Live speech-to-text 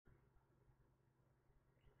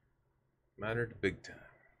Mattered big time.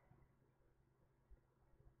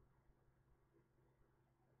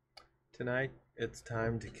 Tonight, it's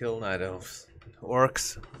time to kill night elves,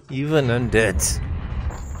 orcs, even undeads,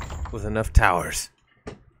 with enough towers.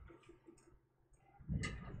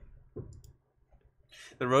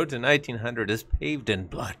 The road to 1900 is paved in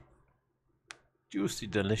blood. Juicy,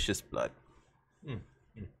 delicious blood.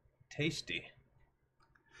 Tasty.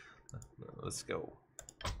 Let's go.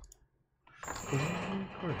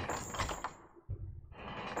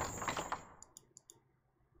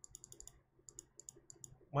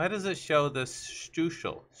 Why does it show this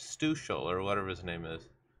Stushel, or whatever his name is,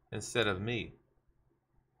 instead of me?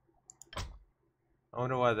 I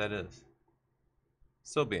wonder why that is.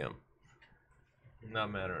 So be him.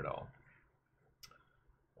 Not matter at all.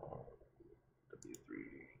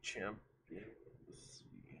 W3 champions.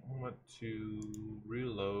 I want to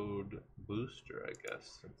reload booster, I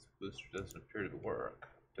guess, since booster doesn't appear to work.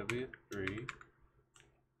 W3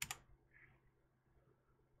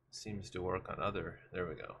 seems to work on other. There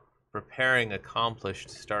we go. Preparing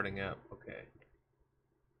accomplished, starting up. Okay.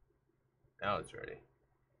 Now it's ready.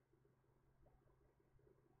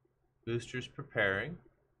 Booster's preparing.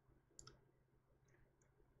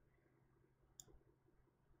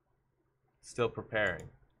 Still preparing.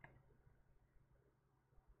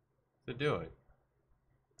 What's it doing?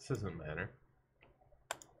 This doesn't matter.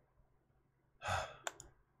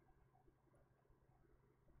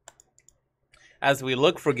 As we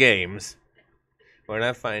look for games, we're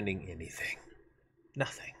not finding anything.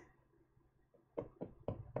 Nothing.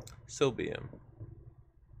 So be him.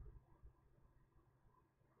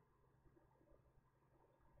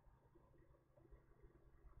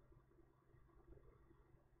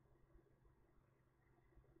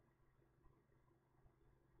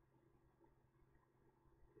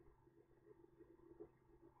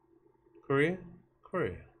 Korea?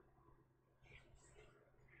 Korea.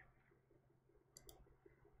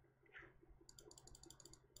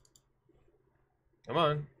 Come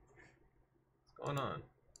on. What's going on?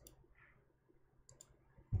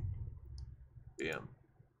 BM.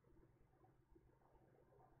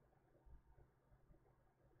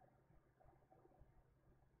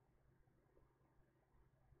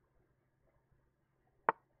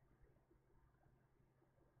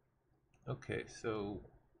 Okay, so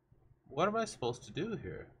what am I supposed to do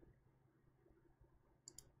here?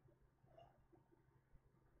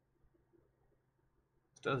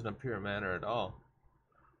 This doesn't appear a manner at all.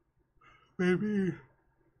 Maybe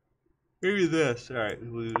this. All right,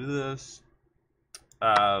 we'll do this.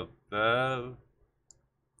 That,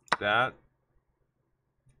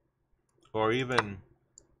 or even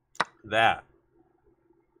that.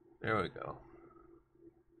 There we go.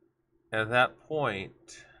 At that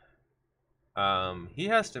point, he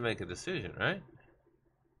has to make a decision, right?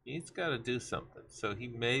 He's got to do something. So he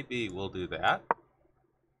maybe will do that.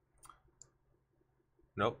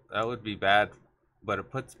 Nope, that would be bad. But it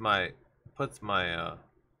puts my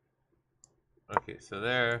okay, so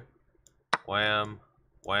there, wham,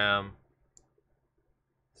 wham.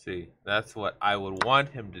 See, that's what I would want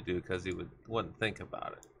him to do because he wouldn't think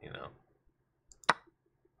about it, you know.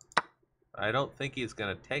 I don't think he's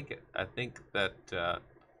gonna take it. I think that he's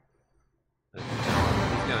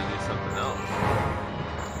gonna do something else.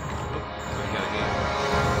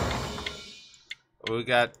 Oh, we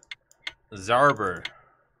got Zarber.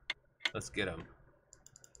 Let's get him.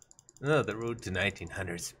 Oh, the road to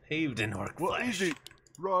 1900s, paved in orc flesh. What is it?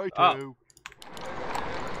 Righto. Oh.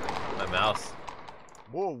 My mouse.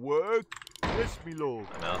 More work? Yes, me lord.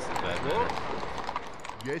 My mouse is bad. What?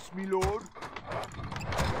 Yes, me lord.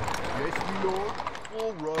 Yes, me lord.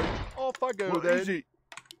 All right. Off I go then. What is it?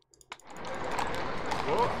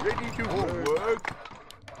 What? Ready to work?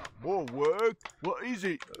 More work? What is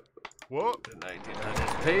it? What? The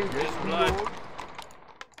 1900s, paved Yes, in me blood. lord.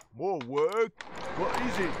 More work? What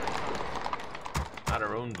is it? Not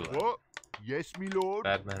our own blood. What? Yes, me lord.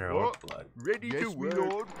 Bad manner What? orc blood. Ready Yes, to me work.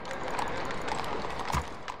 lord.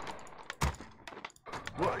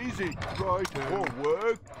 What is it? Righto. More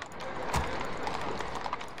work?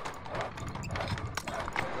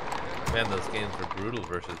 Man, those games were brutal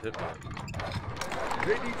versus Hitman.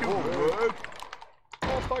 Ready to work?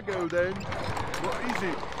 Off I go then. What is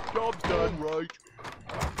it? Job's done. All right.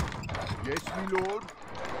 Yes, me lord.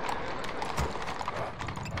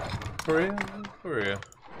 Korea? Korea.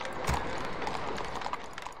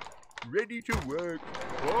 Ready to work.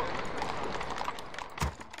 What?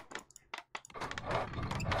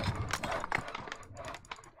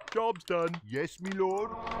 Job's done. Yes, me lord.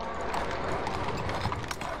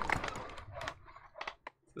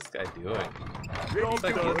 What's this guy doing? Ready It's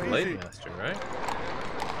like to he's work. Blade Master, right?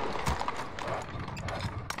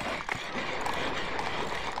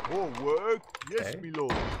 More work? Yes, Okay. me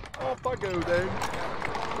lord. Off I go then.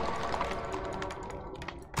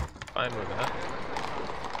 Fine with that.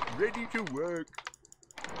 Ready to work.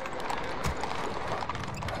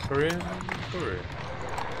 Korean, Korea.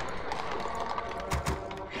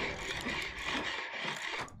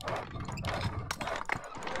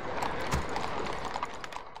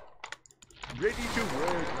 Ready to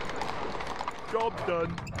work. Job's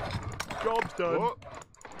done. Job's done. Oh.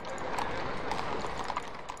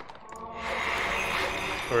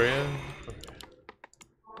 Korea, Korea.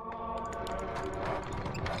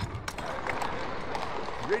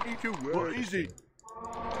 Ready to work. What is it?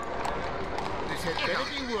 This had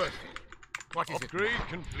better be worth it. What is Upgrade it?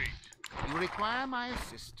 complete. You require my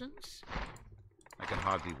assistance? I can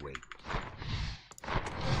hardly wait.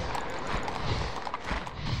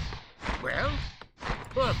 Well,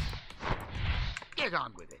 perfect. Get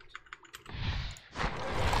on with it.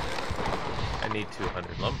 I need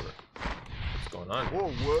 200 lumber. What's going on?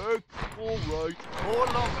 More work. All right. More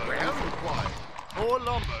lumber Well? is required. More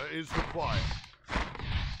lumber is required.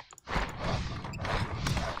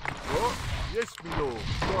 What? Yes, me lord.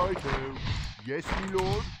 Righto. Yes, me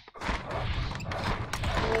lord.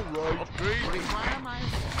 All right. You Upgrade. require my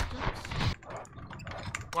assistance?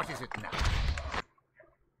 What is it now?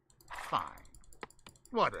 Fine.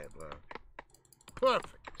 Whatever.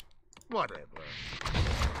 Perfect. Whatever.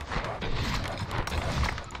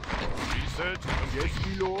 Research. Yes,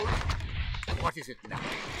 me lord. What is it now?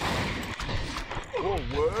 More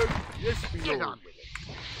work. Yes, me Get lord. on with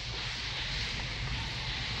it.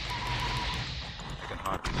 I can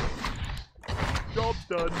hardly wait. Job's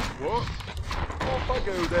done. What? Off I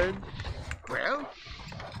go then. Well,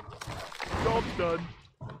 Job's done.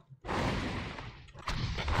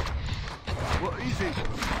 What is it?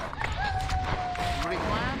 you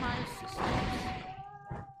require my assistance?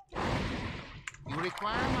 You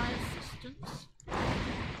require my assistance?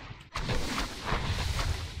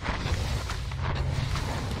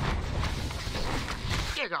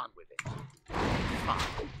 Get on with it. Fine.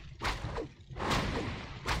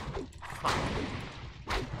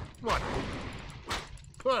 Fine. Whatever.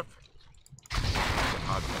 Perfect.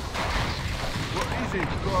 What is it?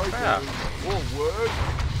 Right. Crap. More work.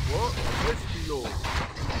 What? Yes, me lord.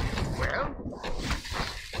 Well,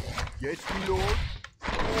 Yes, me lord.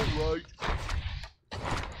 All right.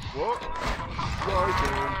 What? Right.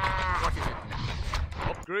 what is it now?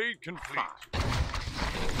 Upgrade complete. Fine.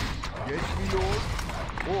 Yes, me lord.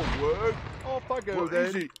 More work. Off I go What then.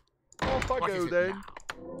 is it? Off I What go is it then. now?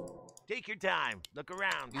 Take your time. Look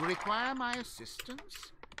around. You require my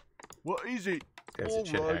assistance? What is it? Guy's a All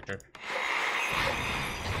chin right. hacker.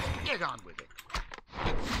 Get on with it.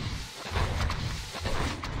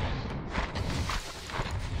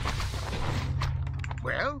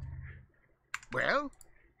 Well? Well?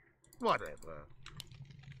 Whatever.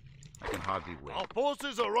 I can hardly wait. Our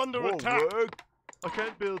forces are under More attack. work. I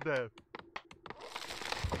can't build there.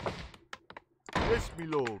 Yes, me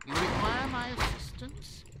lord. You require my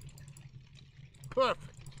assistance? Perfect.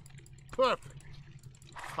 Perfect.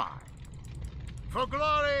 Fine. For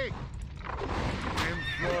glory! In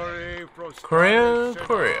glory, Korea,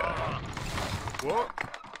 Korea. What?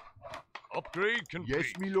 Upgrade complete.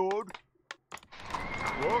 Yes, me lord.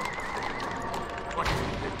 What? What is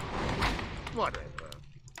it? Whatever.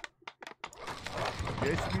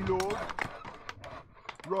 Yes, me lord.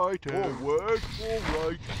 Right. More work. All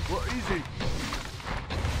right. What is it?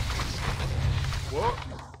 What?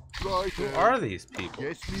 Right. Who are these people?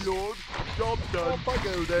 Yes, me lord. Job's done. Off I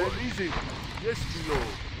go then. What is it? Yes, me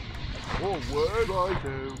lord. More work.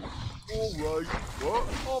 Righto. All right. What?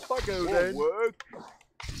 Off I go then. More work.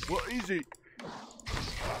 What is it?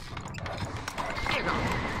 Get on.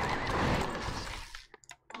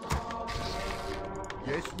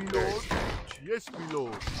 Yes, me lord. Yes, me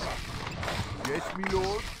lord. Yes, me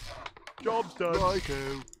lord. Job's done.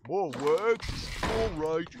 Righto. More work. All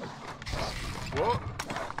right. What?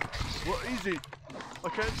 What is it? I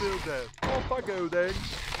can't build there. Off I go then.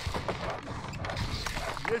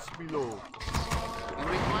 Yes, me lord. You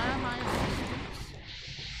require my assistance?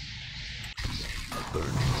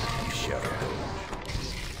 Burning shadow.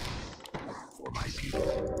 For my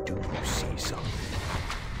people do see something.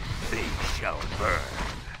 They shall burn.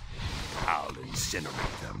 I'll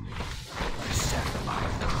incinerate them. I set them out.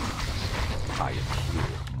 I am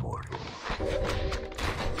here, mortal.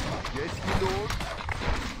 Yes, me lord.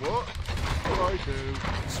 What? Righto.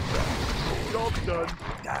 Job's done.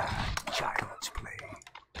 Ah, child's play.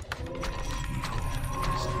 Evil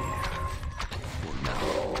is near. For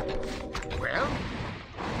now, Well?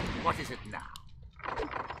 What is it now? I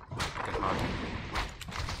can hardly wait.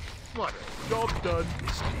 What? Job done.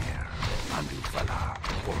 Is near. Andufala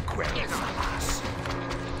or Quelfalas.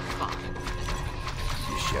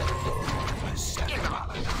 Yisheldo Vasemalana.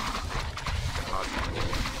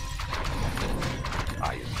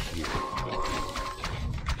 I am here.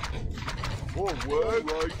 More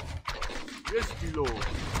work. All right. Yes, my lord.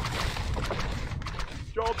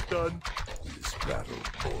 Job done. This battle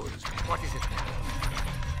pours. What is it now?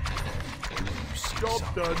 Job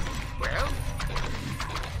done. Well?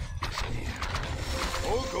 Is near.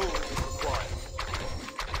 All gold is required.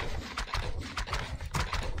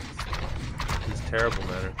 This is terrible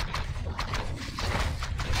matter.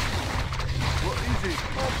 What is it?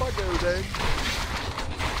 Off I go then.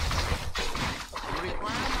 You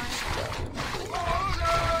require my...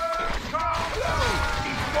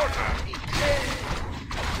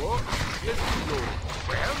 What? Yes, my lord.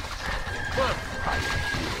 Well? What?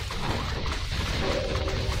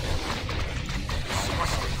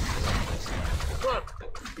 What?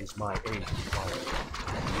 Is my aid required?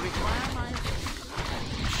 You require my...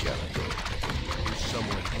 Yisheldo. Is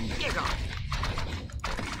someone in Get on!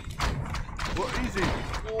 What is it?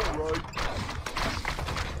 All right.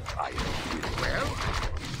 I am here. Well?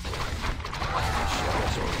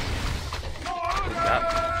 That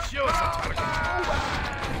Show us a target.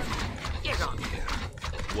 Get on!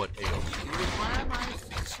 What ails You require my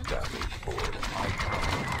assistance? battle pours. I come.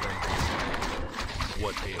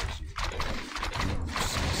 What ails you? You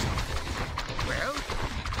see something. Well?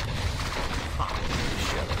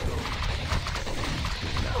 Yisheldo.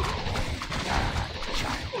 No.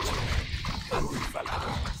 Child. Andufala.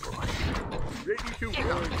 Ready to Get on!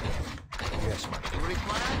 work. Yes, my You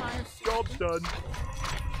require my assistance? Job done.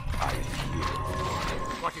 I am here.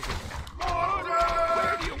 What is it now?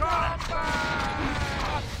 Where do you want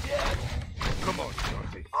us? Come on,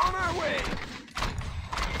 Shorty. On our way.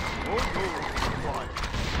 All gold is required.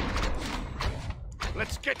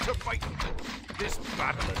 Let's get to fighting. This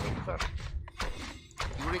battle is over.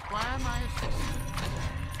 You require my assistance?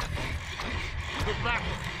 The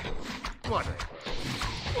battle. What?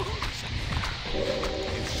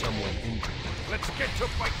 Is someone injured? Let's get to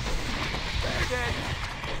fighting.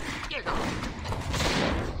 Get on!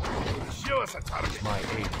 Show us a target. My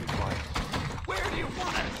aid required. Where do you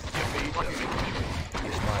want us? What is it?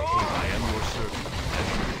 Is my aid? I am your servant.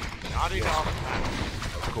 Nodding off.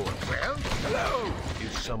 Of course. Well? Hello.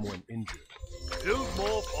 Is someone injured? Build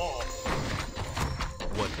more farm.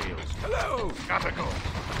 What ails you? Hello. Gotta go.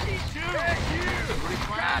 Eat you. Back here. You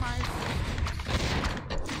require my assistance?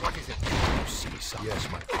 What is it? You see something? Yes,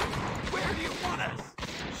 my friend. Where do you want us?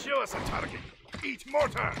 Show us a target. Eat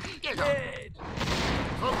mortar. Get on! Dead.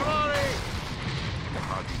 For glory!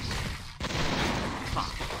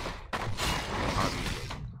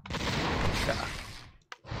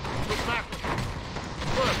 To battle!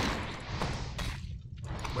 What?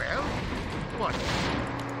 Well? What?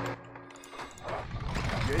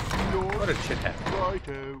 Yes, my lord. what a chit hat.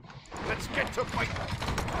 Righto. Let's get to fighting.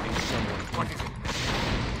 Is someone What is it?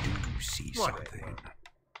 Do you see What? something?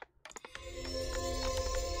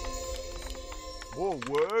 More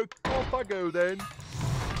work. Off I go then.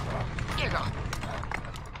 Get on!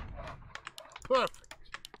 Perfect!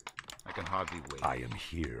 I can hardly wait. I am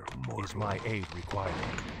here, mortal. Is my aid required?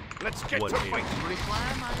 Let's get What to ails fighting. You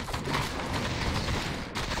require my assistance?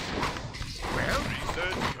 Well?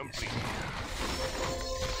 Research complete.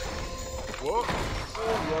 What?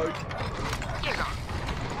 All right. Get on!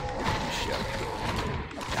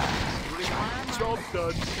 You require my... Job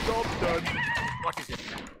done. Job done. What is it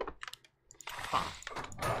now?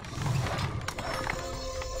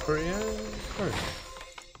 Korea first.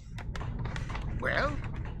 Well?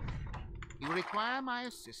 You require my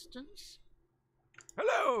assistance?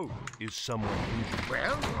 Hello. Is someone injured?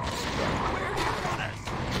 Well? Where do you want us?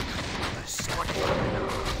 What is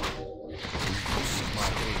Is my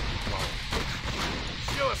aid required?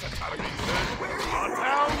 Show us a target. Where do you want us? Our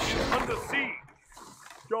town is under siege.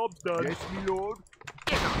 Job's done. Yes, my lord.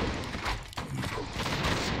 Get on!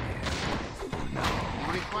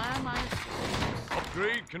 You require my assistance?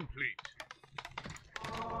 Upgrade complete.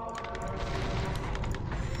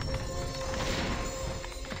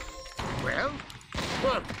 Well?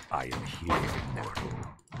 What? I am here, mortal.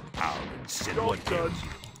 I'll incinerator Job what done. ails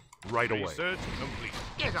you. Right away. Research complete.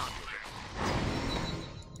 Get on with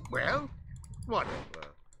it. Well? Whatever.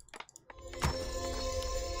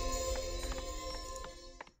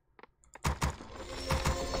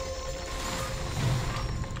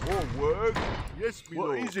 More work. Yes, my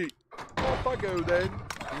lord. What is it? Off I go then.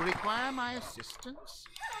 You require my assistance?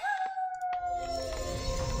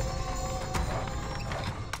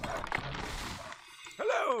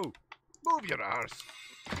 Hello. Move your arse.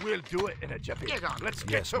 We'll do it in a jiffy. Get on. Let's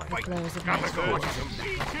get Yes, to my fight. Flows of Gotta magical go. wisdom.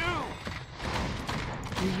 Me too.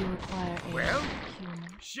 Do you require aid, Well? human?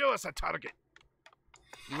 Show us a target.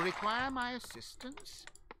 You require my assistance?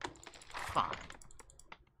 Fine.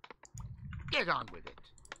 Get on with it.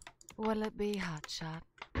 What'll it be, Hotshot?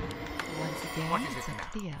 Once again, What is it's it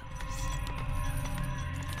up to the elves.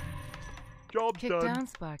 Job's Kick done. down,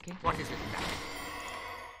 Sparky. What is it now?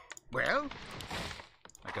 Well,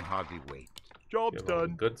 I can hardly wait. Job's Give all the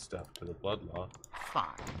done. good stuff to the blood law. Fine.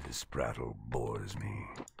 This prattle bores me.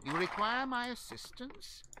 You require my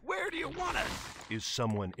assistance? Where do you want us? Is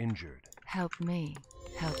someone injured? Help me,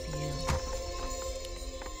 help you.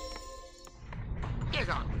 Get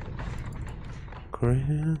on with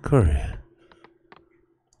it. Korea.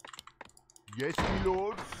 Yes, my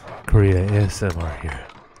lord. Korea ASMR here.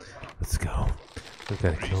 Let's go. We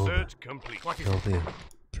gotta kill Complete. What is the it?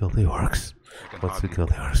 orcs. I can Once we hardly kill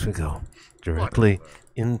the wait. orcs, we go directly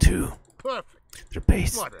into Perfect. their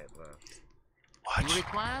base. Whatever. Watch. You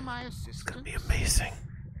require my It's assistance? gonna be amazing.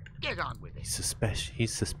 Get on with it.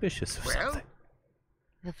 He's suspicious of Well? something.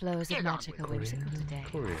 The flows of Get on magic with are it. whimsical today.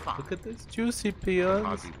 Korea. Fine. Look at this juicy peons.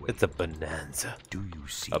 Hardly wait. It's a bonanza. Do you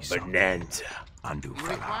see A something? bonanza. Andu You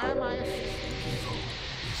require my assistance?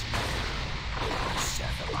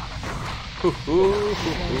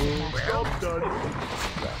 Job's done.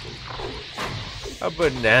 A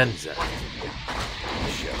bonanza.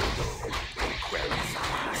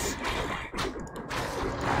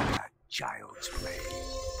 Child's play.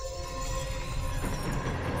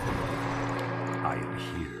 I am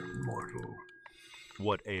here, mortal.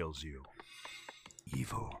 What ails you?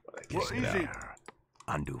 Evil. What is it?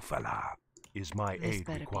 Andu Fala. Is my This aid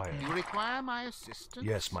better be required? good. You require my assistance?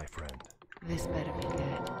 Yes, my friend. This better be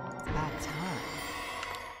good. It's about time.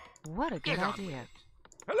 What a good Get on with idea. it.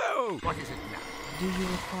 Hello. What is it now? Do you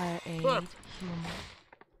require aid, Perfect. human?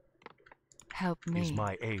 Help me. Is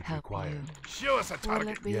my aid help required? you. Show us a Will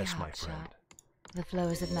target. it be Yes, my Hotshot? friend. The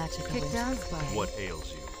flows of magic are Kick down, whimsical today. What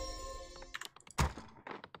ails you?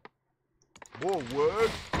 More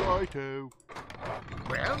work, righto.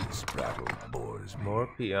 Well, This prattle bores me. More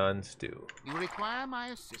peon stew. you require my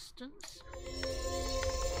assistance?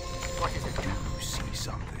 What is it Do now? you see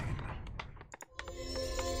something?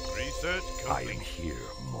 Research I am complete. here,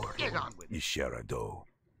 mortal. Get on with it. Isherado.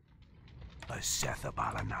 A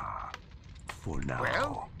Sethabalana. For now.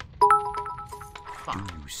 Well? Do Fine.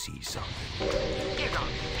 you see something? Get on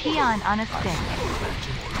with it. Peon on a stick.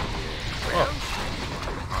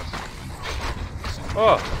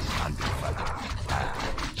 Oh,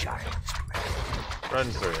 Child's play. run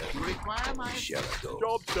for it. You require my Isherado.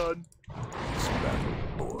 Job's done. This prattle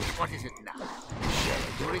bores me. What is it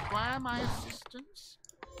now? You require my assistance?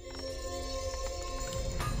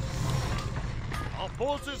 Our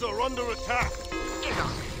forces are under attack. Get on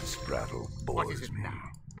with it. This prattle What is bores it me. now? Do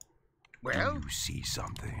Well, you see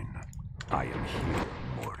something? I am here,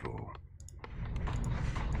 mortal.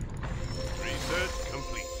 Research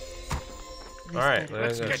complete. This All right, better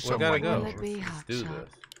let's be get good. we some gotta white go. Will it be Let's do Hotshot? this.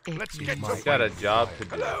 If Let's you get will. to We got a job to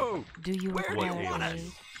do. Hello. Do you Where do require you want us?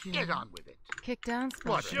 aid, get human? on with it. Kick down,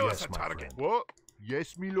 What? Sparky. Show us Yes, a my target. friend. What?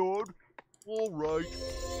 Yes, me lord. All right.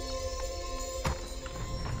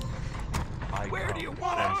 Where do you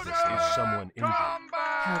want us? Is someone injured?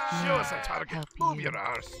 Help me. Show us a target. Help Move you. your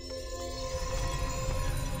arse.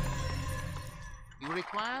 You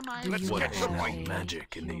require my Do Let's you get require some white aid,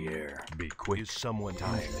 magic in the human? air. Be quick. Is someone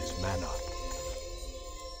time is mana?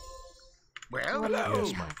 Well, Will it Hello. be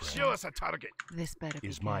Yes, my Hotshot? friend. Show us a target. This better be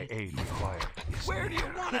Is my good. aid required? Where do you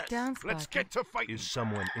want Kick us? down, Sparky. Let's get to fighting. Is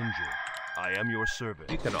someone injured? I am your servant.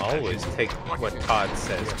 You can always take what Todd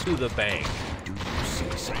says to the bank. Do you see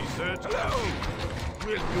something? Research. Hello.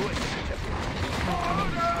 We'll do it.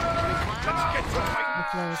 Let's get to The fighting.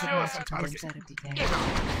 flows of Show us a magic target. is better be good. get on.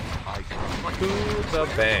 I come. To the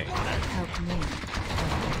bank. Help me.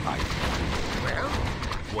 Well,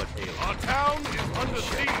 What ails Our town is under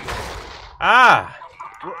siege. Ah!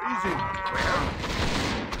 What is it?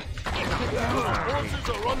 Our forces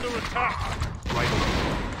are under attack.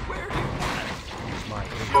 Is my aid?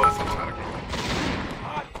 Show us a target.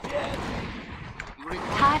 you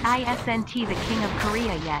require Todd ISNT the King of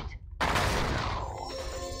Korea yet.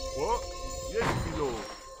 What? Yes, me lord.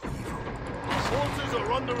 Our forces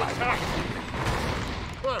are under attack.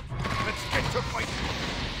 Perfect. Let's get to fighting.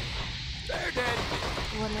 They're dead.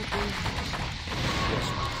 Will it be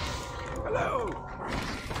Hello.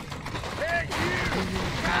 Hey, Do you. you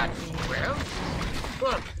require aid? well,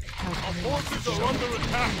 perfect. Help Our me. forces are under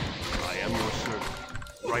attack. I am your servant.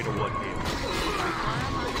 Right on what ails.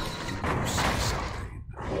 Do you see something?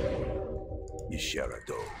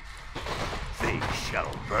 Isherado. They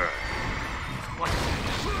shall burn. What is it?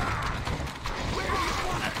 Where do you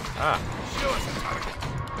want us? Ah, Show us a target.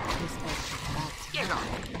 This makes it about Get time.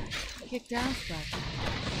 on. Kick down, Sparky.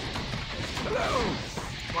 Hello.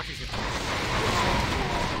 What is it?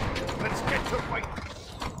 Let's get to fight.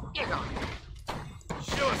 Get on.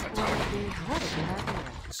 Show us a Will target. it be hot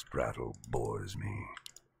enough? This battle bores me.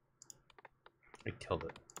 I killed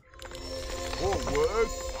it. More work.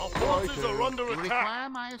 Our forces are under You attack. require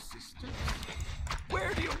my assistance?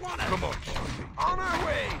 Where do you want us? Come on, Shelby. On our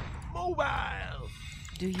way. Mobile.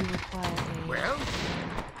 Do you require a... Well,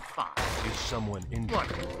 fine. Is someone injured? What?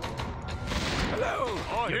 Hello.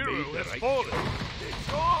 Our You hero made the has right fallen. choice.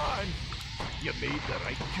 It's on. You made the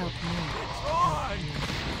right Help me. It's on.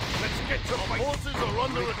 Let's get to our forces are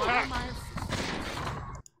under Require attack. my assistance?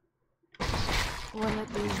 Will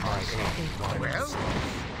it be My aid Well,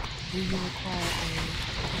 Do you require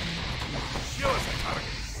show us a target.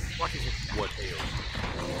 What is it? What ails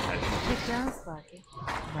a... Kick down, Sparky.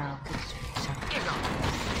 Now, Get on.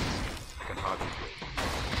 I can hardly wait.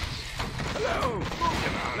 Hello. Move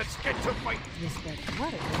on. Let's get to fight. This better.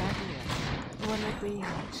 What a good idea. Will it be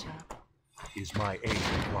hot shot? Is my aid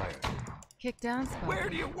required? Kick down, Sparky. Where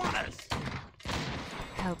do you want us?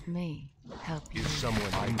 Help me. Help you. Is someone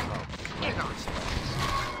injured? Get on.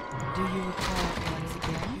 Do you require aid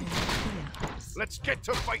again? Yes. Let's get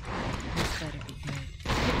to fight. This better be good.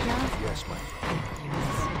 Kick down, Sparky. Yes, my friend.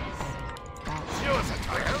 That's Show us a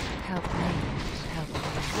target. Help me. Help me.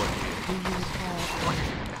 What ails? Do you require aid?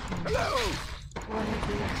 Hello. Will it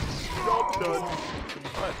be Job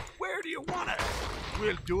done. Where do you want us?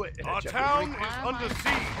 We'll do it in Our a jiffy. town is Require under my-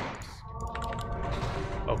 siege.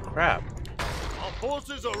 Oh crap. Our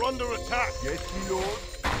forces are under attack. Yes, me lord.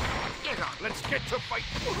 Get on. Let's get to fight.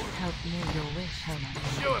 help me? Your wish. Help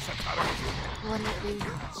me. Show us a target. Will it be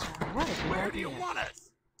hot shot? What a good Where do you idea. want us?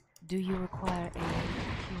 Do you require aid,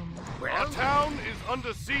 human? Our Well, town is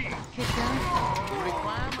under siege. Kick down, Sparky. you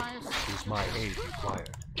require my assistance. Is my aid required?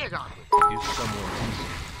 Get on. Is someone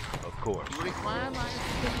injured? Of course. You require my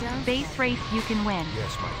assistance. Kick down, Base race you can win.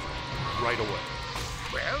 Yes, my friend. Right away.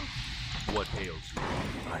 Well, What ails you?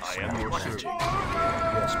 I am smell your magic. servant.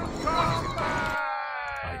 Yes, my friend.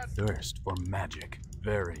 I thirst for magic.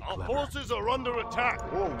 Very Our clever. forces are under attack.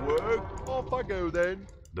 More work. Off I go then.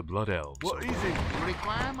 The Blood Elves. What are is it? You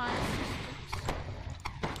require my assistance.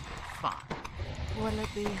 Fine. Will it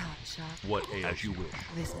be hot shot? What ails As you wish.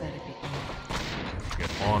 This better be good.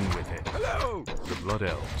 Get on with it. Hello. The Blood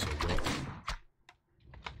Elves are waiting.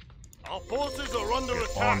 Our forces are under Get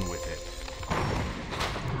attack. on with it.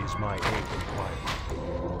 Is my aid required?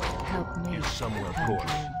 Help me. Is someone, of help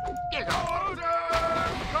course. you. Get on.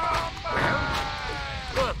 Well,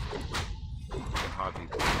 look. Can hardly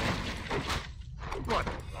wait. What?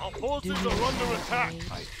 Our Do forces you are under require attack. aid?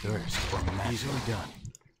 I thirst for magic. Easily done.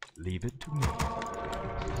 Leave it to me.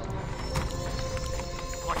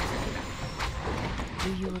 What is it?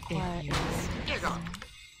 Do you require aid? Get on.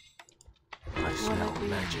 I Will smell it be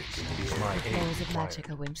magic. hot Is shot? my The aid flows of required? magic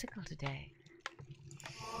are whimsical today.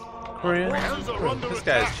 Korean? Forces are under This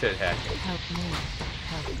attack. guy's shit hacking. Help me.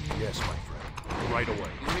 Help me. Yes, my friend. Right away.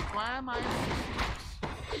 You require my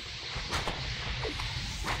assistance.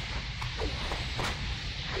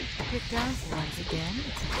 Kick down once again.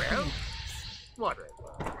 Well, whatever.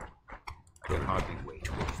 I can hardly wait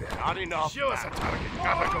to invent. Not enough. Show us a target.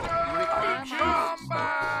 Gotta go. You require my assistance.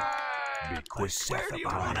 Be quick. Where do you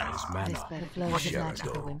want us? His This mana. better flows What of shall I magic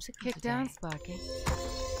do? are whimsical Kick down, Sparky.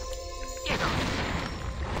 Get on.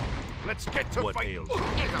 Let's get to What fight. ails? Get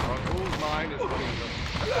on. Our gold mine is running low.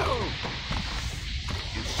 Hello.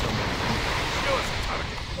 Is someone? Show us a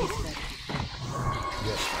target. This better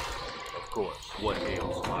Yes, my friend. Of course. What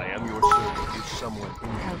ails? I am your servant. Is someone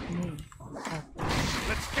injured? help me. Help me.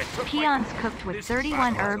 Let's get to Peons cooked with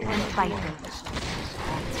 31 herbs and spices.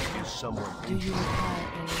 Is someone Do you require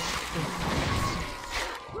aid?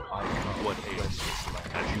 I come. What ails this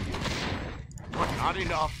land? As you wish. Not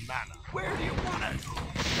enough mana. Where do you want us?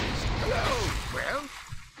 Hello. Well,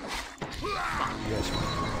 Yes, my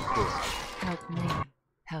friend. Of course. Help me.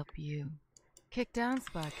 Help you. Kick down,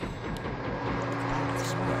 Sparky.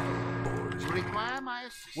 This battle bores you me. require my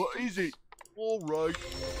assistance. What is it? All right.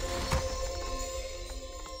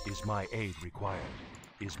 Is my aid required?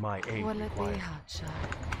 Is my aid Will it be required? hot shot?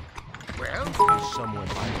 Well, Is someone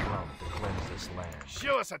I come to cleanse this land?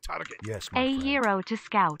 Show us a target. Yes, my A friend. hero to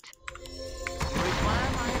scout. you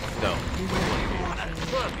require my assistance. No. Do you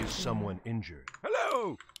require aid? Is someone injured?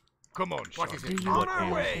 Hello. Come on, What Sean. is Do it? you What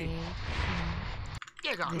require ails? aid?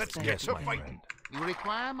 Get on. This Let's better get Yes, to my fighting. friend. You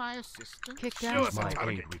require my assistance. Kick Show down, us a My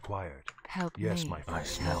Sparky. aid required. Help Yes, me. my friend.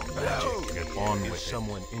 Help me. Get on with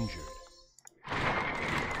someone injured.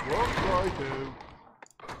 What righto?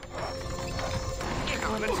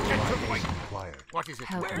 Let's get to fight. Required. What is it?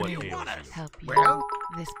 Help Where me. do you want us? Help you. Well,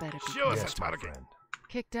 This better be show us good. a Yes, my target. friend.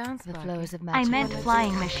 Kick down the flows of I magic. meant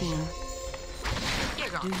flying machine.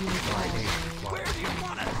 Do you require aid? Where do you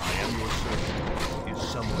want us? I am your servant. Is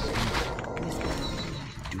someone injured? This better be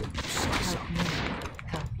Do you see good. Help something? me.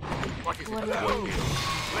 Help you. What is it? What Hello.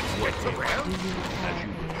 Let's get to Do well. you require aid?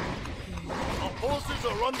 Our forces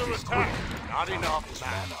are under attack. Not enough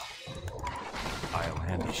mana. I'll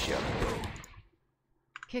handle it.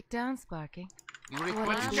 Kick down, Sparky. Let's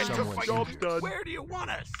What get to Someone fight. Job's done. Where do you want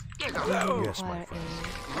us? Do you Yes, my require friend.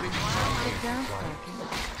 aid? Kick down, Sparky.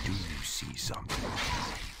 Do you see something?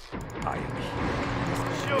 I am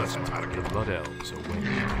here. Show us a target. The Blood Elves await.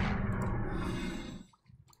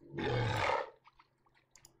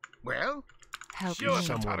 Well, Help show us me. a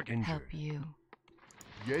Someone target. injured. Help you.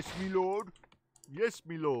 Yes, me lord. Yes,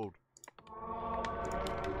 me lord.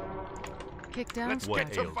 Kick down, Let's Sparky.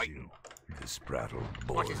 get to ails fighting. you? This brattle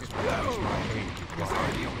boy. What is it? My Hello. aid required.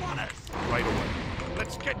 Where do you want us? Right away.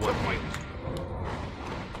 Let's get to fight.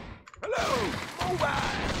 Hello.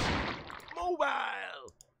 Mobile.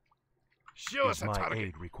 Mobile. Show us Is a my target.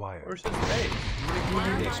 aid required? Where's his face?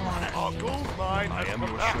 Our gold mine I has am come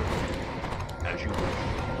your back. servant. As you wish.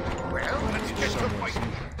 Well, let's get to Someone fighting.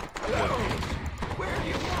 injured. Hello. Where do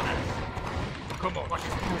you want us? Come on. What is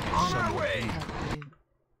it? On our Someone way. Help you.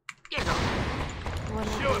 Get on. What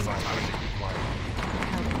Show us a My target. aid required.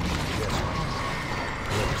 Help me. Yes, my friend.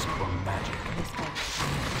 Glimpse from magic. This better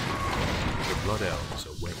be The Blood Elves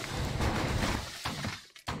await.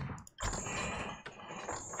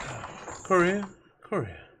 Korea?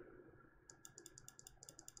 Korea.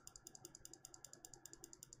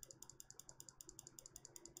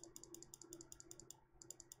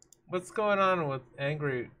 What's going on with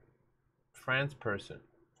angry France person?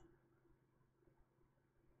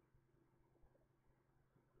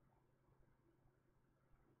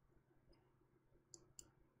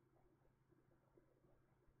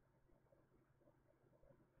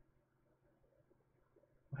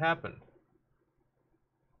 What happened?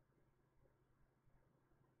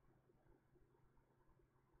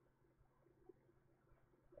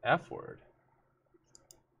 F word.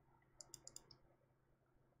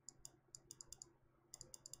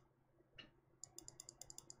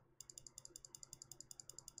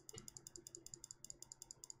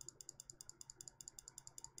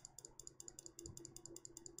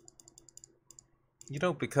 You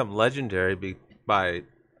don't become legendary by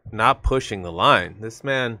not pushing the line. This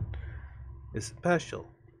man is special.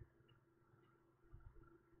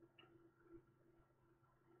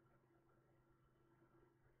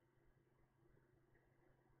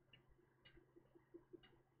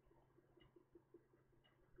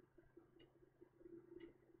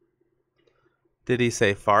 Did he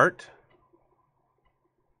say fart?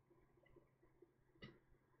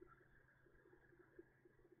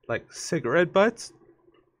 Like cigarette butts?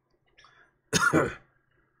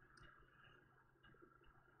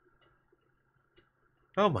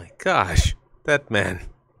 Oh my gosh, that man.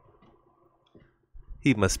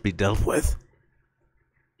 He must be dealt with.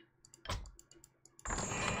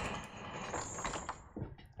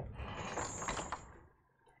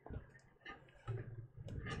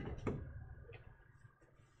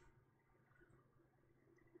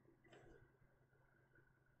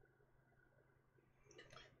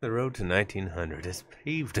 The road to 1900 is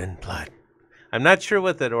paved in blood. I'm not sure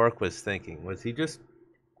what that orc was thinking. Was he just...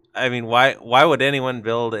 I mean, why would anyone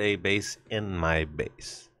build a base in my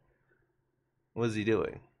base? What was he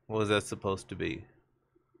doing? What was that supposed to be?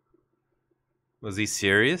 Was he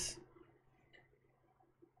serious?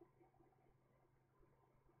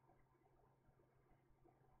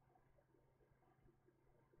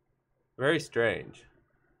 Very strange.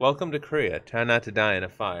 Welcome to Korea. Try not to die in a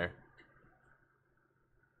fire.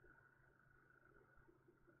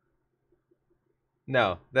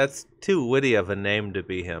 No, that's too witty of a name to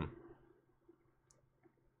be him.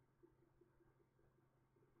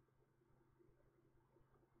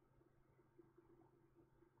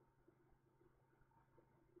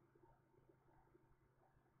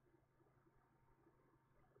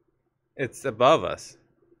 It's above us.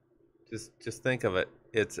 Just think of it.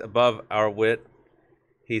 It's above our wit.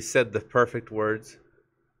 He said the perfect words.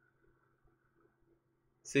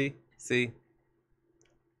 See? See?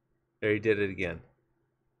 There he did it again.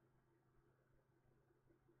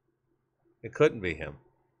 It couldn't be him.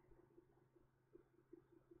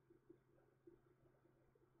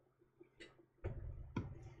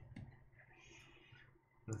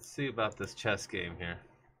 Let's see about this chess game here.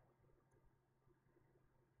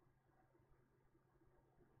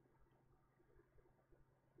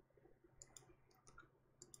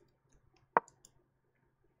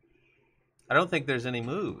 I don't think there's any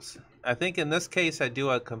moves. I think in this case I do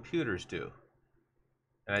what computers do.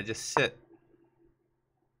 And I just sit.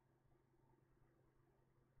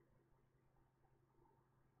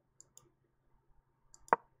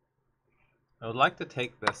 I would like to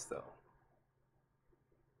take this though.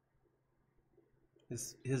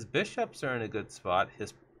 His bishops are in a good spot.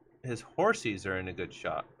 His horsies are in a good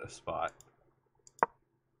spot.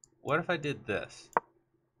 What if I did this?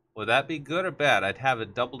 Would that be good or bad? I'd have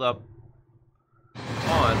it doubled up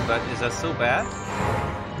on, but is that so bad?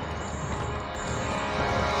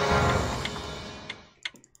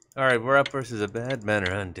 Alright, we're up versus a bad man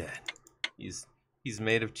or undead. He's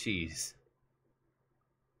made of cheese.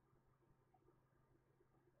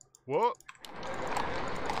 What?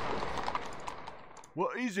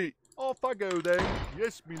 What is it? Off I go then.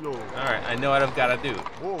 Yes, me lord. Alright, I know what I've got to do.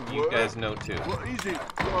 More You work. guys know too. What is it?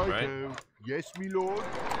 Righto. Yes, me lord.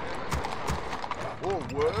 More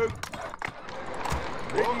work.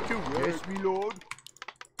 Ready to work. Yes, me lord.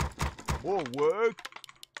 More work.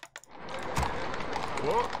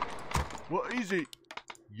 What? What is it?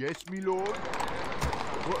 Yes, me lord.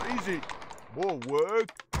 What is it? More work.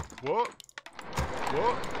 What?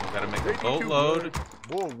 What? We've got to make Ready a to boatload work.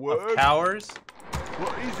 More of work. towers.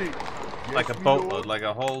 What is it? Yes, Like a me boatload, lord. like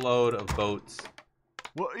a whole load of boats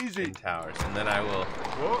What is and it? towers. And then I will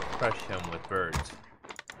What? crush him with birds.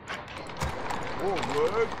 More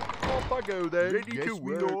work. Off I go then. Ready Yes, to me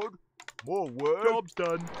work. lord. More work. Job's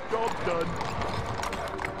done. Job's done.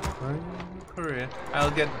 Korea.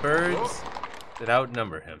 I'll get birds that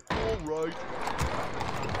outnumber him. All right.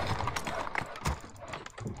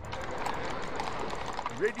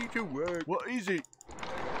 Ready to work. What is it?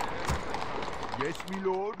 Yes, me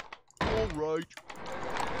lord. All right.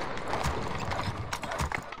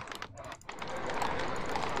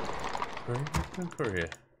 Korea.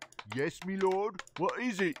 Yes, me lord. What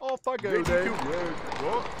is it? Off I go Ready then. to work.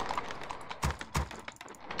 What?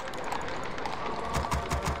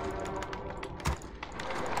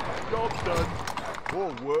 Job's done.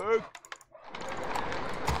 More work.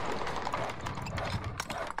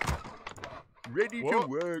 Ready What? to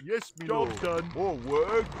work. Yes, me Job's lord. done. More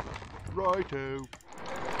work. Righto.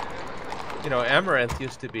 You know, Amaranth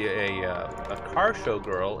used to be a car show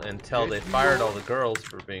girl until they Yes, you fired are. all the girls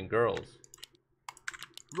for being girls.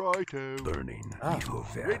 Righto. Burning Ah. evil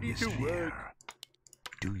Ready to near. work.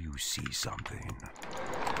 Do you see something?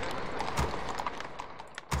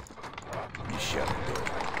 Micheldo,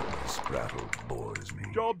 this battle bores me.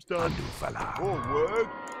 Job's done. Andufala, More work.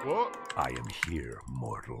 What? I am here,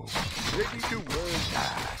 mortal. Ready to work.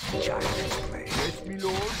 Ah, child's play Yes, me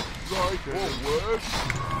lord. Righto. More work.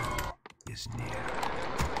 is near.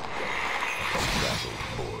 This battle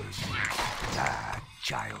bores me. Ah,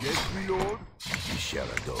 child's Yes, me lord.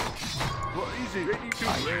 Micheldo, What is it? Ready to I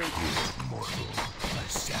am work. here, mortal.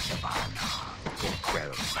 Asatavana,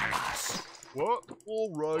 Quelfalas. What?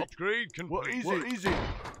 All right. Upgrade complete. What is it?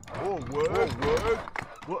 More work. More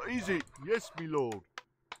work. What is it? Yes, me lord.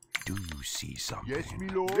 Do you see something? Yes, me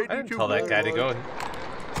lord. I Ready didn't to tell that work. guy to go.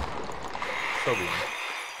 So be it.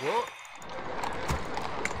 What?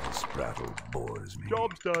 This battle bores me.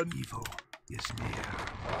 Job's done. Evil is near.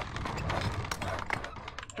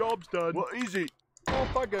 Job's done. What is it?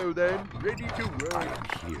 Off I go then. Ready to I work.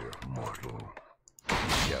 am here, mortal.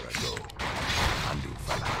 Micheldo,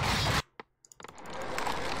 Andufala.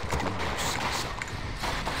 Do you see something?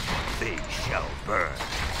 They shall burn.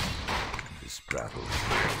 This battle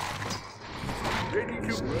Ready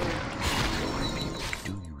to work.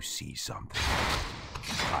 Do you see something?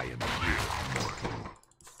 I am here, mortal.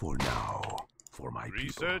 For now, for my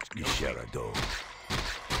Research people. Micheldo,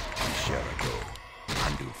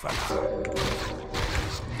 Andufala.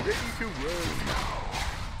 Ready to work.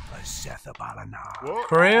 Azethabalana. What?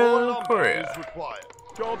 Korea, More lumber Korea. is required.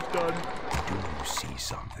 Job's done. Do you see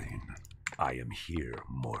something? I am here,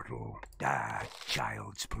 mortal. Ah,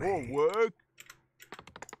 child's More play. work.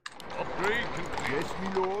 Upgrade complete. Yes, me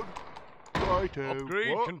lord. Righto.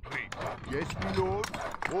 Upgrade What? complete. Yes, me lord.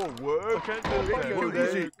 More work. Okay, Off I okay, go okay.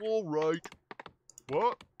 then. All right.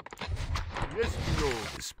 What? Yes, me lord.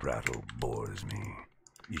 This battle bores me.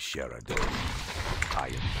 Isherado, I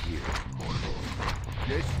am here, mortal.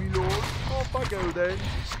 Yes, me lord. Off I go then.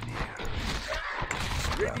 Is near. This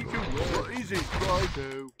Ready battle to work. What is it? Righto.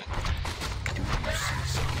 Do you see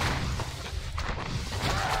something?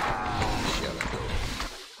 Isherado.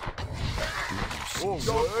 Do you see More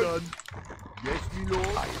Job's work. done. Yes, me lord.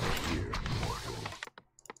 I am here, mortal.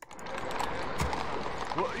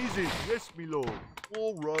 What is it? Yes, me lord.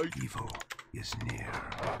 All right. Evil is near.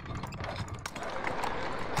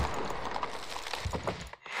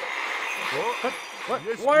 What? What?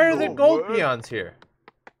 Yes, Why are there my gold lord. peons here?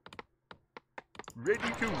 Ready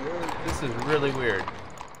to work. This is really weird.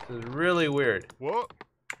 This is really weird. What?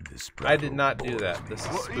 This I did battle not do bores that. me. This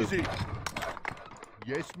is What is spooky. it?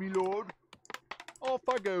 Yes, me lord. Off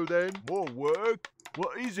I go then. More work.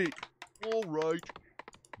 What is it? All right.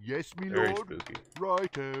 Yes, me Very lord. spooky.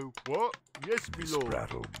 Righto. What? Yes, me This lord.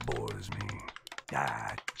 battle bores me.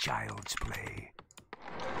 Ah, child's play.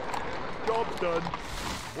 Job done.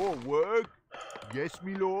 More work. Yes,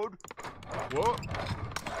 me lord. What?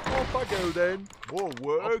 Off I go then. More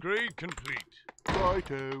work. Upgrade complete.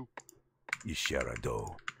 Righto.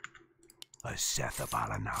 Isherado.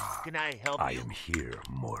 Asethabalana. Can I help I you? am here,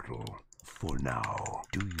 mortal. For now,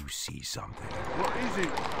 do you see something? What is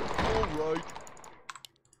it? All right.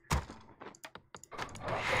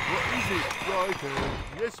 What is it? Righto.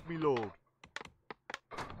 Yes, me lord.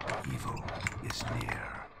 Evil is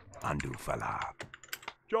near. Andufala.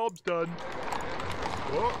 Job's done.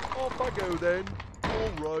 What? Off I go then. All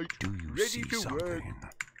right. Do you Ready see to something? work.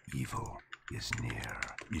 Evil is near.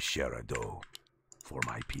 Isherado. For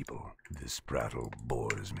my people, this battle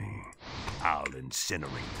bores me. I'll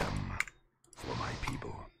incinerate them. For my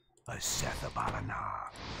people, Asethabalana.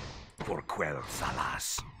 For Quel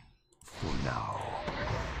Thalas. For now,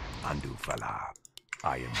 Andufala.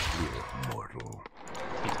 I am here, mortal.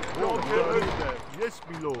 Job's done. Yes,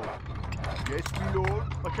 me lord. Yes, me lord.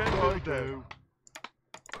 I can't Righto.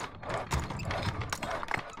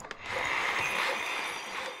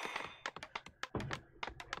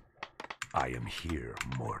 I am here,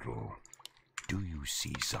 mortal. Do you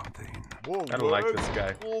see something? More I don't like work. this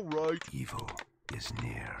guy. All right. Evil is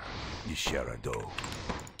near. Isherado.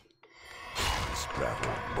 This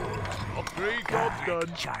battle bores me. Upgrade. Job's Ah,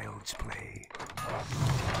 done. child's play.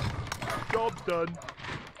 Job's done.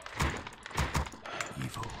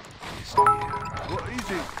 Evil is near. What is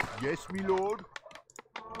it? Yes, me lord.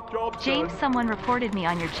 Job's James, done. someone reported me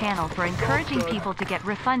on your channel for encouraging done. people to get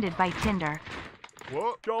refunded by Tinder.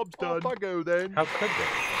 What? Job's done. Off I go then. How could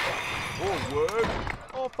they? More work.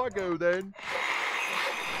 Off I go then.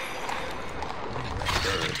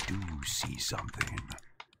 Do you see something?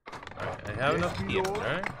 Alright, I have enough me peons, lord.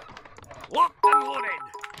 alright? Locked and loaded.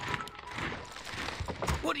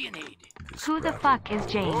 What do you need? This Who the battle fuck is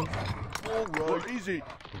James? All right. What is it?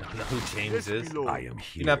 You don't know who James Yes, is? me lord. I am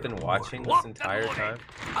here. You've not been watching mortal. this entire time?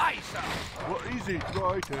 Aye, sir. What is it?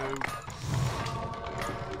 Righto.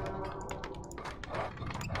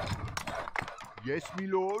 Yes, me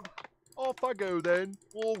lord. Off I go then.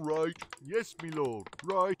 All right. Yes, me lord.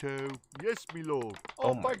 Righto. Yes, me lord.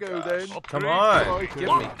 Oh Off my I go gosh. then. Come Upgrade. on! Righto. Give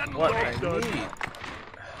me what I Job's done. need!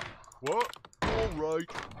 What? All right.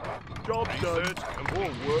 Job's done. Research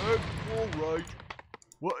complete. More work. All right.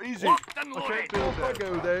 What is it? Locked and I can't loaded. build Off I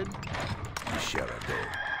go then. Isherado.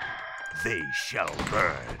 They shall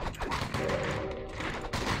burn.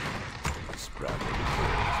 This battle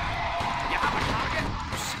You have a target?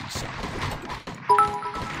 you see something.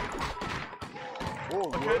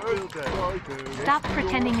 More can't work. build that. Righto. Stop Yes, me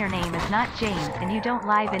pretending lord. your name is not James and you don't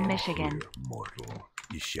live I in am Michigan. here, mortal.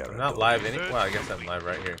 Isherado. I'm not live any. Well, I guess I'm live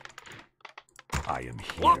right here. I am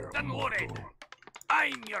here, Locked and loaded. mortal.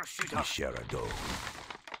 I'm your shooter. Isherado.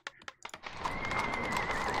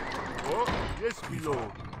 What? Yes, me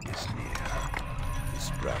lord. Is near. This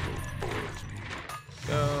battle bores me.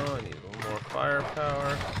 Go. I need a little more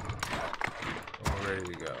firepower. I'm ready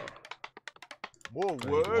to go. More I need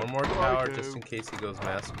work. one more tower Righto. just in case he goes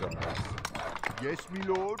mass guards. Yes, me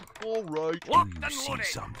lord. All right. Do Locked you and see loaded.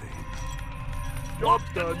 something? Job's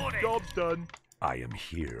Locked and done. loaded. Job's done. I am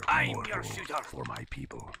here, I'm your mortal, shooter. for my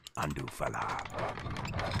people. Andufala.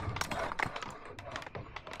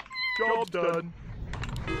 Job's done.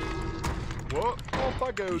 What? Off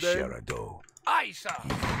I go then. Isherado. Aye, sir.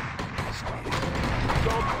 Is near.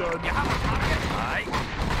 Job's done. You have a target? Aye.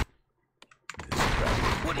 This battle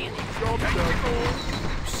What do you need? Job's done.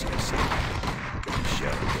 you see something.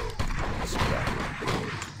 Isherado. This battle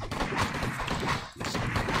bores me. Is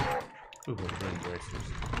near. Ooh, wind racers.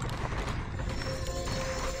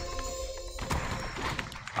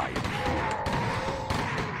 I am here.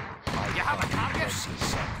 You have a target? See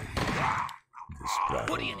something. This battle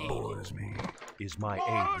What do you need? bores me. Is my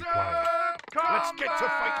aid required? Let's get to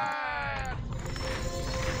fighting.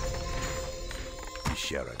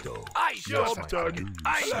 Isherado. Aye, sir. Job's my done. Do you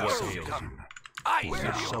Aye, see sir. something? Aye, Where's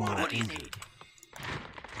sir. someone What do you injured? need?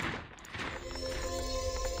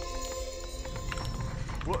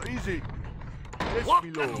 What is it? Yes, Locked me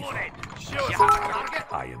and lord. loaded. You have a target?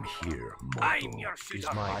 I am here, I'm mortal. your Is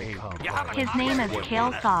shooter. my aid You have a required? His name is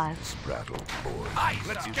Kale Saws. This battle bores Aye, me.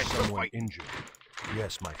 let's Is get to someone fighting. injured?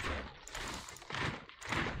 Yes, my friend.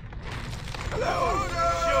 Hello!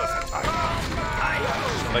 Show us a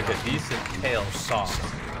target. Like a decent tail saw.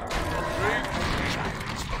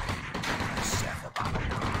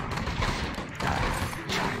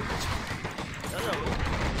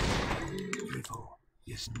 Evil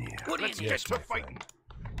is near. Let's get to fighting.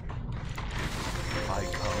 I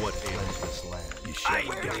come what ails this land. You shall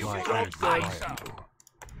get my job own done. people.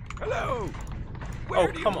 Hello! Oh,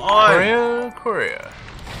 come on! Korea.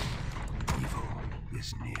 Evil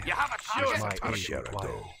is near. You have a Show us target. a target.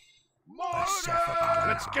 Sherido.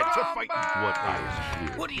 Let's get to fighting. What ails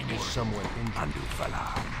here? What do you need? Is someone injured? Andufala.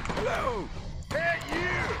 Hello! Hey, you!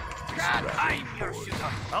 God, I'm your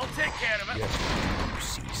shooter. I'll take care of it. Yes, You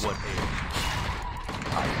see what something. ails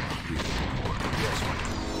I am here. Yes, you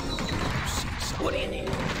see something. What do you need?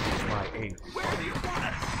 you? My aid. Where do you want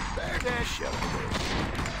it? There, Sherido.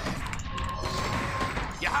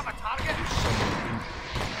 You have a target? Someone injured.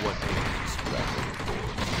 What ails?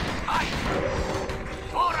 I.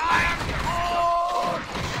 For iron.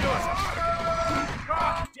 Show us a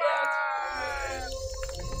target.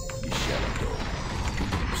 You Sherido.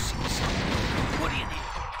 You see something. What do you need?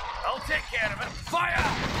 I'll take care of it. Fire!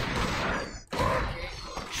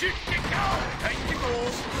 Shoot, kick out! Time to go!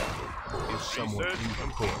 Is someone Research injured?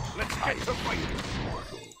 complete. Let's get to fighting.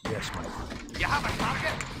 Yes, my friend. You have a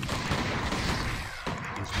target?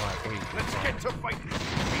 Is my aid? Let's get to fighting.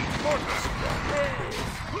 Need mortar.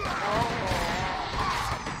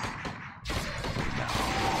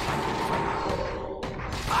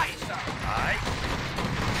 Aye, sir. Aye.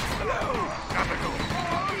 Hello! Gotta go.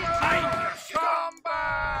 I'm your shooter.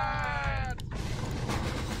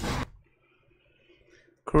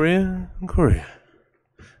 Korea.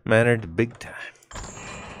 Mattered big time.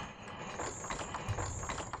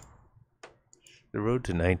 The road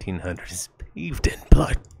to 1900 is paved in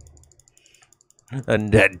blood.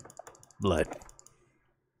 Undead blood.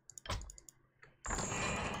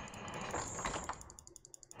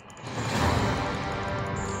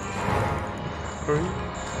 Korea.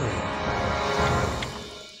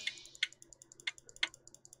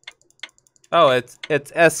 Oh, it's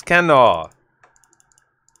Escanor.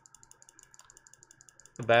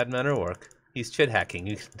 The bad men are work. He's chit hacking.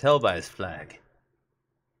 You can tell by his flag.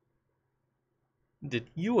 Did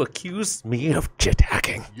you accuse me of chit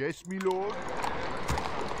hacking? Yes, me lord.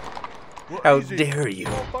 What How is it? dare you?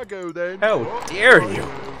 Off I go then. How What? dare you?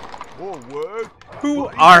 More work. Who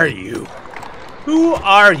What is are it? you? Who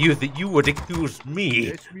are you that you would accuse me,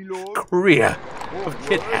 Yes, me lord. Korea, More of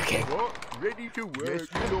chit work. hacking? What? Ready to work. Yes,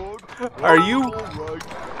 me lord. Are you- All right.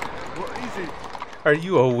 What is it? Are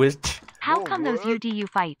you a witch? How Oh, come those what? UDU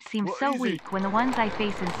fights seem What so is it? weak when the ones I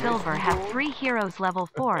face in silver have Lord. 3 heroes level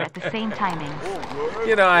 4 at the same timing? More work.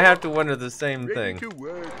 You know, I have to wonder the same Ready thing. to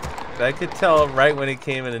work. I could tell right when he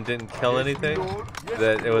came in and didn't kill Yes, me anything lord. Yes,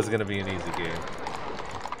 that me it was lord. going to be an easy game.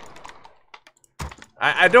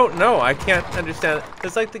 I don't know. I can't understand.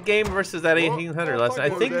 It's like the game versus that 1800 lesson. I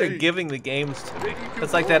think they're giving the games to me.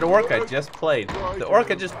 It's like that orc I just played. The orc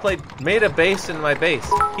I just played made a base in my base.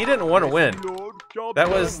 He didn't want to Yes, win. me lord. Job That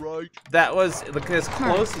done was right. that was as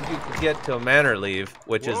close as you could get to a manor leave,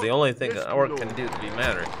 which is the only thing Yes, an orc my can lord. do to be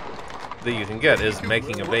manor that you can get is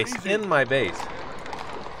making a base in my base.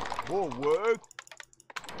 More work.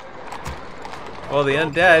 Well, the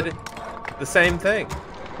undead, the same thing.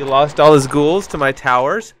 He lost all his ghouls to my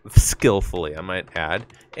towers, skillfully, I might add,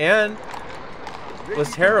 and Ready was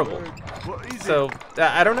to terrible. work. What is so it?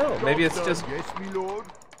 I don't know. Maybe Job it's done. just Yes, me lord.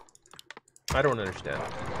 I don't understand.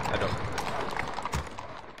 I don't.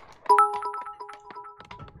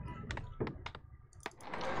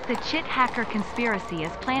 The chit hacker conspiracy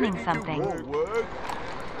is planning Ready to something. More work.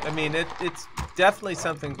 I mean, it's definitely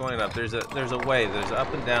something going up. There's a way. There's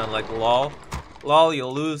up and down. Like LOL,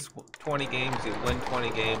 you'll lose 20 games, you'll win 20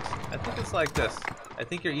 games. I think it's like this. I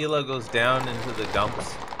think your elo goes down into the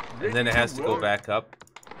dumps, and then it has to go back up,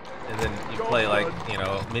 and then you play like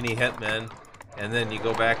mini hitmen, and then you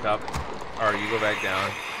go back up, or you go back down,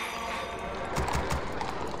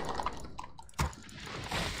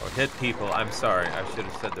 or hit people. I'm sorry, I should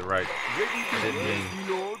have said the right. Ready to I didn't work, mean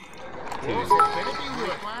me lord.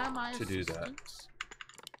 to do that.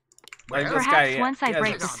 Perhaps once I he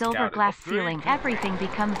break the hasn't silver scouted. glass ceiling, everything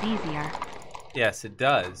becomes easier. Yes, it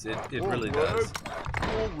does. It really does.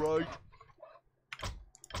 All right.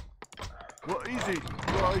 What is it?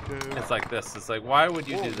 Righto. It's like this. It's like, why would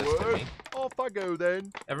you do this to me? Off I go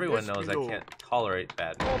then. Everyone Yes, knows me I lord. can't tolerate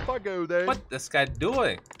bad men. Off I go then. What this guy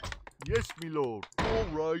doing? Yes, me lord. All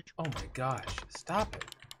right. Oh my gosh! Stop it!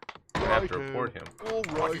 I have to Righto. report him. All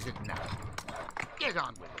What right. is it now? Get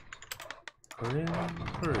on with it. Korean.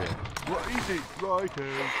 What is it? Righto.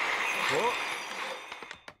 What?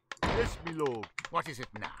 Yes, my lord. What is it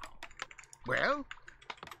now? Well,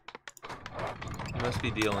 You must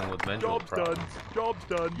be dealing with mental Job's problems. done. Job's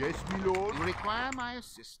done. Yes, my lord. you require my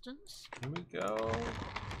assistance? Here we go.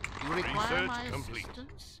 You require Research my complete.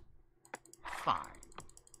 assistance? Fine.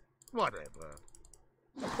 Whatever.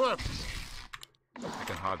 Perfect. I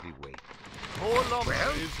can hardly wait. More lumber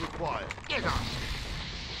Well? is required. Get on.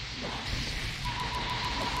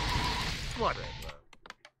 Whatever.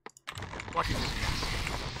 What is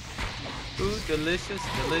it? Ooh, delicious,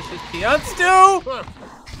 delicious peon stew! Perfect.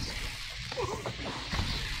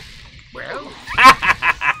 Well,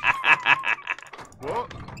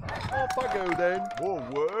 What? Off I go then. More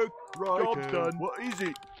work. Right. Job's done. What is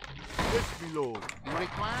it? Yes, my lord. you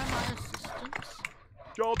require my assistance?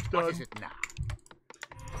 Job's What done. is it now?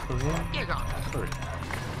 Get on.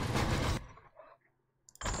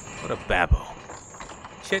 What a babble.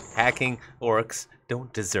 Shit hacking orcs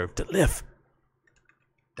don't deserve to live.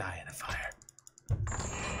 Die in a fire.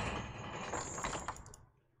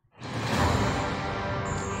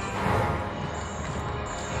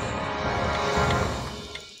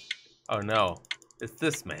 Oh no, it's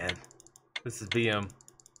this man. This is BM.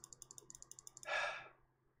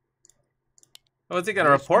 What's he gonna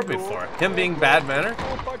Yes, report me my for? lord. Him being bad mannered?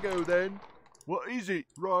 Off I go then. What is it?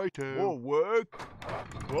 Right. More work.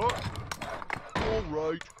 What? All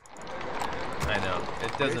right. I know,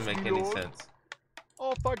 it doesn't Yes, make my any lord. sense.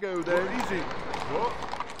 Off I go then. What is it? What?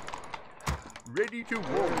 Ready to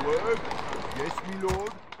work. Yes, my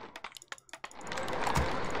lord.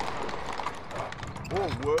 More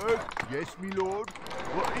work. Yes, my lord.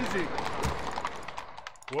 What is it?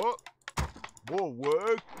 What? More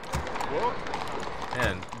work. What?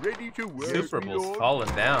 Man, Ready to work. Super my Bowl's lord.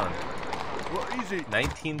 fallen down. What is it?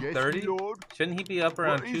 1930? Yes, my lord. Shouldn't he be up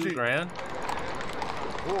around What is 2 it? grand?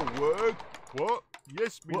 More work. What?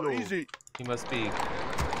 Yes, my lord. What is it? He must be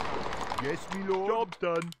Yes, my lord. Job's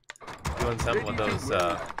done. doing something with Ready to those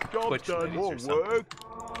work. Job's Twitch done. ladies More or something. work.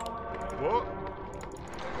 What?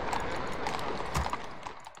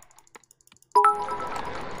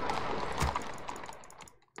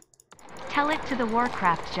 Tell it to the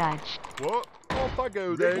Warcraft judge. What? Off I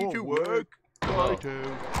go then. Ready to work.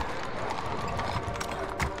 Righto.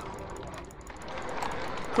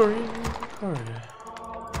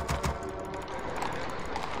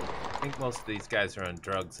 I think most of these guys are on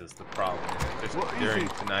drugs is the problem. Just What is during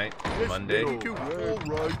it? tonight, Yes, Monday, ready to work.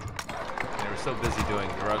 All right. they were so busy doing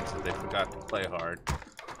drugs that they forgot to play hard.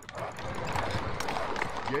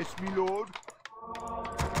 Yes, my lord.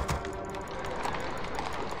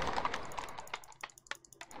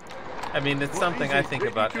 I mean, it's What something is I it? think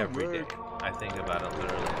Ready about to every day. work. I think about it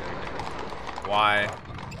literally every day. Why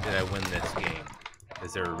did I win this game?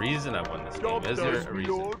 Is there a reason I won this game? Job Is there done, a me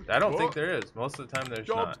reason? lord. I don't think What? there is. Most of the time there's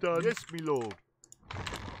Job's not. done. Yes, my lord.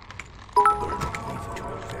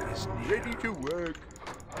 Ready to work.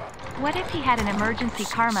 What if he had an emergency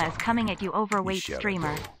karma is coming at you overweight shall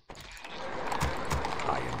streamer?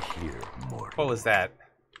 I am here, mortal. What was that?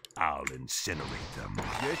 I'll incinerate them.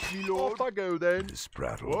 Yes, my lord. Off I go then. This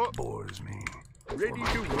prattle What? bores me. Ready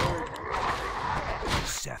to work.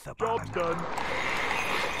 Seth Job's done.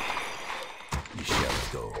 You shall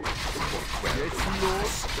go. Yes, my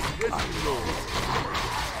lord. Yes, my lord.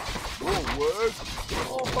 More work.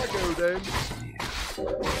 Off I go then.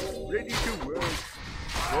 Ready to work.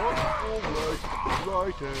 What? All right.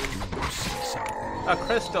 Righto. A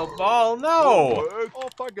crystal ball? More No! work.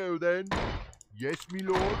 Off I go then. Yes, me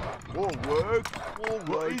lord. More work. All right.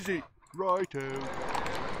 What is it? Righto.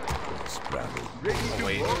 This prattle. Ready to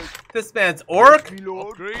Wait. work. This man's orc? Me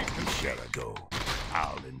lord. Agreed. You shall go.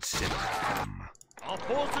 I'll incinerate them. Our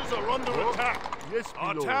forces are under What? attack. Yes, me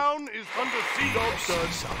Our lord. town is under siege. Job's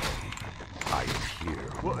done. Something. I am here.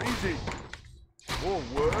 What is it? More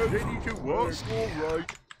work. Ready to work. All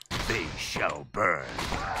right. They shall burn.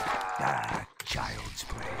 Ah, child's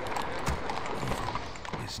play.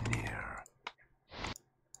 Evil is near.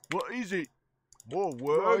 What is it? More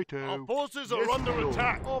work. Our forces are Yes, under my lord.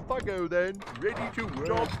 attack. Off I go then. Ready to work.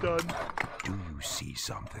 Job's done. Do you see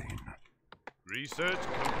something? Research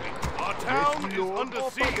complete. Our town my is lord. under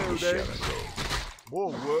Off I go siege. then. Shall I go? More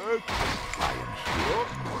work. I am here.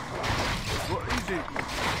 What is it?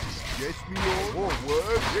 Yes, me lord. More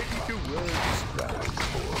work. Ready to work. Rattle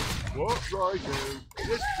for. What? Righto.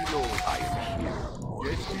 Yes, me lord. I am here.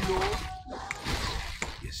 Mortal Yes, me lord.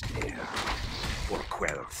 is near. For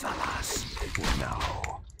quell Thalas.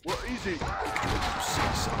 Now. What is it? Do you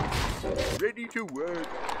see something? Ready to work.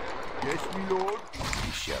 Yes, me lord.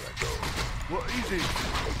 You shall I go? What is it?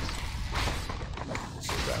 This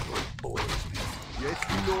rattle bores me. Yes,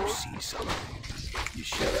 me Do you lord. see something? You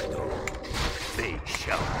shall I go? They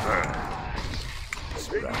shall burn.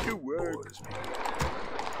 Ready to work.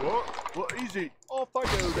 What? What is it? Off I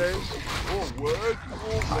go then. More work,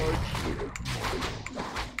 all right.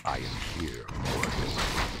 I am here, mortal.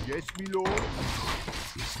 Yes, me lord.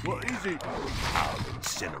 What is it? I'll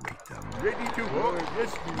incinerate them. Ready to work.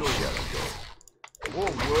 Yes, me lord. More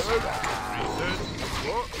work. Reason.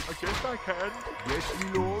 What? I guess I can. Yes, me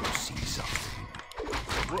lord. See something.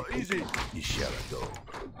 What is it? You shall go.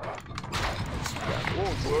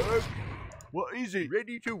 More work. What is it?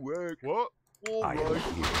 Ready to work. What? All I am right.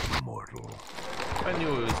 here, mortal. If I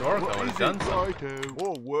knew it was Orc, I What would is have done it? something. Righto.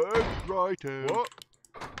 More work. Righto. What?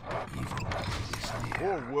 Evil is near.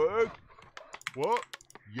 More work. What?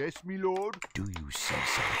 Yes, me lord. Do you see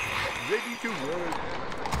something? Ready to work.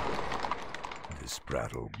 This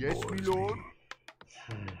prattle Yes, me bores lord.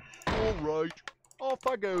 me. All right. Off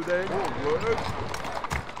I go then. More work.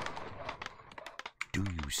 Do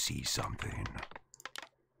you see something?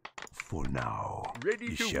 For now,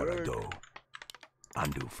 Ready to work. Isherado.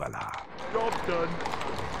 Andufala. Job's done.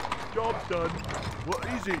 Job's done. What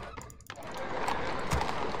is it?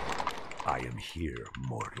 I am here,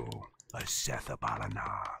 mortal. A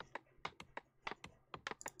Sethabalana.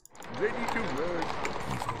 Ready to work.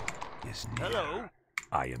 Evil is near. Hello.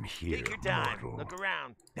 I am here, Take your time. mortal. Look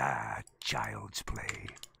around. Ah, child's play.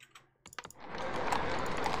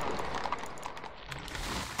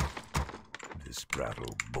 This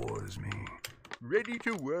prattle bores me. Ready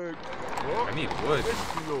to work. What? I need wood.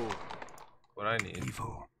 Yes, me lord. What I need.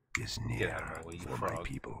 Evil is Get near out of my way, you for my frog.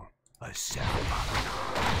 people. A Sethabalana.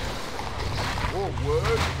 More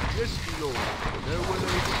work. Yes, me lord. No one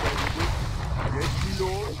overstanding. Yes, me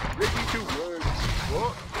lord. Ready to work.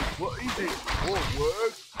 What? What is it? More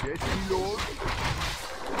work. Yes, me lord.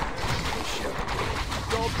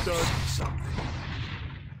 Job done. Something.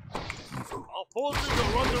 Evil. Our forces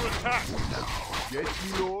are under attack. Yes,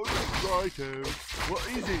 me lord. Righto. What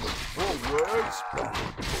is it? More work.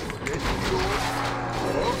 Yes, me lord.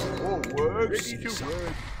 What? More work. Ready to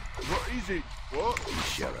work. What is it? What?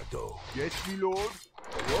 Isherado. Yes, me lord.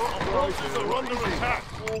 What? Our forces are What under is it? attack.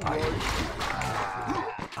 All right.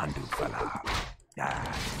 Andufala.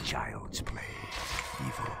 Ah, child's play.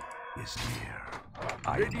 Evil is near.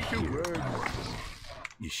 I am Ready to here, work. mortal.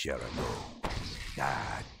 Isherado.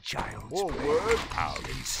 Ah, child's More play. work. I'll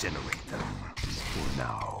incinerate them. For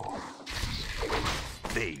now.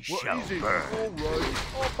 They What shall is it? burn. All right.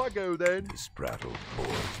 Off I go then. This prattle bores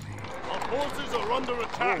me. Our forces are under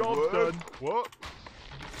attack. Job's done. What?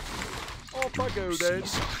 Off I go then.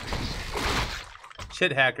 See something.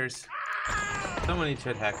 Chit hackers. So many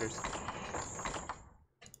chit hackers.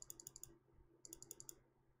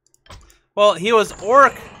 Well, he was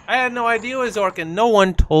Orc. I had no idea he was Orc, and no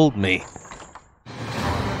one told me.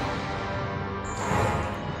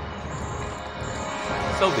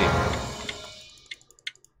 So be it.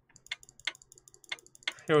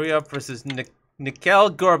 Here we are versus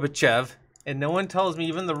Mikhail Gorbachev, and no one tells me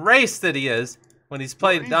even the race that he is when he's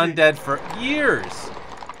played is he? Undead for years.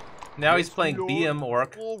 Now he's Yes, playing Lord. BM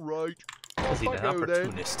Orc. All right. Is he Off an I go then.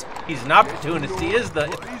 opportunist? He's an opportunist. He is the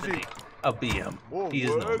What is epitome it? of BM. More He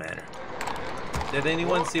is no work. manner. Did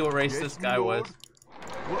anyone What? see what race Yes, this guy Lord. was?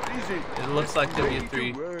 What is it? It looks like Ready to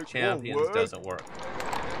W3 work. Champions More work. doesn't work.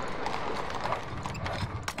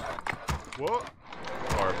 What?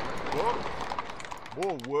 Or What?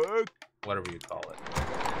 More work? whatever you call it.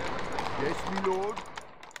 Yes, me lord.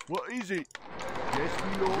 What is it? Yes,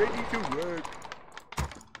 me lord. Ready to work.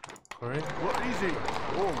 Alright. What is it?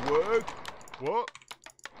 More work? What?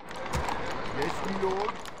 Yes, me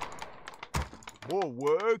lord. More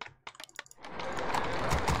work?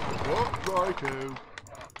 What? Righto.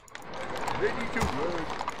 Ready to work.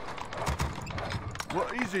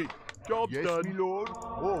 What is it? Job's Yes, done. me lord.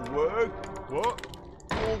 More work? What?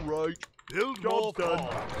 All right. Build more Job's done.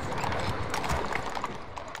 farms.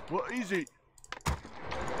 What is it?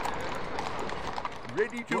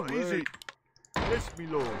 Ready to work. What is it? Yes, me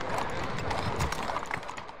lord.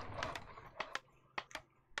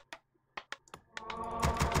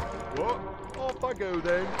 What? Off I go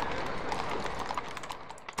then.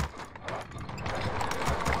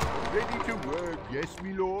 Ready to work. Yes,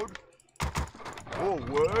 me lord. More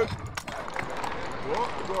work.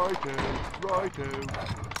 What? Righto. Righto.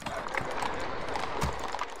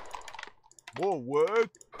 More work.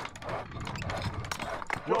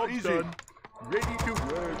 What is it? Ready to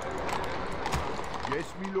work.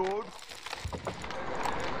 Yes, me lord.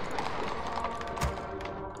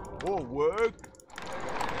 More work.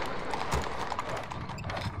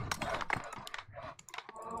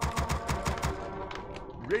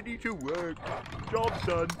 Ready to work. Job's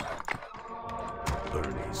done.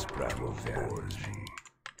 Bernie's prattle bores me.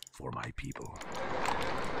 For my people.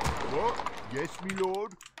 What? Yes, me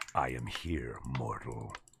lord. I am here,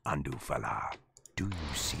 mortal. Andufala. Do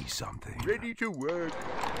you see something? Ready to work.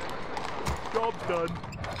 Job's done.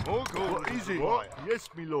 More gold. What is it? required. Yes,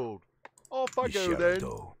 me lord. Off I go then.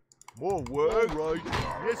 Sherdo More work. All right.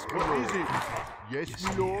 Yes, me lord. What is it? Yes, is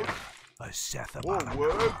me lord. here. A Setha More Balana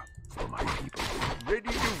work. for my people. Ready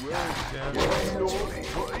to work. Yes, me lord.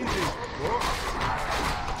 What is it? What?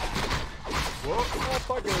 What?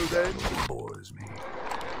 Off I go then. Bores me.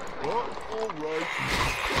 What? All right.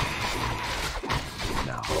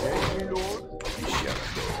 Now, Yes, me lord.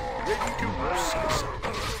 Sherdo. Ready to work. See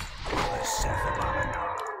something. A Setha Balana.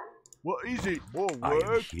 What is it? More I am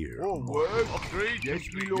work. here, More more work. Upgrade Yes,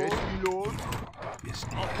 me complete. lord. Yes, me lord. Is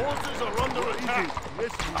Our near. forces are under What is attack. it?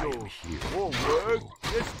 Yes, I me am lord. here. More work.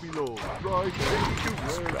 Yes, me lord. Right. Ready to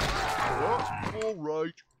work. What? All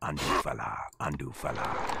right. Andufala. Andufala.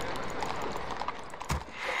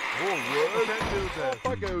 More work. Off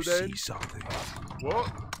I Do go you then. see something? What?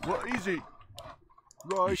 What is it?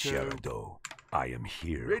 Right. Sherdo. I am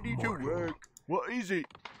here. Ready to mortal. work. What is it?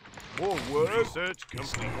 More work. Research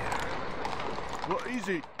Is complete. near. What is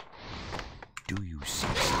it? Do you see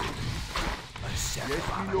something? A Setha Yes,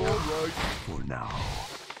 me Balana lord. Right. for now.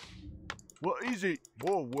 What is it?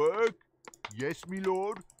 More work? Yes, me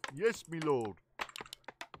lord. Yes, me lord.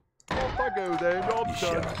 Off I go then. Job's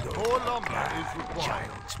done. Sherdo. More lumber is required.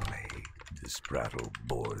 Child's play. This prattle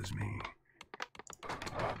bores me.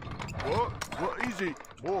 What? What is it?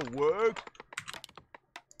 More work?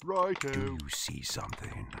 Do Righto. you see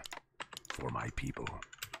something? For my people.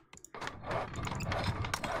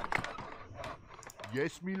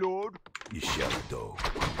 Yes, me lord. Sherdo.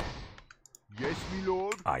 Yes, me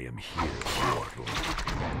lord. I am here, mortal.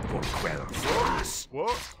 For Quel'Thalas.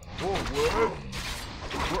 What? More work?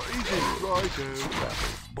 What is it? Righto. Prattle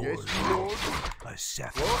Yes, bores me me. lord. A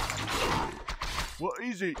Setha What? Balana. What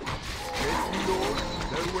is it? Yes, me lord.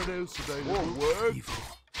 No one else available. More work? Evil.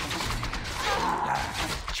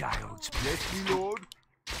 Child's play. Yes, me lord.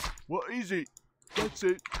 What is it? That's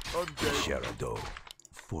it. I'm dead. Sherdo.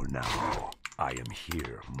 For now, I am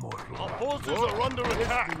here, mortal. Our forces What? are under Yes,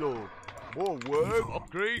 attack. me lord. More work? Evil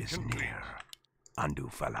Upgrade is complete. near.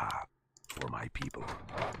 Andufala for my people.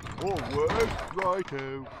 More work?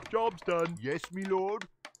 Righto. Job's done. Yes, me lord.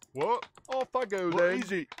 What? Off I go then. What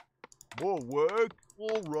is it? More work?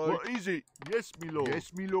 All right. What is it? Yes, me lord.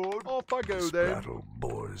 Yes, me lord. Off I go This then. battle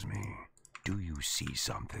bores me. Do you see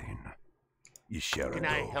something? Sherdo, Can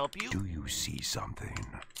I help you? do you see something?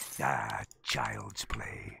 Child's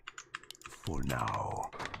play. For now.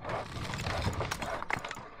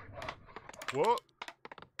 What?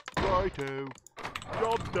 Righto.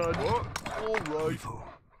 Job's done. What? All right. Evil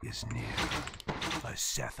is near. A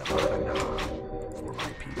Setha Balana for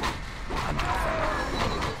my people. Andufala.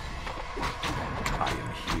 I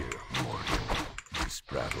am here, mortal. This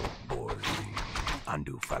battle bores me.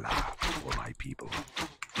 Andufala for my people.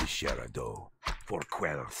 Sherdo for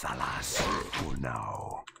Quel'Thalas. For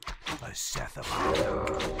now. A Setha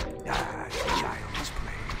Balana. Child's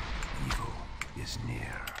play. Evil is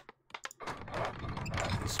near.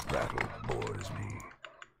 This battle bores me.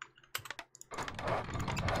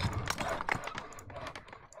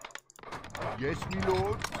 Yes, me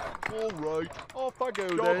lord. All right. Off I go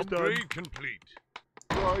Job then. upgrade complete.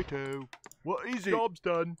 Righto. What is it? Job's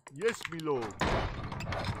done. Yes, me lord.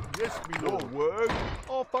 Yes, me lord. More work?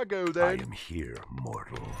 Off I go I then. am here,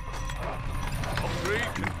 mortal. Upgrade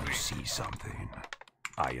Do you complete. see something?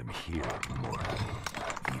 I am here, mortal.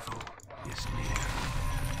 Evil is near.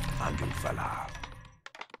 Andufala.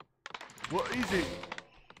 What is it?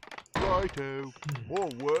 Righto. More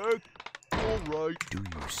work? All right. Do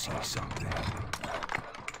you see something?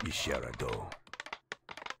 Sherdo.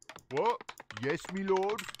 What? Yes, me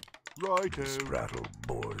lord. Righto. This prattle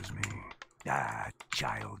bores me.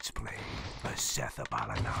 Child's play. A Setha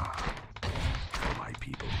Balana. For my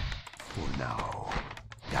people. For now.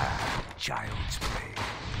 Child's play.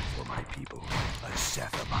 For my people. A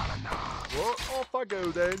Setha Balana. What? Off I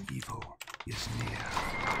go then. Evil is near.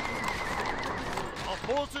 Our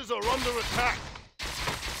forces are under attack.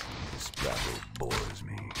 This battle bores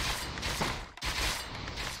me.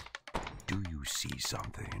 Do you see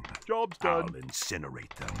something? Job's I'll done.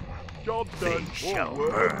 incinerate them. Job's They done. shall More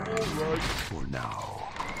work? burn. All right. For now.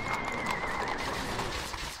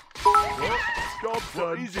 What? Job's done.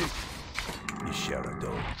 What is it?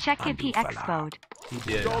 Sherdo. Check if he Andufala. expoed. He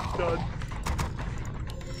did. Job's done.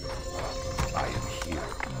 I am here,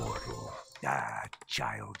 mortal.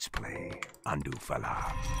 Child's play.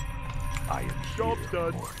 Andufala. I am Job's here,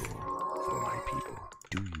 done. mortal. For my people.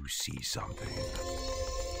 Do you see something?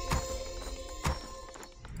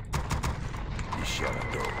 You shall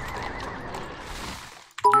go.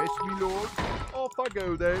 Yes, me lord. Off I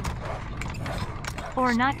go then.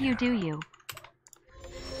 Or not you, do you?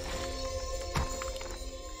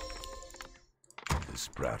 This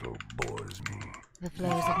prattle bores me. The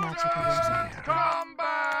flows of magical wisdom.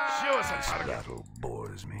 Combat! Show us a This target. prattle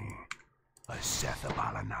bores me. A Setha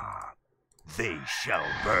Balana. They shall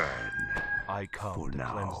burn. I come For to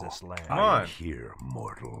now, cleanse this land. Come I on. am here,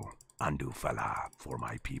 mortal. Andufala for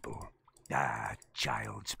my people.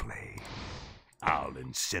 Child's play. I'll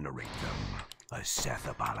incinerate them. A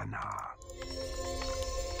Setha Balana.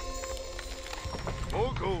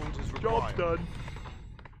 More gold is Job's required. done.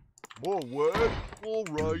 More work. All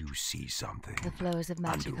Do right. you see something? The flows of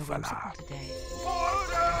magical Andufala. whimsical today.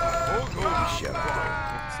 More gold is Shall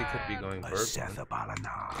Perhaps he could be going A bourbon. Setha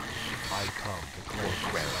Balana. I come to cleanse For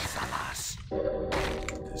Quel'Thalas.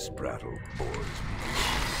 This prattle bores me.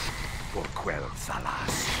 For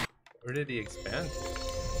Quel'Thalas. Where did he expand to?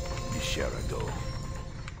 Misherado.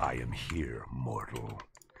 I am here, mortal.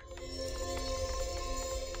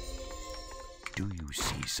 Do you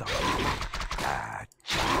see something?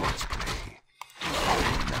 Child's play.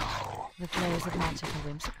 Now The flows of magical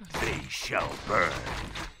whimsical today. they shall burn.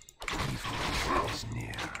 Evil is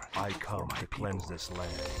near. I come my to cleanse people. this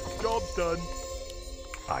land. Job's done.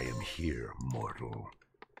 I am here, mortal.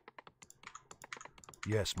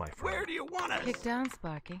 Yes, my friend. Where do you want us? Kick down,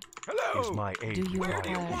 Sparky. Hello. Is my aid Do you required?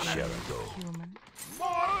 require aid, Misherado. human?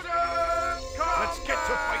 Let's get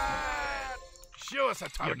to fighting. Show us a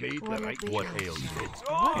target. need Will the it right be What hot? ails you?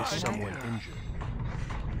 What Is did I someone hear? injured?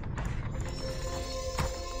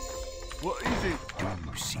 What is it? Do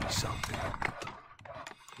you see something?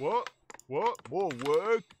 What? What? More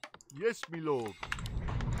work? Yes, me lord.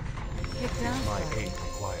 Kick down, My Sparky. aid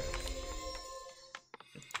required.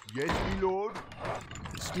 Yes, me lord.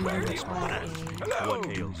 This Do you prattle require aid? What Do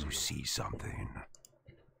ails you you? see something?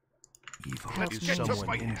 Evil Help Is me. Get to someone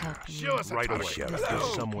fighting. injured? Help you. Show us a Right target. away. Hello.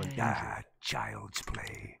 Is someone injured? Child's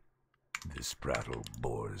play. This prattle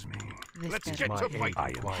bores me. This Let's better get My to aid fighting. I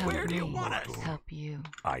am required. help Where do you me. want us? Help you.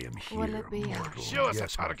 I am here, Will it be mortal. Show us a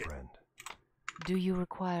Yes, my target. friend. Do you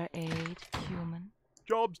require aid, human?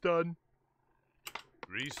 Job's done.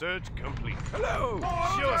 Research complete. Hello.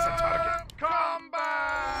 Show us a target.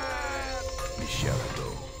 Combat! Misherado.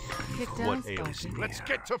 Kick down, What ails Sparky. you? Let's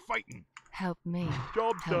get to fighting. Help me.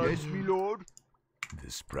 Job's Help done. you. Yes, me lord.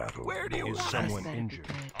 This prattle Where do you Is want us? someone Better be injured?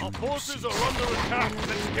 good. Our forces are under attack.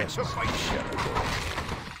 Let's get to fighting.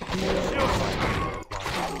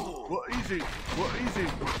 What is it? What is it?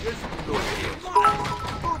 Yes, me lord.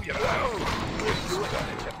 Move your mouth.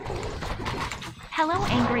 Hello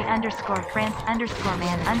angry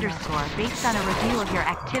 _France_man_. Based on a review of your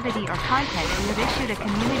activity or content, we have issued a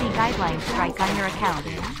community guideline strike on your account.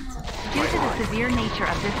 Due to the severe nature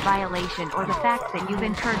of this violation or the fact that you've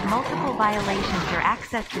incurred multiple violations, your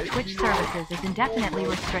access to Twitch services is indefinitely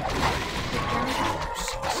restricted.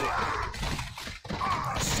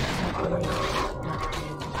 Not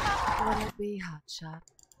you. Will it be hotshot?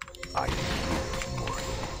 I am here,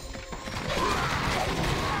 mortal.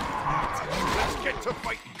 Let's get to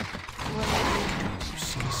fighting. Will it You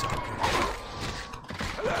see something?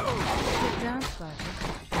 be kick down, Sparky?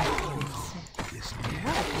 Is near.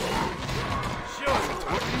 Show us a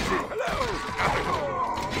target. Hello. Help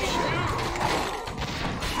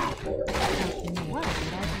me. What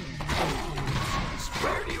did I do?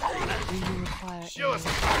 Where do you want us? Do you require Show us a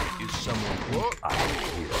aid? target. Is someone injured? I am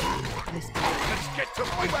here, mortal. This Let's get to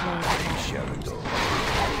fighting. Misherado.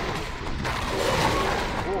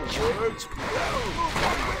 Child's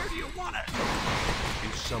Where do you want us?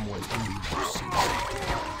 Is someone injured?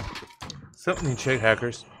 Something you check,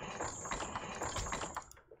 hackers.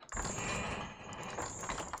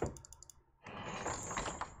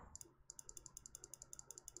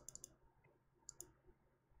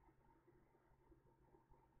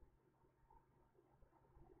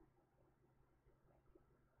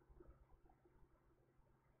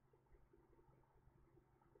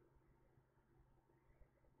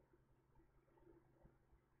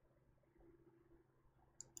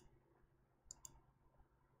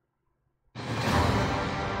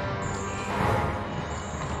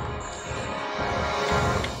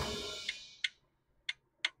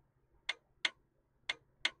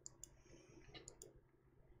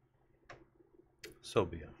 So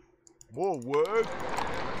be it. More work?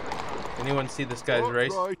 Anyone see this guy's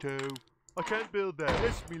race? Righto. I can't build that.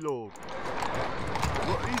 Yes, me lord.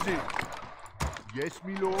 What is it? Yes,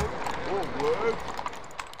 me lord. More work?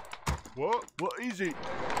 What? What is it?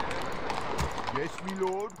 Yes, me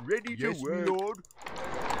lord. Ready to work. Yes, me lord.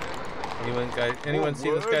 Anyone see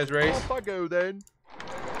this guy's race? Off I go then.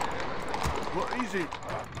 What is it?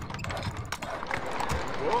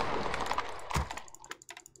 What?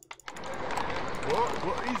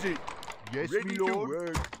 What is it? Yes, ready to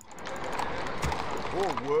work.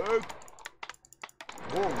 More work.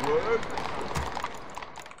 More work.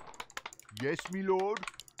 Yes, me lord.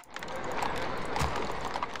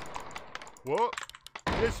 What?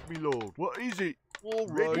 Yes, me lord. What is it? All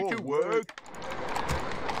right. Ready to work.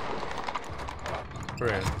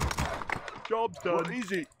 Friend. Job's done. What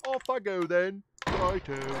is it? Off I go then.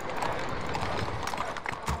 Righto.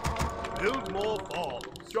 Build more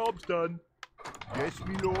farms. Job's done. Yes,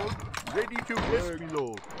 me lord. Ready to work. Yes, me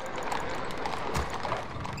lord.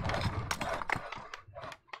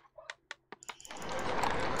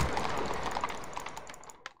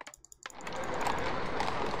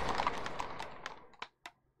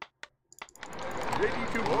 Ready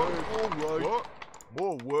to work. All right. What?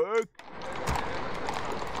 More work.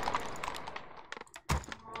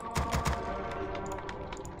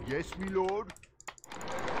 Yes, me lord.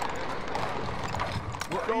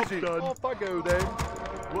 What is it? Done. Off I go then.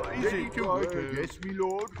 What is ready it? To work. Yes, me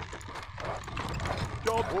lord.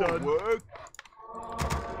 Job done. Work.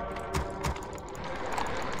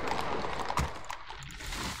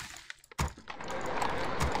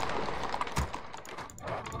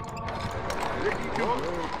 Ready to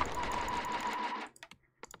work.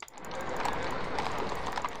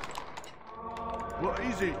 What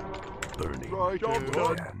is it? Burning Right, job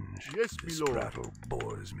done. Yes, me this lord. battle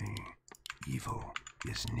bores me. Evil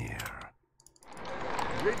is near.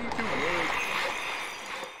 Ready to work.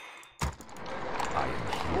 I am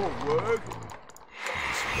here. More work.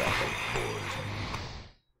 This battle bores me.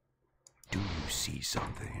 Do you see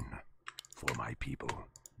something for my people?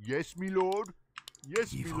 Yes, me lord.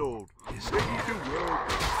 Yes, Evil me lord. is Ready to work.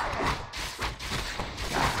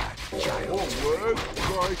 child. More work.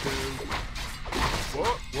 Righto.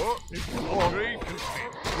 What? It's on.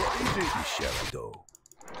 What is it? Sherado.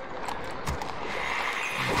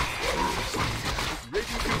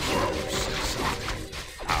 Ready to work.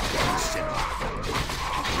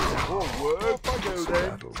 More work. Off I go then.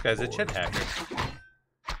 This guy's a chit hacker.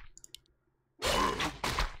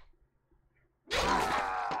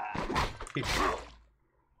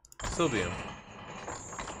 Still be him.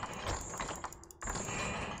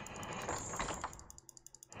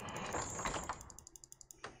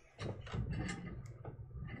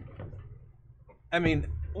 I mean,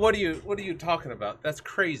 what are you talking about? That's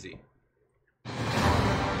crazy.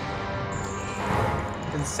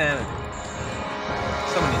 Insanity.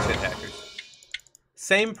 So many shit hackers.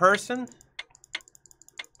 Same person?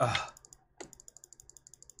 Ugh.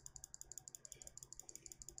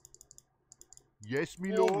 Yes,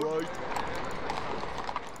 me lord. Right.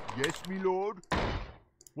 Yes, me lord.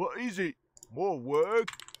 What is it? More work?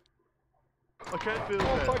 I can't build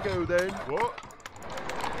that. Off I go then. What?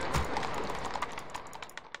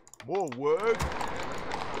 More work?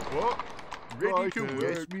 What? Ready to work.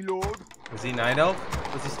 Yes, me lord. Was he Night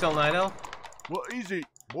Elf? Was he still Night Elf? What is it?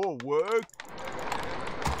 More work?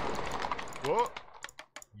 What?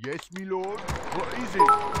 Yes, me lord. What is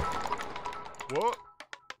it? What?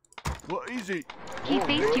 What is it? He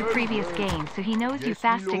faced you previous games, so he knows you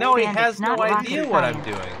fast expand. No, he has it's not no rocket idea what I'm science.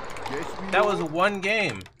 doing. Yes, me That lord. was one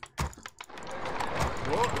game.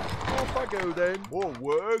 What? Off I go then. More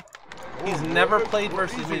work? He's never played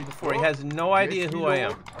versus me before. He has no idea who I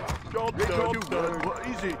am. Job done. What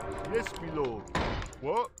is it? Yes, me lord.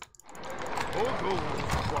 What?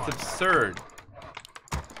 It's absurd.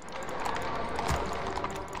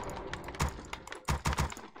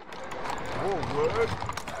 More work?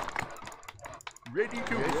 Ready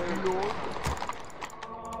to work, me lord.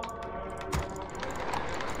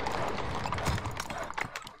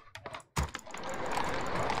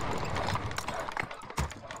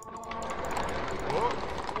 What?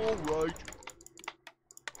 All right.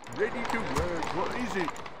 Ready to work. What is it?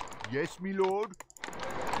 Yes, me lord.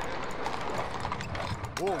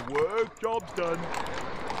 More work. Job's done.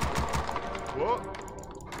 What?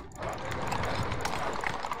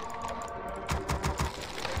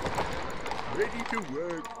 Ready to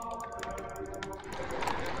work.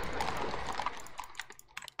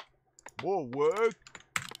 More work.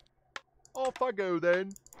 Off I go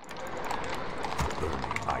then.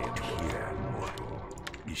 Burning, I am here, mortal.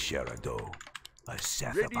 Isherado, a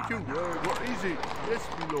Ready to work. What is it? Yes,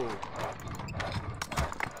 me lord.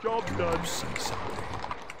 Job Do done. you see something?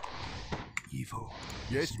 Evil.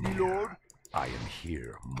 Yes, is me near. lord. I am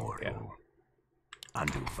here, mortal.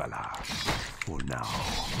 Andufala, for now.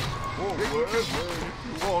 More work if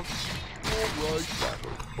you want. All right.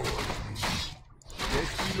 Battle bores me. Yes,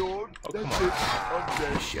 me lord. Oh, That's come it. I'm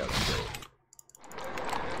You dead. shall go.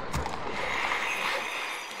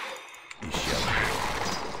 You shall go.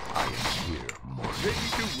 I am here, mortal. Ready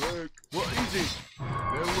to work. What is it?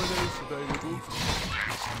 No one else available.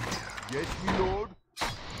 Yes, my lord.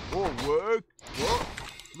 More work. What?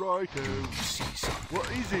 Righto. You see something.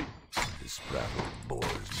 What is it? This battle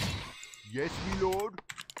bores me. Yes, my lord.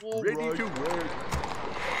 All Ready right. to work.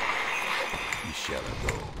 You shall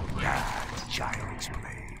go. Ah, child's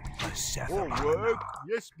play. A Seth More of work. Anna.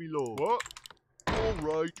 Yes, my lord. What? All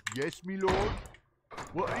right. Yes, my lord.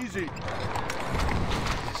 What is it?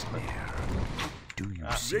 Is near. Do you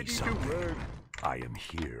see Ready to something? work. I am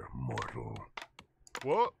here, mortal.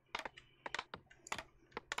 What?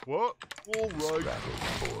 What? All This right. battle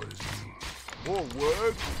bores me. More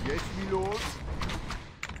work. Yes, my lord.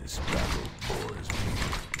 This battle bores me.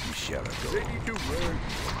 You shall go. Ready to work.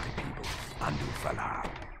 My people. Andufala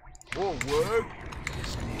More work.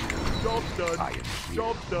 is near. Job done. I am here,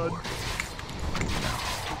 Job done. mortal. Now,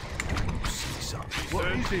 do you see something?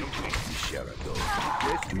 What is it? You shall go.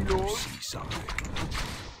 Yes, Do my you lord. see something?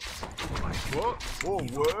 My people What? More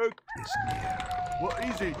work. is near. What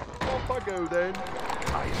is it? Off I go then.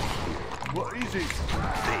 I am here. What is it?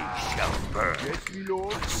 They shall burn. Yes, my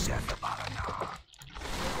lord. Seth of Arana.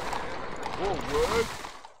 More work.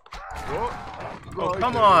 What? Oh, Right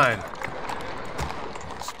come then. on.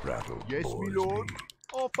 This battle Yes, my bores lord. me.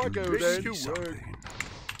 Off I Do go you then. see To work. something?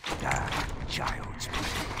 That child's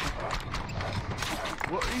play.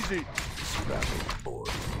 What is it? This battle bores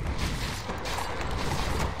me.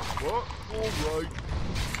 What? All right.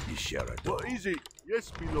 You shall go. What is it?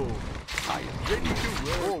 Yes, my lord. I am Ready to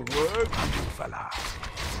work. More work. Andufala.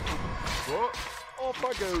 What? Off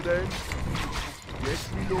I go then. Yes,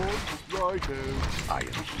 my lord. Righto. I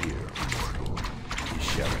am here, mortal. You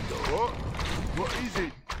shall go. What? What is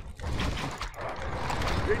it?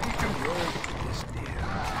 Ready to work. Is near.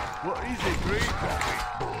 What is it? Great.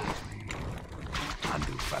 Bores me.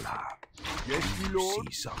 Andufala. Yes, my lord.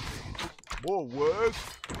 See something. More work.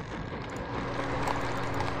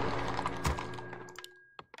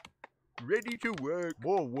 Ready to work.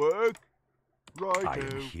 More work. I Righto.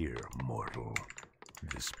 am here, mortal.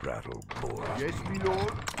 This battle bores Yes, me. my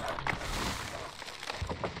lord.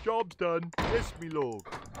 Job's done. Yes, my lord.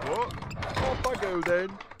 What? Off I go then.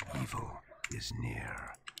 Evil is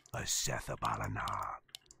near. A Seth of Alana.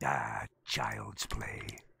 Ah, child's play.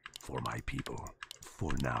 For my people.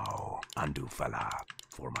 For now. Andufala.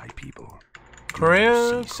 For my people. Do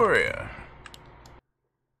Korea, you see Korea. something?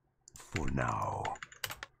 For now.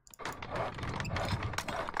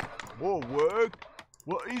 More work.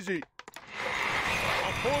 What is it?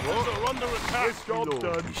 Our forces are under attack. Yes, job's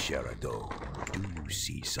done. Sherado, do you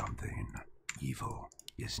see something? Evil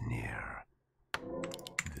is near.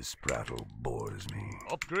 This battle bores me.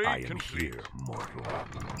 Upgrade I am complete. here, mortal.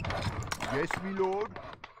 Yes, my lord.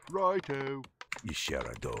 Righto.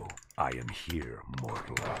 Yisherado, I am here,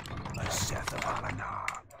 mortal. A Seth of Alana.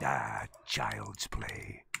 Ah, child's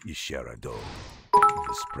play. Yisherado,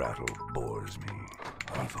 this battle bores me.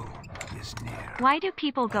 Evil is near. Why do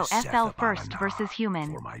people go A Seth FL of first Alana versus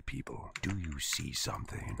human? For my people, do you see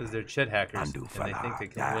something? Because they're chit hackers, and they Andufala, think they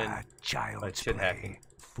can win by child's chit play. hacking.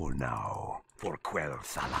 For now, for Quell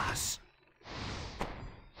Thalas.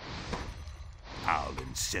 I'll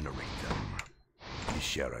incinerate them.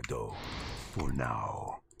 Yisherado, for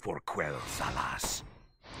now, for Quell Thalas.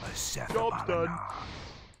 A Seth Job's of done. Alana.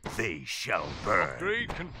 They shall burn. Upgrade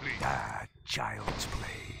complete. Ah, child's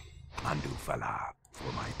play. Andufala,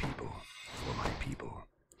 for my people, for my people.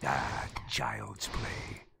 Ah, child's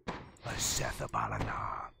play. A Seth of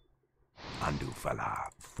Alana. Andufala,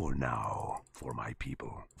 for now, for my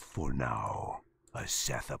people, for now. A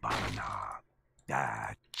Seth of Alana.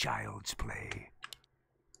 Ah, child's play.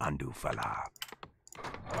 Andufala,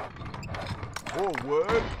 More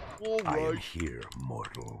work. All I am right. here,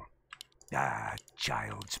 mortal. Ah,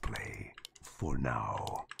 child's play. For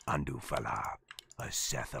now, Andufala, a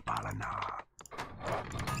Seth of Alana.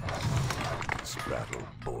 This battle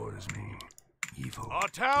bores me. Evil. Our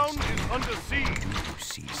town is under siege. Do you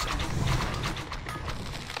see something?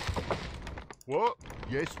 What?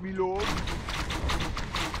 Yes, my lord.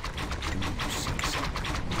 Do you see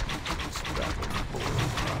something? This battle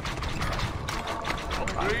bores me.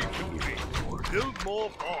 Upgrade complete. Build more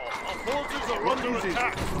farm. Our forces are What under is it?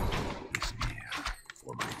 attack. Is near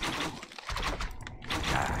for my people.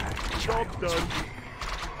 Ah, Job's child's done. play.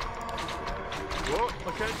 What?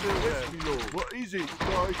 I can't do that, my lord. What is it?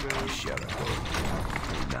 Righto. Jericho.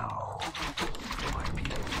 Now, for my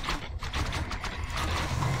people.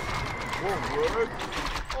 More work.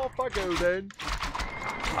 Off I go then.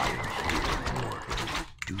 I am here, mortal.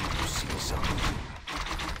 Do something?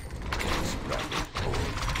 Spread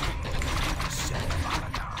board. Set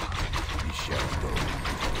Malana. You shall go.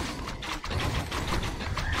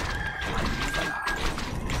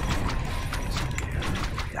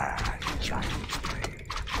 That child's play.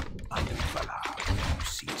 Anufala, you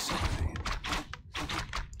see something?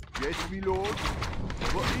 Yes, me lord.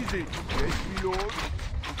 What is it? Yes, me lord.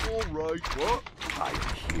 All right. What? I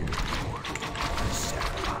am here, mortal. Set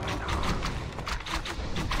Malana.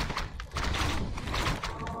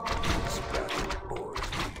 Spread board.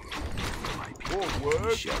 My people. More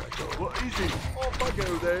work. Sherado What is it? Off I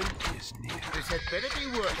go then. is near. This had better be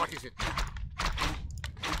work. What is it now?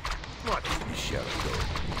 What? Sherado.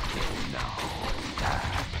 Now,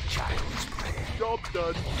 that child's play. Job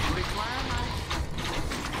done. You require my...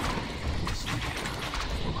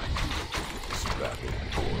 Spread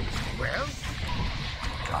board. Well?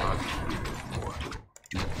 I am here, mortal.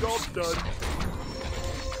 Do you Job see done. something?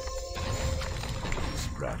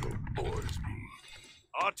 Spraddle bores me.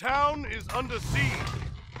 Our town is under siege.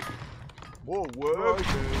 More work.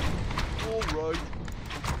 All right.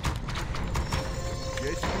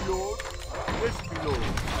 Yes, me lord. Yes, me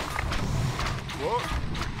lord. What?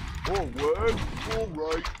 More work. All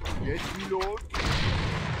right. Yes, me lord.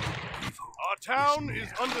 Evil. Our town is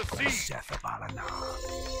under siege. Sethabalana.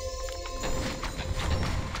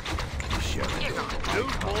 Get on.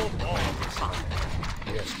 Build more bombs.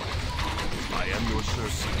 Yes, my friend. I am your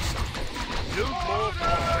servant. Build more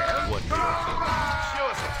bombs. What do you Show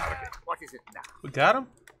us a target. What is it now? We got him?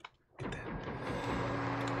 You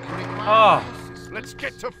require Oh. my assistance? Let's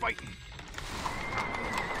get to fighting.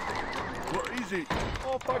 What is it?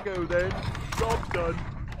 Off I go then. Job's done.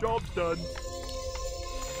 Job's done.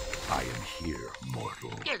 I am here,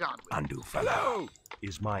 mortal. Get on with it. Andufala.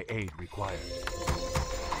 Is my aid required?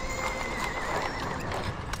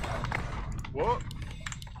 What?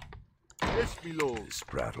 Yes, me lord.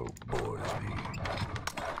 Spraddle bores me.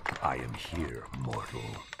 I am here, mortal.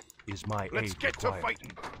 Is my Let's aid get to required?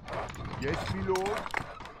 fighting. Yes, me lord.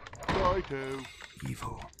 Righto.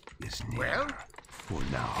 Evil is near. Well? For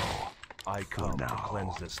now. I come to now.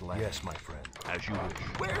 cleanse this land. Yes, my friend. As you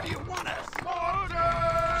wish. Where do you want us?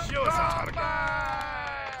 Show us a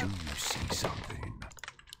target. Do you see something?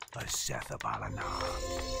 A Sethabalana.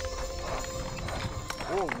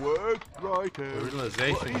 More work. Righto. The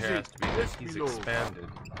realization What is here has it? to be Yes, that he's me lord. expanded,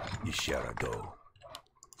 Yisherado.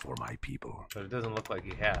 For my people. but it doesn't look like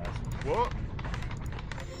he has. What?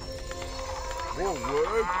 More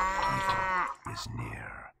work. Evil is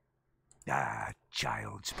near. Ah,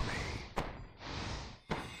 child's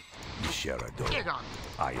play. Yisherado. Get on.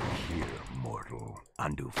 I am here, mortal.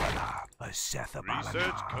 Andufala. A Sethabalana.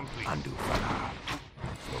 Research complete. Andufala.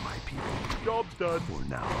 For my people. Job's done. For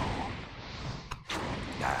now.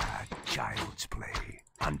 Ah, child's play.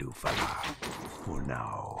 Andufala. For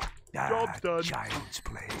now. Ah, Job's done. Child's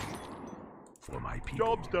play. For my people.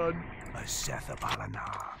 Job's done. A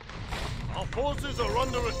Sethabalana. Our forces are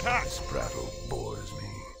under attack. Spraddle bores me.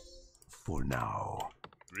 For now.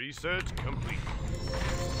 Research complete.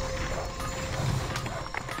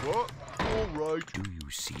 What? All right. Do you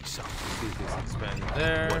see something? He's expanded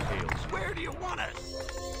there. What ails you? Where do you want us?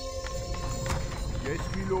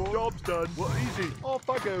 Yes, me lord. Job's done. What is it? Off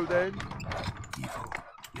I go then. Evil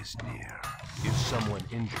is near. Is someone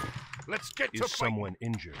injured? Let's get to Is fighting. someone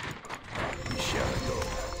injured? Yisherado.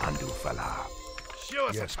 Andufala. Show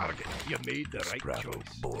us Yes, a target. You made the right Spraddle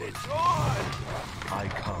choice. bores. It's on. I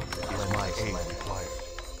come. Is my aid required?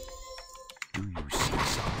 Do you see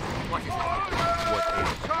something? What is it? What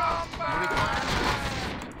ails you? You require my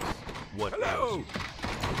What ails you?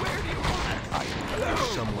 Where do you want us?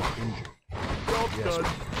 Is someone injured? Job's Yes, done.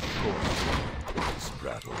 of course.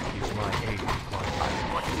 Spraddle. Is my aid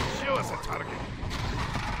required? Show us a target.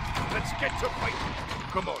 Let's get to fighting.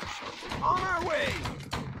 Come on, Sean. On our way.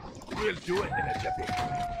 We'll do it in a jiffy.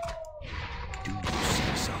 Do you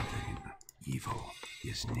see something? Evil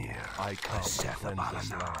is near. I come to cleanse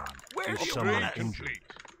this land. Where Is do you someone want us? injured?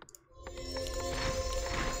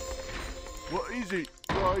 What is it?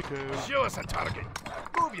 Righto. Show us a target.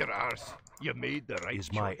 Move your arse. You made the right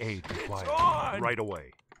Is my choice. aid required? on. Right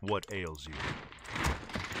away. What ails you?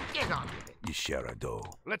 Get on with it. Yisherado.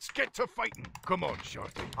 Let's get to fighting. Come on,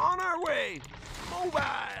 Shorty. On our way. Mobile.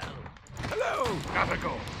 Hello. Gotta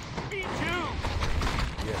go. Me too.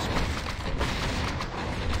 Yes, my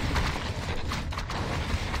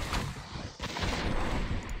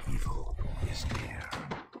Evil is near.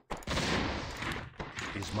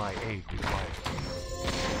 Is my aid required?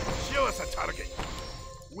 Show us a target.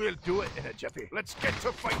 We'll do it in a jiffy. Let's get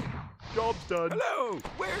to fighting. Job's done. Hello!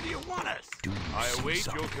 Where do you want us? I await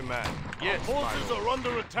your command. Yes, my forces lord. are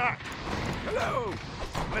under attack. Hello!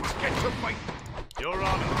 Let's get to fight. Your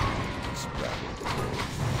Honor.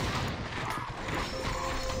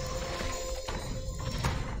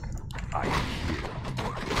 I am here.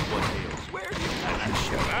 What ails? Where do you want us?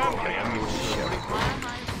 Command I am your servant.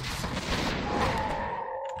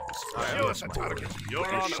 Show us a target. Your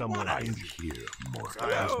Is Honor. someone injured here? Mortal.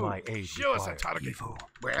 Hello. Is my aid Show us a required? target. Evil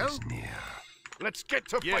Well? is near. Let's get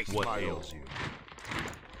to Yes, fight. What my ails you?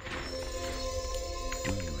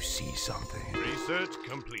 Do you see something? Research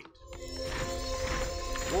complete.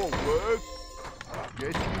 More work.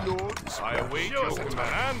 Yes, my lord. I await Show your us a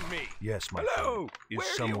command. Me. Yes, my Hello. friend. Is Where do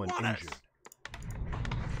you someone want us? injured?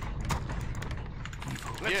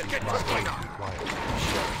 Let's Yes, get to My aid fight. required.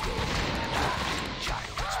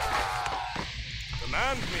 Child's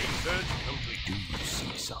Command me. Research complete. Do you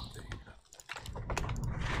see something?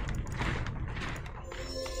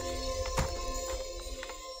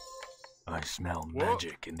 I smell What?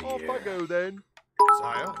 magic in the Off I air. go then.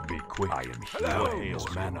 Sire. Be quick. I am here. Hello. What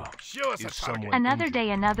ails mana? Show us a Is target. someone Another injured?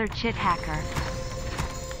 day, another chit hacker.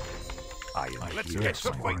 I am Let's here. get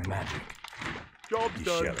to My fight. magic. Job's You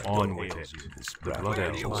done. shall on with it. The blood Where do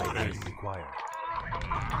elves you my want aid us? required.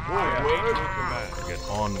 More work. Command. Get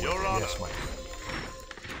on with Your it. Honor. Yes, my friend.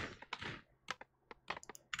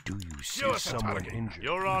 Do you see Show us a someone target. injured?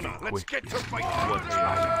 Your Honor. Be Let's quick. get to fight. What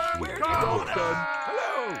child? Where do you Job's want us? done.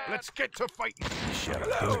 Hello. Let's get to fight. You shall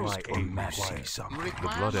Hello. thirst for magic. Something. The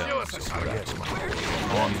blood Show elves us a are target. yes, my Where do you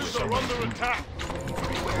friend. want On Forces are someone under injured. attack.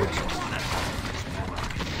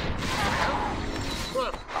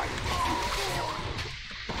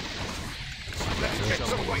 Let's get to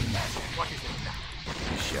Someone fight. magic. What is it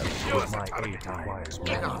now? You shall Show us put a my target. aid requires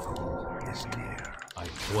Get mana. off. Is near. I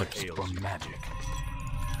thirst for magic.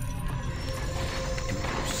 Do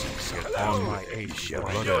you see something? Hello. On my aid shall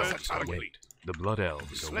blood Show us a elves target. await. The blood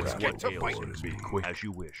elves are Let's well. get to What fight. ails you? Be quick as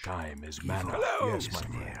you wish. Time is mana. Hello. Yes, my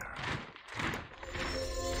friend.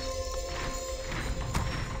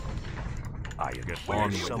 I am Where on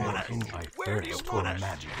do you someone want us? injured. I Where do you thirst for want us?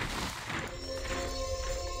 magic.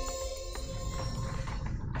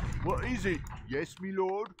 What is it? Yes, my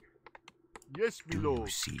lord. Yes, my Do you lord.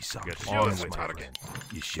 see something? Show On us a my target. friend.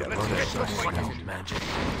 You shall Let's learn get to something fight. of magic.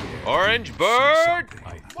 Orange See bird! something.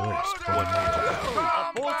 I thirst for magic.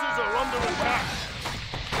 Our forces are under attack.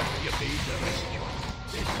 You made the right choice.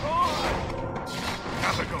 Destroy.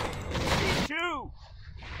 Gotta go. Me too.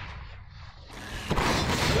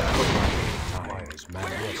 Time is mana.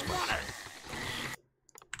 Where do Yes, you my want us?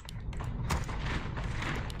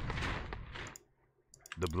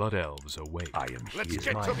 The blood elves await. I am Let's here.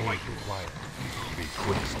 get My to aid fight. required. Be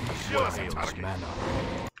quick. Show us What a ails target. mana?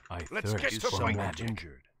 I Let's thirst get to for fight. magic.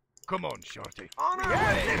 Injured. Come on, Shorty. On our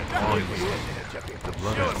way. On with it. The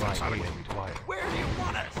blood Show elves us a my target. aid required. Where do you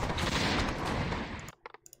want us?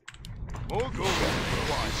 More gold.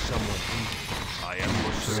 Is someone injured? I am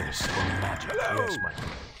your thirst for magic. Hello. Yes, my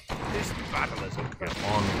friend. This battle is over. Get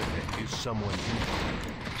on with it. Is someone injured?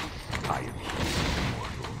 I am here,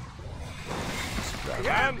 mortal.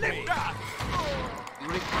 Command me. Lift up.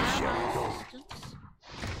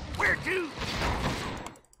 Where to?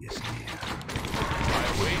 Is near. I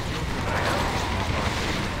await your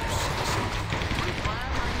command.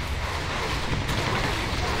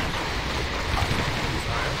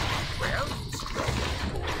 Well,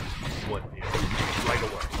 What is? right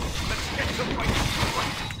away. Let's get to fight.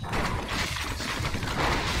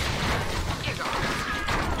 Get on.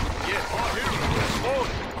 Yes, our hero has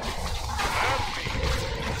fallen. Command me.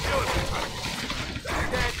 Show us a target. They're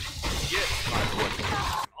dead. Yes, my lord.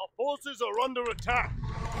 Our forces are under attack.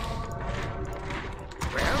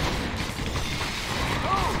 Well?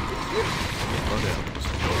 Blood elves.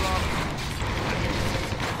 Your Honor.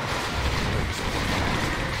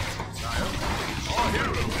 Our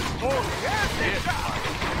hero has fallen. Yes, Yes,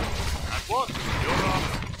 at once, Your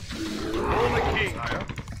Honor. For the king.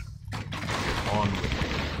 On with it.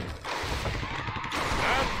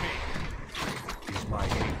 Command me. Is my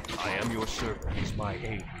aid. I am your servant. Is my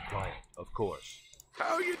aid required? Of course.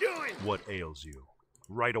 How you doing? What ails you?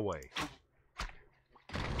 Right away.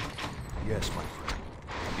 Yes, my friend.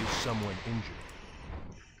 Is someone injured?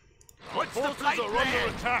 What's the Forces flight are plan?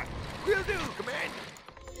 under attack. Will do, Commander.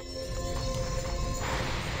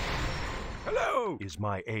 Hello. Is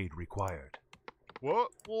my aid required? What?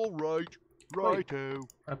 All right. Righto.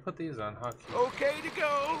 I put these on hotkey. Okay to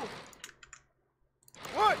go.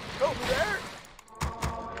 What? Over there?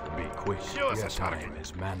 Be quick. Show us a Yes, target. time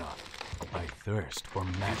is mana. I thirst for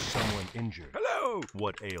magic. Is someone injured? Hello.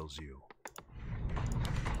 What ails you?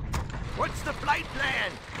 What's the flight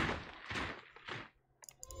plan?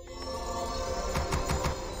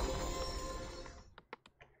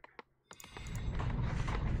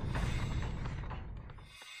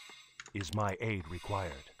 Is my aid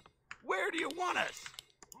required? Where do you want us?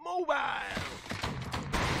 Mobile!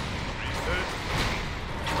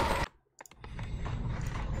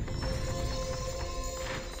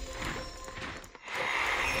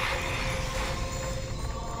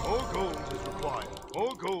 More gold is required.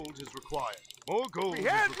 More gold is required. More gold We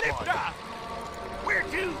is have required. liftoff! Where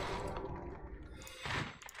to?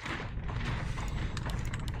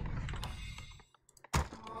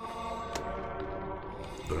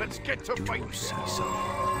 Let's get to Do fighting. you see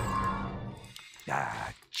something? Ah,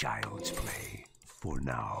 child's play. For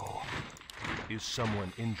now. Is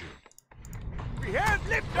someone injured? We have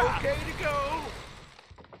liftoff! Okay to go!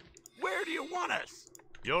 Where do you want us?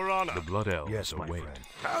 Your Honor. The Blood Elves Yes, my await. friend.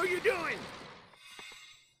 How are you doing?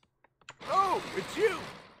 Oh, it's you!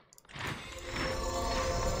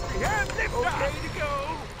 We have liftoff! Okay to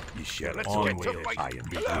go! You shall Let's On get with to it. fighting. I am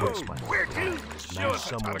the Hello. yes, my Where to? Show us a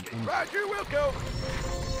someone target. injured. Roger, we'll go!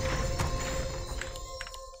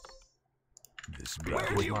 This Where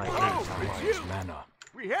battle do you my want us? allies It's you. mana.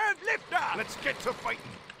 We have liftoff! Let's get to fighting.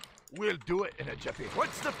 We'll do it in a jiffy.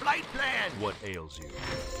 What's the flight plan? What ails you?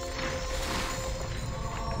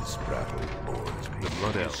 This battle bores me. The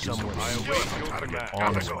Blood Elves Someone I await. await your command.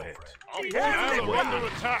 On Gotta go. with it. We Now have they're liftoff! under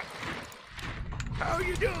attack. How are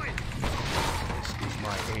you doing? This is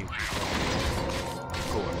my aid required. Of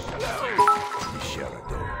course.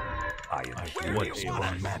 Sharador. I am Where What do you ails want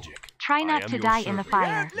you? us? Magic. Try I not am to your die in the servant.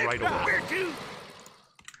 fire. We have Right liftoff! away. Where to?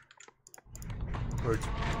 Words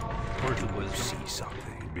of You wisdom. see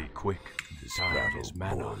something. Be quick. This Time battle is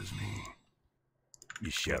mana. bores me.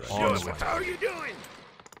 Sharador. On us with How are you doing?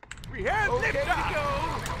 We have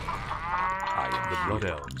liftoff! I am The the Blood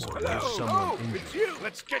leader. Elves More await. than Is someone Oh, injured? it's you!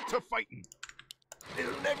 Let's get to fighting.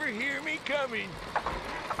 They'll never hear me coming.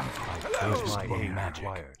 Is my aid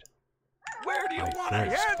required? Where do you I want us? We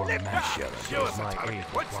thirst have for liftoff! magic. Show us Is my aid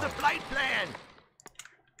What's the required? flight plan?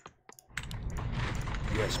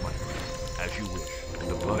 Yes, my friend. As you wish.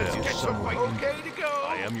 The Blood Let's Elves get to someone fighting. injured. Okay to go!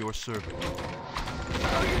 I am your servant.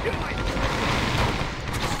 How are you doing?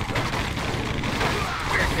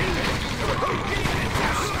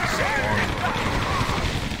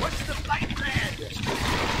 What's the flight plan?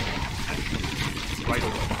 Right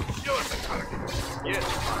away. Show us a target. Yes.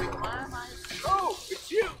 Oh,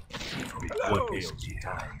 it's you! What ails you?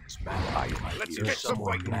 Time is mana. I am Let's here. get some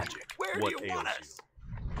Someone fighting. magic. Where What do you want ails us?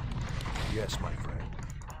 Yes, my friend.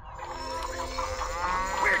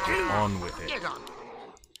 Where to? On with it. Get on.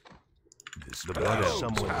 This The battle Blood Elves How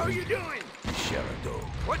someone are you injured. doing? Sharador.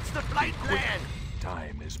 What's the flight plan?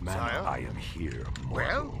 Time is mana. Sire? I am here.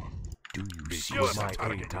 Well? mortal. Do you see Show us a my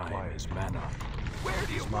target. aid? Time is mana. Where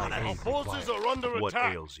do you My want us? aid Forces required. are under What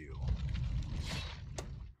attack. ails you?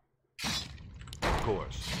 Of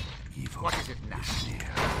course. Evil What is it now? is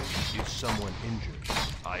near. Is someone injured?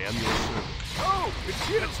 I am your servant. Oh, it's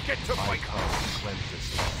you! Let's get to My fighting. come to cleanse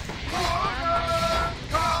this land.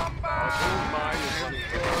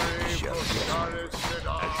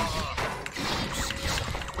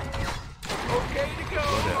 Okay to go!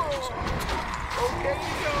 Okay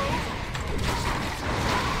to go!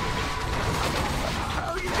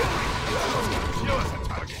 How are you doing? Show us a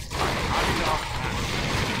target.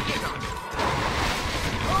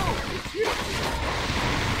 Oh, it's you!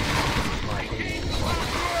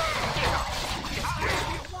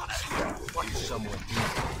 Is someone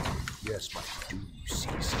injured? Yes, my do you see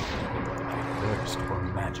something? I thirst for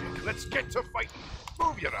magic. Let's get to fighting.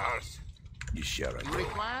 Move your arse. You Sharador.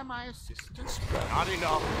 require my assistance? Not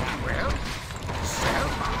enough. Well,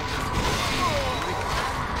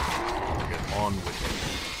 On with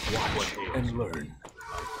it. Watch What and ails you? learn.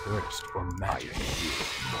 I thirst for magic.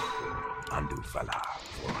 Andufala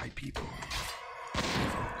for my people.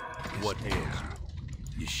 What ails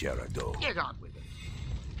you? Sharador. get on with it.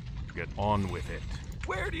 Get on with it.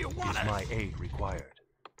 Where do you want Is us? my aid required?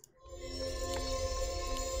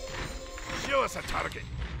 Show us a target.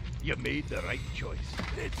 You made the right choice.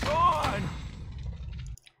 It's on!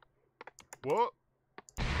 What?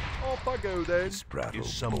 Off I go then. This battle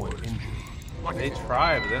Is someone bores injured? me. They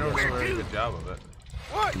try, but they don't do a very good job of it.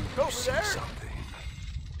 What? Do you Over see there? something?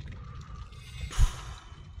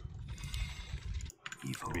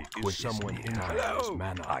 Evil Be is quick. Someone near. injured. Time is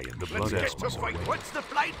mana. I am the Let's blood get elves. to fighting. What's the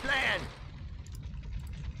flight plan?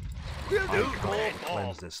 We'll I do, come to Command.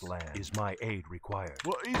 cleanse this land. Is my aid required?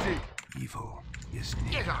 What is it? Evil is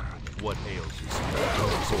near. Get on. What ails you?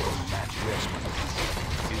 Thirst for magic. Yes, my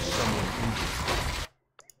friend. Is someone injured?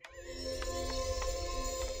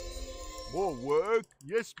 More work?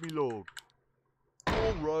 Yes, me lord.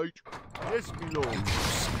 All right. Yes, me lord.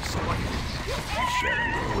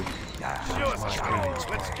 Sharador. Show us how.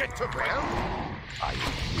 Let's get to well. I am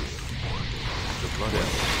here. The blood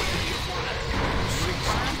elf.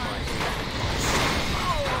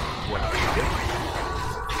 What are you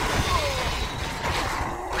doing?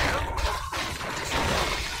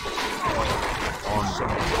 On some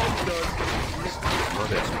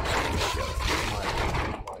blood elf.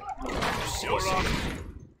 You're on.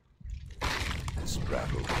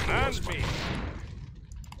 Straddle. And me.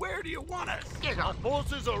 Where do you want us? Get Our on.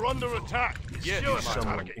 forces are under attack. Yes, Show us our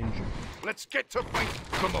someone target. injured. Let's get to fight.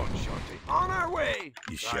 Come on, Shanti. On our way.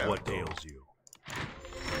 You shall what go. ails you?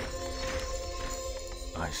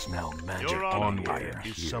 I smell magic You're on on here. here.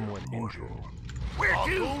 Is someone injured? Where our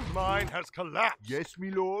gold mine has collapsed. Yes,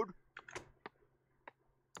 me lord.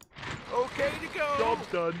 Okay to go. Job's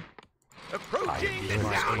done. Approaching the I am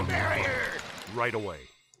sound in. barrier. Right away.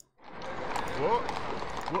 What?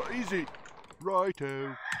 What is it? Righto.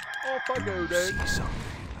 Off I go then. See something.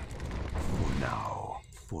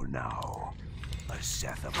 For now. A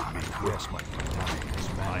Seth of Amina. Yes, my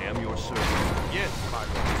friend. I am your servant. Yes, my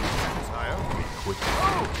lord. Sire. Quick.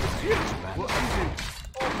 Oh, it's you. What is it?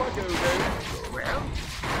 Off I go then. Well,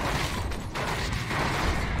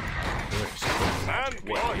 and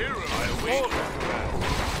our hero is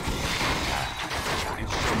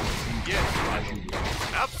Yes,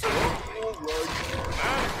 absolutely. All right.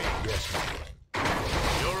 And me. Yes,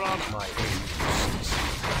 You're on. my aim.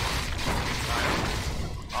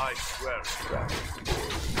 I swear.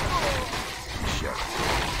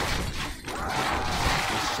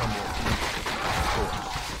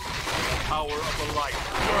 The power of the light.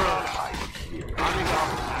 You're on. Nodding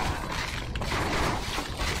off mana.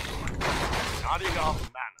 Nodding off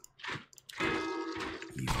mana.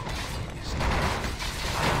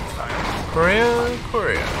 Korea.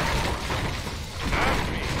 And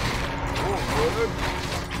me. Forward.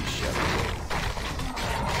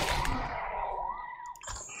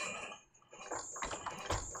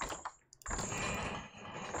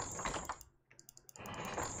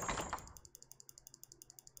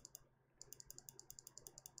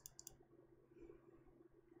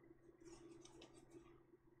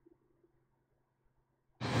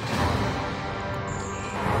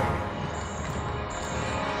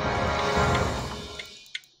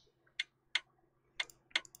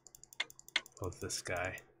 Oh, this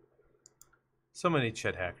guy. So many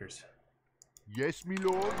Chet hackers. Yes, me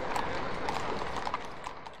lord.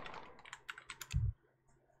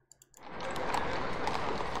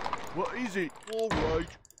 What is it? All right.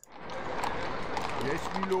 Yes,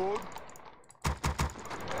 me lord.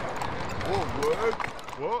 Forward.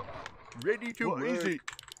 What? Ready to work. What is it?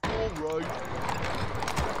 All right.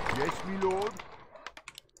 Yes, me lord.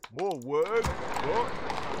 More work. What?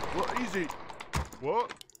 What is it?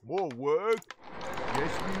 What? More work.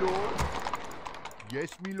 Yes, me lord. Yes,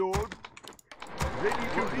 me lord. Ready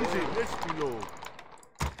to work. What is it? Yes, me lord.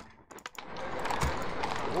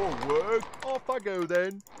 More work. Off I go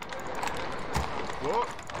then. What?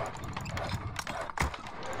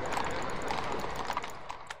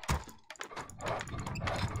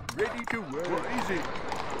 Ready to work. What is it?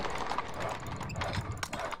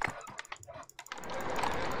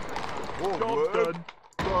 More job's work. Done.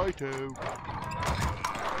 Righto.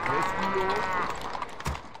 Yes, my lord.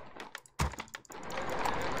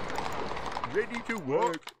 Ready to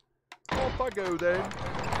work. Off I go then.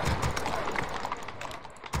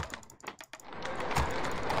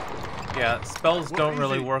 Yeah, spells What don't is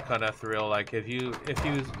really it? work on Ethereal. Like if you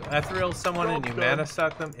Ethereal someone and you Job's done. mana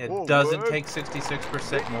suck them, it More doesn't work. take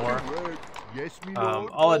 66% Ready more. to work. Yes, me All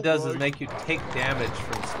lord. it does is right. make you take damage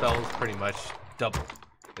from spells pretty much double.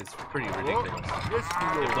 It's pretty What? ridiculous. Yes, me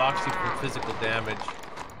It lord. blocks you from physical damage.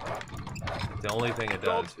 The only thing it does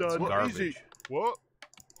Job's is done. What is garbage. it? What?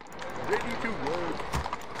 Ready to work.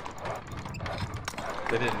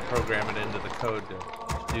 They didn't program it into the code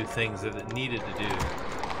to do things that it needed to do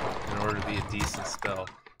in order to be a decent spell.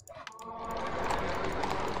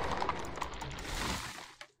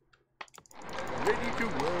 Ready to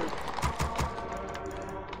work.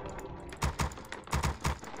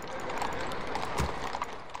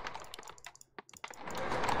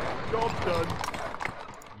 Job done.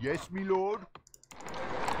 Yes, me lord.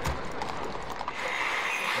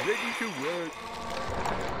 Ready to work.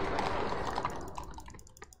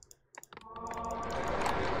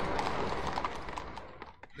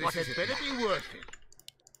 What had better be worth it.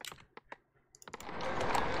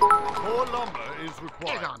 More lumber is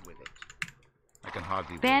required. Get on with it. I can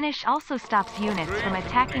hardly wait. Banish also stops units from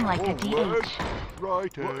attacking like a More work. DH.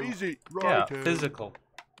 Righto. What is it? Yeah, Righto. physical.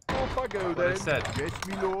 Off I go What I then. said. Yes,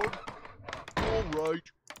 me lord. All right.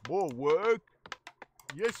 More work.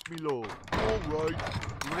 Yes, me lord. All right.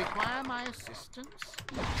 You require my assistance?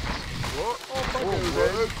 What? Off I go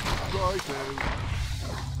then. Righto.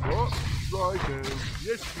 What? Righto.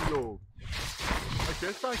 Yes, me lord. I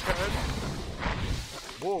guess I can.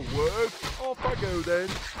 More work. Off I go then.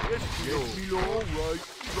 Yes, me lord. Me lord. All right.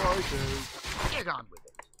 Righto. Get on with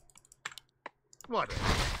it. What?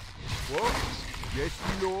 What? Yes,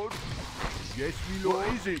 me lord. Yes, me lord.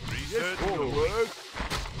 What is it? Yes, me lord. Work.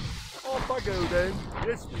 Off I go then.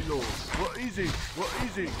 Yes, me lord. What is it? What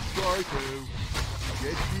is it? Righto.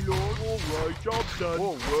 Yes, me lord. All right. Job done.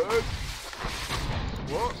 More work.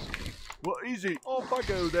 What? What is it? Off I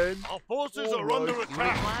go then. Our forces All are right. under You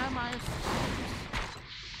attack. require my assistance?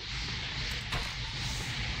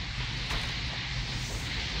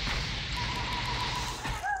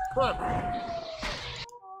 Perfect.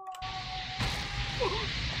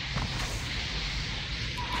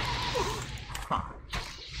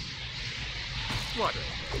 What?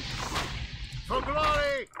 For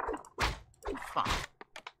glory! Fine.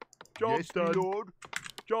 Job's Yes, done. me lord.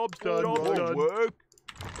 Job's done. Job's More done. Work.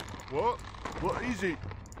 What? What is it?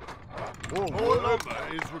 More More work.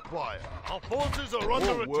 lumber is required. Our forces are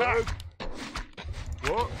under More attack. work.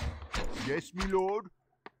 What? Yes, me lord.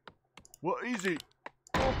 What is it?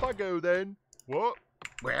 Off I go then. What?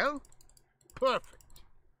 Well, perfect.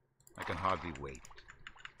 I can hardly wait.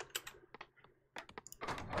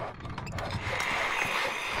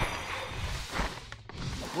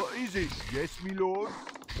 What is it? Yes, me lord.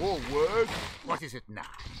 More work. What is it now?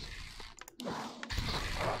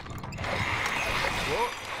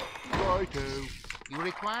 What? Righto. You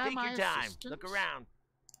require my assistance? Look around.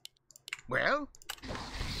 Well,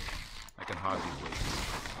 I can hardly wait.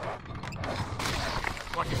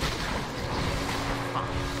 what is it now?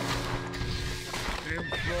 Dim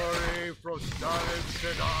glory from Stalin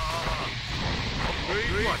Sedar.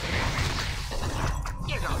 What?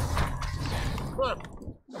 Get on. Perfect.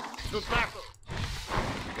 To battle.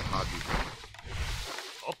 I can hardly wait.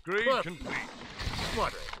 Upgrade Perfect. complete.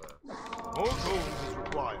 Whatever. More gold is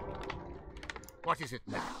required. What is it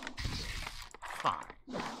now? Fine.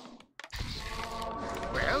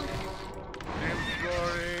 Well, Dim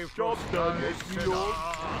glory from Job's done. Stalin Yes, me lord.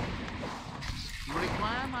 Sedar. you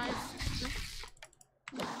require my assistance?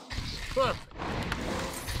 Perfect.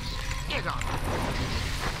 Get on.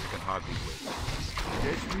 I can hardly wait.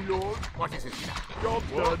 Yes, me lord. What is it now? Job's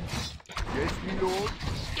done. Yes, me lord.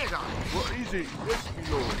 Get on. What is it? Yes, me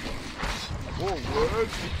lord. More work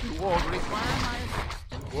if you You want. require my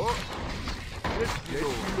assistance? What? Yes, me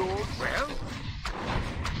lord. Well,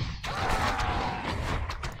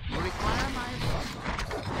 you require my assistance?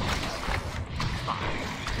 Fine.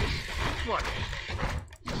 What?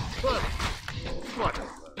 Perfect.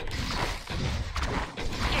 Whatever.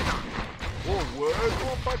 Get on. More work.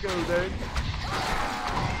 Off I go then.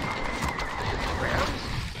 Well,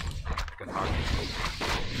 I can hardly wait.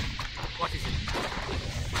 what is it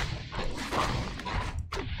now?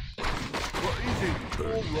 What is it?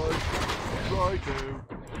 All right. Righto.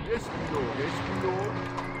 Yes, me lord. Yes, me lord.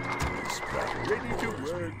 Ready to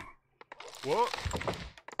work. What?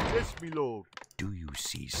 Yes, me lord. Do you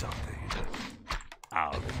see something?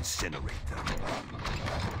 I'll incinerate them.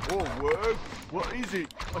 More work. What is it?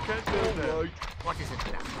 I can't do that. Right. What is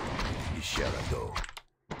it now? Sherado.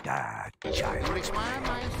 Ah, You child. require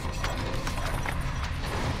my assistance?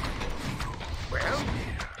 Well,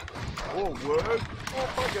 More work.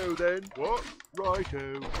 Off I go then. What?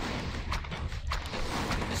 Righto.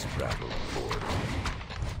 Straddle forward.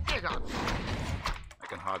 get on. I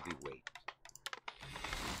can hardly wait.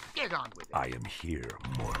 Get on with it. I am here,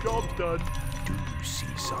 mortal. Job done. Do you see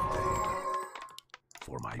something?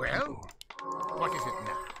 For my Well? people. What is it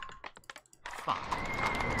now? Fine.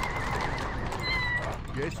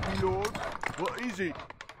 Yes, me lord. What is it?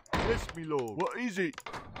 Yes, me lord. What is it?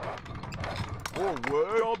 More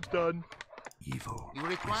work. Job done. Evil. You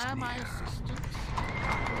require is my near. assistance?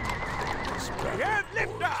 Straddle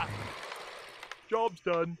forward. Job's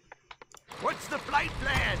done. What's the flight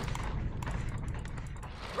plan?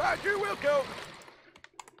 Roger, Wilco.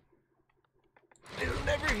 They'll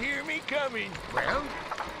never hear me coming. Well,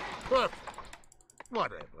 perfect.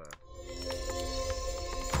 Whatever.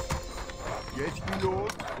 Yes, me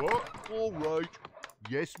lord. What? All right.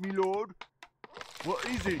 Yes, me lord. What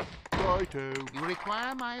is it? Righto. You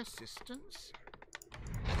require my assistance?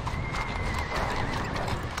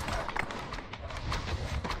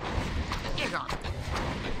 Get on.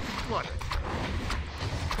 Whatever.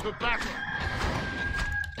 To battle.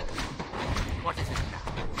 What is it now?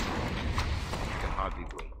 I can hardly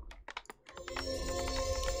wait.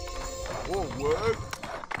 More work.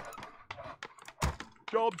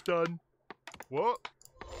 Job's done. What?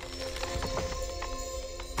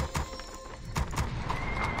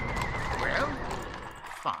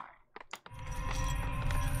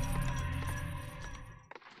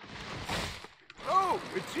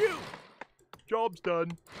 Job's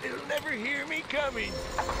done. They'll never hear me coming.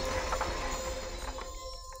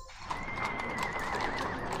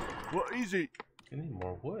 What is it? I need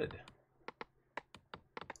more wood.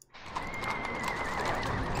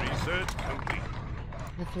 Research complete.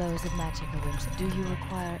 The flows of magic are whimsical. Do you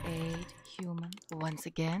require aid, human? Once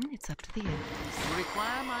again, it's up to the elders. You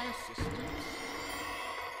require my assistance?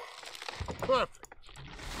 Perfect.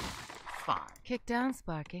 Fine. Kick down,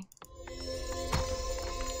 Sparky.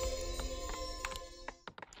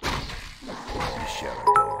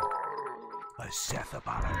 Sherado. A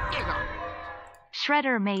Sethabalana. Get on.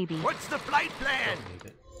 Shredder maybe. What's the flight plan? Don't need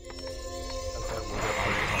it. I've got wood up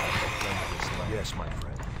there. Yes, my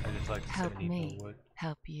friend. I just like to Help say I need me. more wood.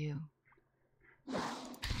 Help you.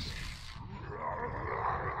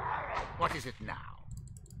 What is it now?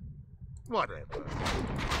 Whatever.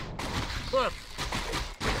 Perfect.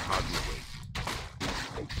 Hardly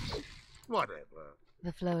wait. Whatever.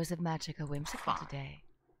 The flows of magic are whimsical Fine. today.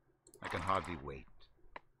 I can hardly wait.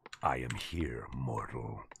 I am here,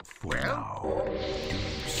 mortal. For Well? now. Do you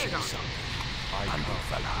see Get on. something?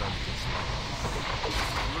 Andufala.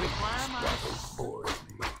 You require my That bores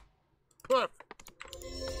me. Perfect.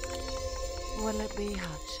 What'll it be,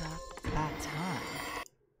 Hotshot? About time.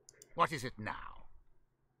 What is it now?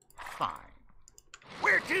 Fine.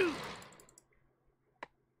 Where to?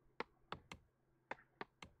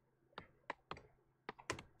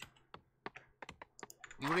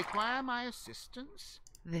 You require my assistance?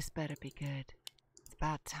 This better be good. It's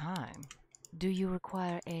about time. Do you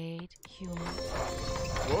require aid, human?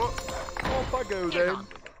 What? Off I go Get then. on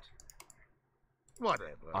with it.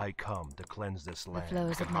 Whatever. I come to cleanse this The land.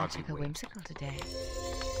 flows of can hardly magic are wait. whimsical today.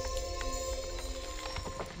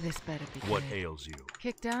 This better be What good. ails you?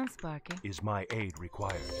 Kick down, Sparky. Is my aid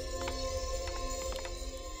required?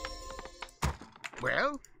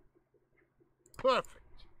 Well, Perfect.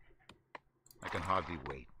 I can hardly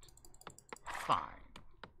wait. Fine.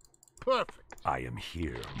 Perfect. I am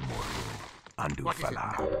here, mortal. What is it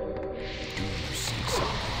Andufala. now? Do you see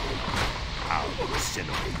something? I'll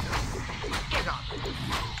incinerate them. Get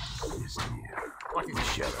on. Is near. What is it?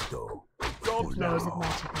 Sherado. Job's For done. Flows of now.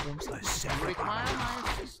 magic are A whimsical. You require Sethabalana.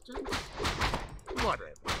 my assistance?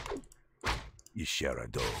 Whatever.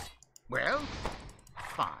 Sherado. Well,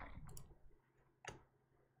 fine.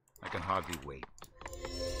 I can hardly wait.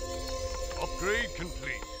 Upgrade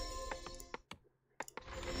complete.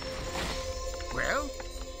 Well,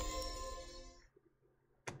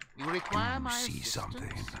 you require Do my you see assistance?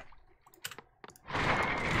 something?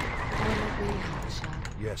 What'll it be,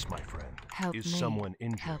 Hotshot? Yes, my friend. Help Is me. someone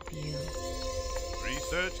injured? Help you.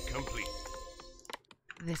 Research complete.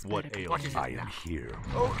 This What better be ails What good. is I it am now? here.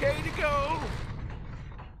 Okay to go.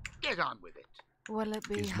 Get on with it. What'll it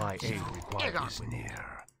be, Is my Hotshot? aid required? Get on Is with it. near.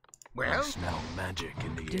 I Well, smell magic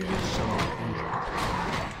in the Do air. you Someone injured.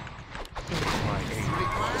 Is my aid you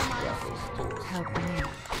require required? my assistance? Help me.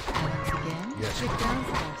 Once again, Yes, kick ma'am. down,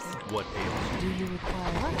 Sparky. What ails Do you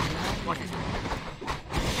require What is it?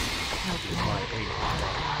 help is my me? aid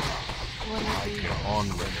required? What'll it be? On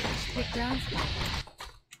limits. Kick down, Sparky.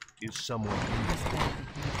 Is someone This injured? better be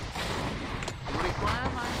good. You require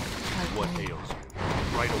my assistance? Help What me. ails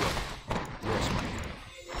you? Right away. Yes, my friend.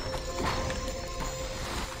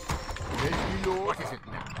 Yes, me lord. What is it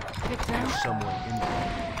now? Kick down, Is someone injured?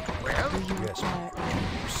 Well, Do you Yes, require Do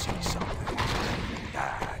you see something?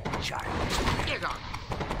 Ah, child's play. get on.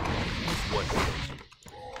 What ails you?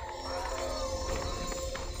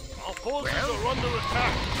 Our forces Well? are under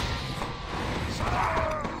attack.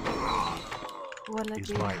 What'll it Is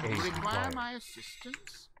be? my Hotshot? aid You require required? my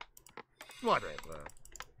assistance? Whatever.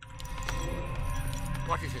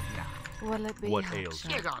 What is it now? What'll it be? What ails Hotshot?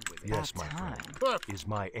 Get on with it. Yes, About my friend. time. Perfect. Is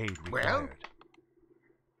my aid Well? required?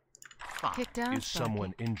 Fine. Kick down, Is Sparky.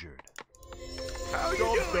 someone injured?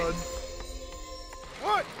 Job's done.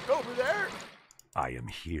 What? Over there? I am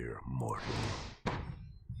here, mortal.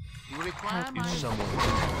 You require Help my Is me. someone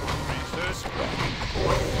injured? Research.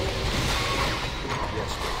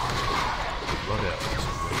 Yes, what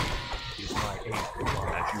else? Is my aid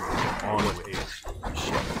required? That you are on what is?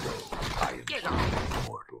 Shadow. I am Get here, on.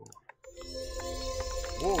 mortal.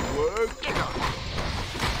 More work. Get on.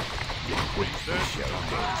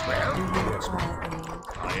 Shadow. Do you Yes, require aid?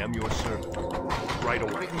 I am your servant. Right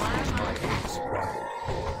away. Require Is my my aid assistance? required?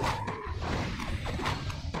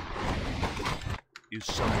 Is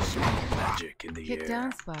someone magic in the Kick air?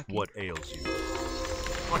 down, Sparky. What ails you?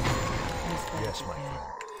 What is it? This better Yes, be my good.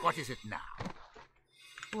 friend. What is it now?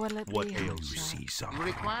 What'll it What be? ails you? Hotshot? See You something.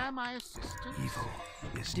 require my assistance? Evil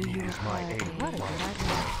is Do you near. Is my require aid aid? What a good required?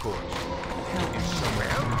 idea. Of course. Help Is me. someone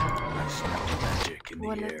I smell magic in the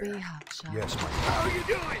What'll it be, air? Hotshot? Yes, my friend. How are you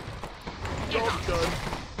doing? Job done.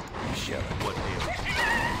 Sheriff, what ails you?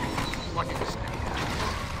 What is this now?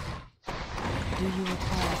 Do you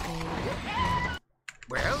require aid?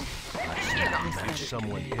 Well, Is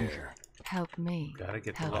someone injured? Help me. Gotta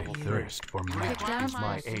get to help level you. Thirst for magic down, is my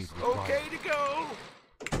Miles. aid okay required. to go.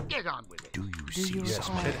 Get on with it. Do you Do see you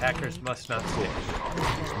something? require Pit hackers aid? must not score.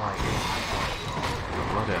 Is my aid.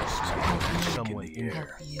 What else? Help Someone Help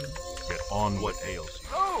here. you. Get on what ails you.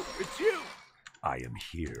 Oh, it's you. I am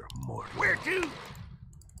here, mortal. Where to?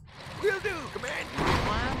 Will do, Command.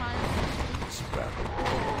 Sparrow.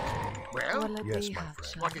 Well, Will it Yes, be my hot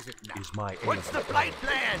friend. shot? what is it now? Is my aid What's the flight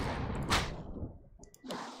plan?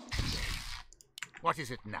 What is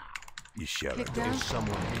it now? Ishara, Kick there down. is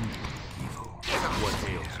someone injured. Evil. Get on. What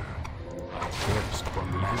ails you? I thirst for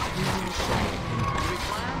magic. Is someone injured?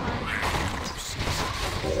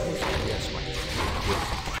 Yes, my friend.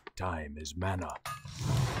 Wait. Time is mana.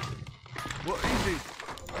 What is it?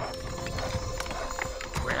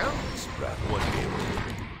 Well, Sparrow, what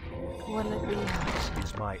ails Will it be hot shot? you?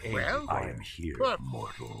 Is my aid. Well, I am here, but-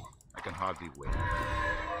 mortal. I can hardly wait.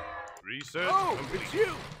 Research Oh, complete. it's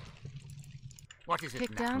you. What is it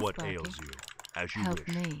Kick now? down, What Sparky. ails you? As you Help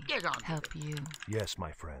wish. me. Get on with Help you. Yes,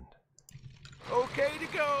 my friend. Okay to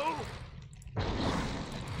go.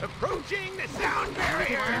 Approaching the sound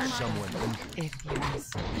barrier. Is someone injured? If you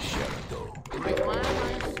must. Ishara,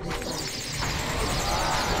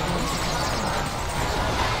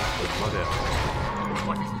 what else?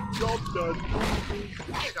 What is it? Job done.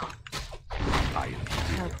 Get on. I am here.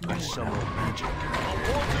 Help me. Is someone magic? Our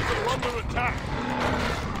forces are under attack.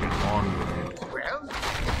 Get on with it. Well,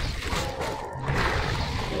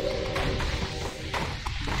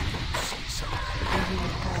 See something. Do you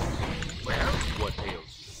require aid? well, What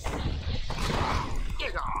ails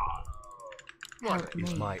get on. Help you?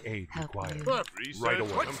 Is me. my aid Help required? you. But Research Right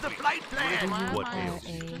away. what's the complete. flight plan? What Require ails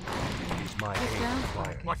you? aid? Is my Kick aid down,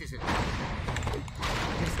 required? What is it?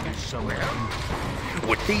 Is someone Well, injured?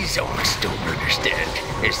 What these orcs don't understand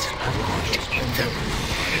is that I'm going to eat them.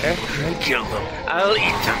 After I kill them, I'll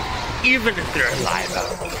eat them. Even if they're alive,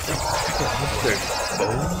 I'll eat them. If they're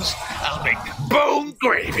bones, I'll make bone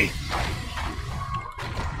gravy.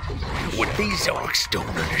 What these orcs don't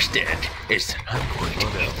understand is that I'm going to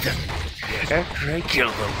eat them. After I kill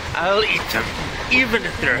them, I'll eat them. Even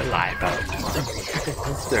if they're alive, I'll eat them.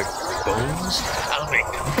 If they're bones, I'll make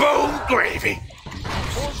bone gravy.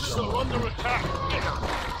 Forces are under attack. get on.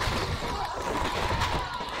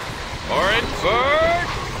 Orenford!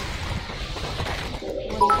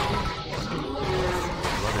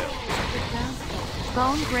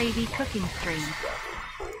 Bone gravy cooking stream.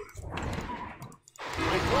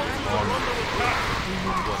 Forces are under attack. Do you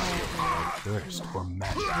require aid? Thirst for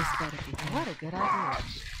magic. This better be good. What a good idea.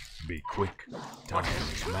 Be quick. Time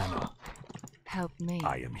is mana. Help me.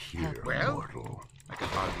 I am here, Help me. Well? mortal. I can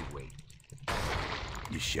hardly wait.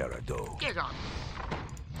 Ishara, Get on.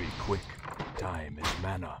 be quick. Time is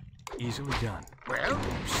mana. Easily done. Well,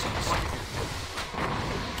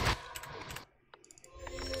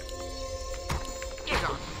 get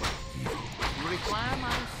on. You require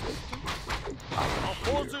my assistance? Our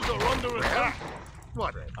forces are under attack.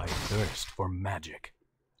 Whatever. I thirst for magic.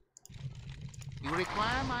 You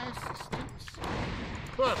require my assistance?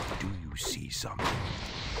 But Do you see something?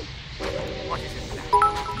 what is it now?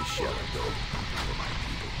 Ishara, for my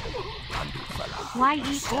people. Andufala. Why eat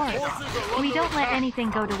orcs? We don't let anything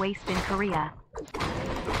go to waste in Korea.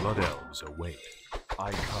 The blood elves await.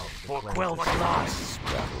 I come to For cleanse Quel'The the loss.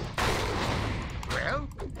 Well,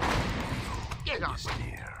 get on. is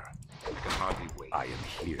near. I can hardly wait. I am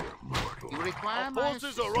here, mortal. You require Our my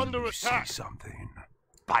forces are assistance? under You see attack. something?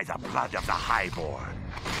 By the blood of the highborn.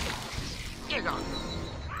 Get on.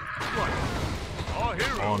 Our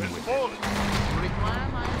hero On has with it. fallen. You require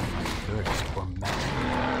my assistance? Thirst for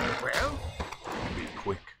magic. Well, Be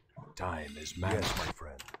quick. Time is mana. Yes, my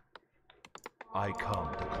friend. I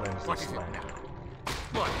come to cleanse what this is it land. now?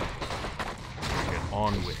 What? Get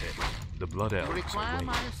on with it. The blood You elves require await.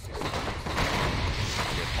 my assistance?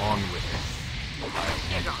 Get on with it.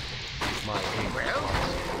 Get on. My aim. Well,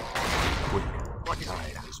 Quick. what is it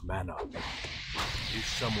Time now? is mana. Is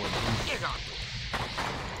someone injured? Get on.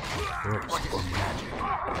 Thirst for magic.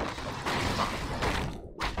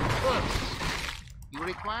 You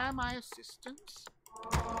require my assistance?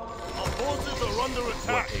 Our forces are under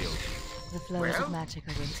attack. What ails you? The flows Well? of magic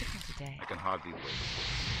are whimsical today. I can hardly wait.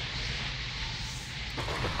 I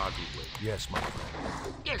can hardly wait. Yes, my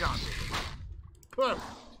friend. Get on with it.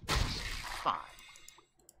 Perfect. Fine.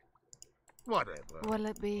 Whatever. Will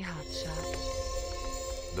it be hot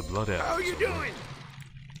shot? The blood elves How you await. doing?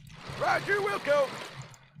 Roger, Wilco.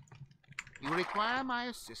 You require my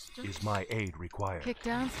assistance? Is my aid required? Kick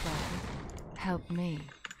down, Sparky. Help me.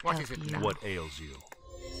 What help is it you. now? What ails you?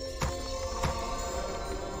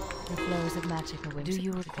 The flows of magic are whimsical. Do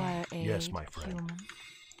you require aid, Yes, my friend. human?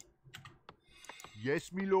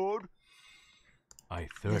 Yes, me lord. I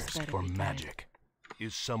This thirst better for be good. magic.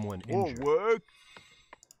 Is someone More injured? work.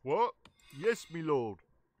 What? Yes, me lord.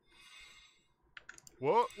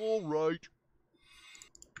 What? All right.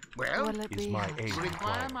 Well, Will it Is be my hot? aid you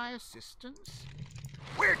require required? my assistance?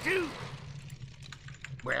 Where to?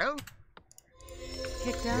 Well,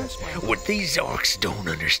 Kick down, Yes, Sparky. What these orcs don't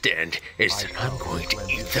understand is that I'm going to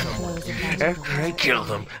eat them. After I kill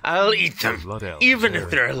them, I'll eat them. Blood elves Even very if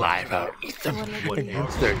they're alive, I'll eat them. Will it be And hot?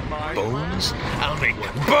 once they're bones, I'll make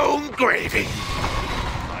bone gravy.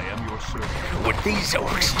 I am your servant. What these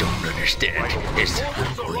orcs don't understand is that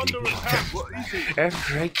I'm going to eat them.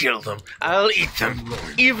 After I kill them, I'll eat them.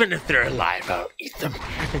 Even if they're alive, I'll eat them.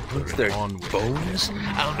 And once they're bones,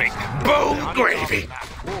 I'll make bone gravy.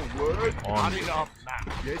 More work. On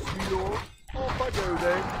Yes, me lord. Off I go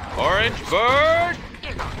then. Orange bird!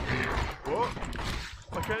 What?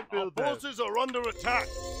 I can't Our build that. forces are under attack.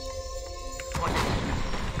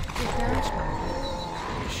 Kick down,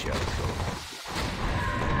 Sparky. We shall go.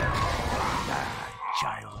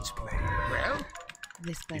 Child's play. well,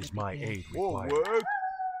 This better is be my good. aid More required? work.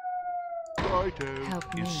 Righto.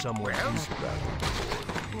 Help me. Is someone Well? injured?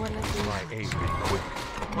 Will it Is be my hot? aid required?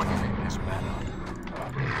 what is it? Is mana?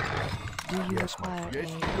 Do you Yes, my require friend.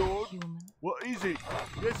 Yes, aid, my lord. human? What is it?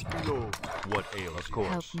 Yes, me lord. What ails you?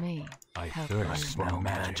 Help me. I help thirst you. for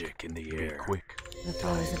magic in the air. Be quick. The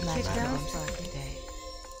flows of magic down, are whimsical today.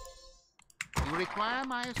 You require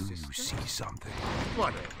my Do you assistance? see something?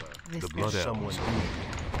 Whatever. This The better blood be elves good.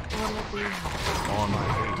 Will it be hot? on my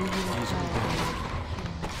Do aid. you require aid, human?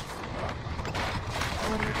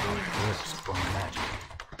 Will it be hot? Thirst for magic.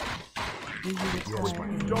 Do you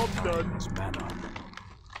require aid? Job done. Is mana.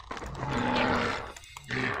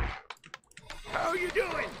 How you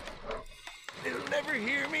doing? They'll never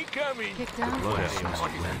hear me coming. Kick down, Blood Sparky.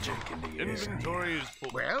 elves magic in the air. Inventory is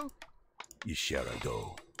full. Well,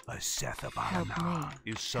 Yisharado, a Seth Help Abana.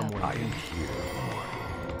 me. Is someone I am injured? here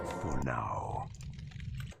for now.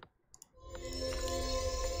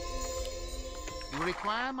 you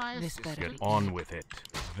require my This assistance? better Get be on good. with it.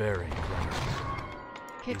 Very clever.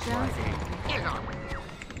 Kick is down, my aid. Sparky. Get on.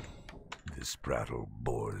 This prattle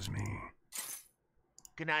bores me.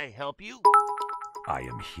 Can I help you? I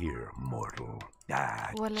am here, mortal.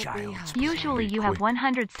 Will it be Child's hot? Usually Be you have quick.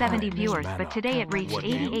 170 Time is viewers, mana. but today it reached What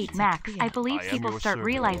 88 ails max. you? I believe I am people your start servant.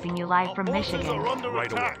 realizing you live Our from forces Michigan. are under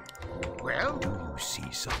Right away. attack. Well, Do you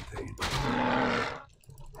see something?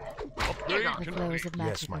 Upgrade on. The complete. flows of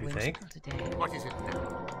magic my are friend. whimsical today. what is it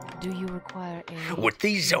now? Do you require aid? What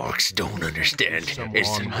these orcs don't understand is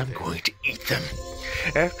that I'm going to eat them.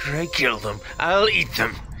 After I kill them, I'll eat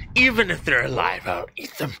them. Even if they're alive, I'll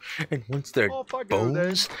eat them. And once they're Off I go then.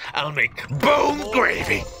 bones, I'll make bone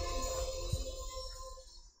gravy.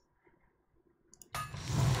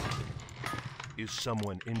 Is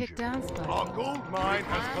someone Kick injured? down, Our Sparky. gold mine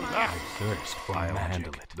has collapsed. Thirst for I'll magic.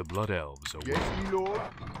 handle it. The blood elves await. Yes, me lord.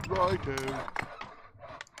 Righto.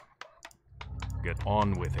 Get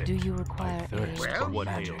on with it. Do you I require thirst aid? Well? for what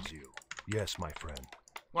Magic. ails you. Yes, my friend.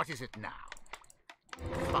 What is it now?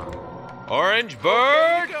 Fine. Orange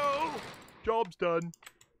bird! Go! Job's done.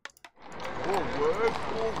 More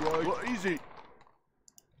work. All right. What is it?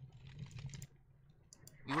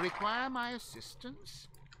 You require my assistance?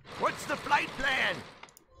 What's the flight plan?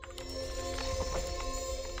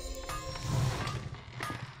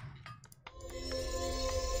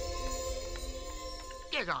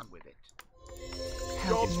 Get on with it.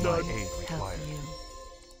 Help Job's me. done. Aid Help required.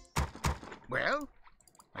 you. Well,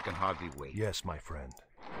 I can hardly wait. Yes, my friend.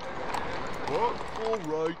 What? All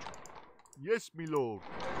right. Yes, me lord.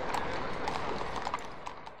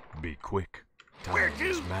 Be quick. Where Time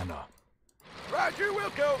is to? mana. Roger,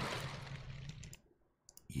 Wilco.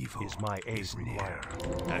 Evil Is my aid is required?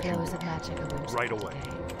 near. The As you flows of magic are whimsical Right away.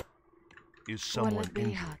 today. Is Will someone it be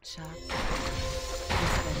injured? hot, Shark? This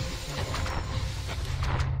better be good.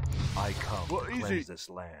 I come What to is cleanse it? this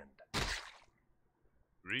land.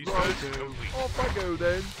 Research Righto. complete. Off I go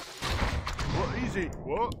then. What is it?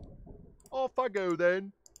 What? Off I go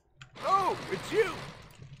then. Oh, it's you.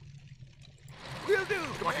 Will do,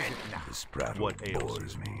 What is Command. it now? This prattle What ails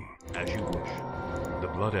bores me. As you wish. The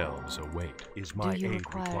blood elves await. Is my Do you aid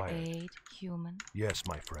require required? aid, human? Yes,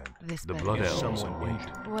 my friend. This The better blood be elves good. someone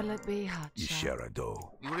injured. Will it be hot, Shark?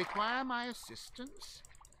 Yisharado. You require my assistance?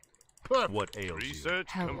 Perfect. What ails you?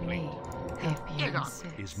 Research Help complete. me, if you Get on.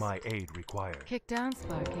 insist. Is my aid required? Kick down,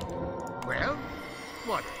 Sparky. Well,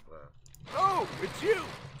 whatever. Oh, it's you!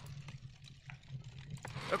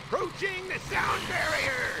 Approaching the sound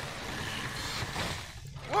barrier!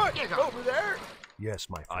 What? Over there? Yes,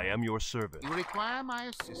 my friend. I am your servant. You require my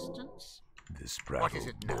assistance? This What is prattle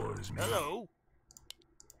it now? bores me. Hello?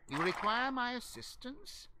 You require my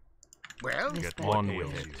assistance? Well, This Get bad on boy.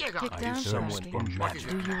 with it. get Get on. down, someone Frosty. from Do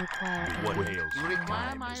magic. you require What aid? ails You you? require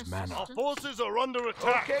Time my is mana. Our assistance? forces are under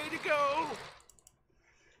attack. Okay to go.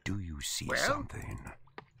 Do you see Well? something?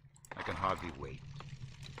 I can hardly wait.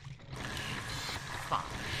 Fine.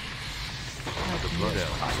 Help me. Blood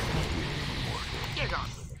elves. Get on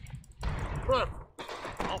with it.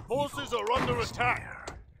 Perfect. Our forces are under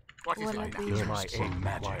attack. What is Will it it now? be Here's my hushed? aid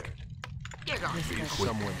magic. Get on. This with it. bad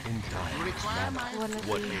Someone in You time. require my Will it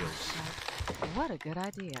What be ails? hushed? What a good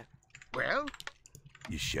idea. Well,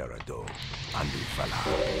 Yisharado. Andu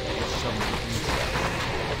Fala.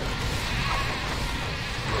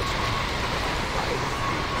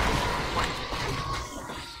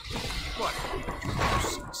 what? Do you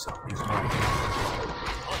see something?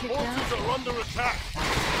 Our forces are under attack.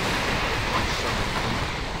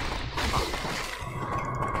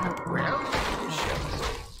 Help me. Well,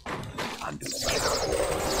 Andu Fala.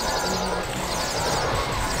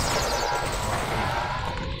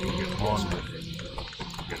 Get on with it.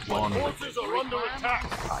 Get on with it. Forces are under attack.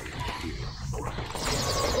 I am here.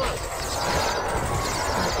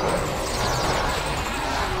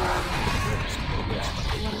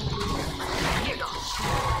 get on.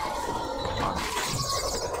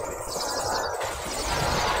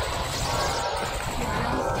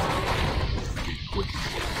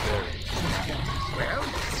 Well,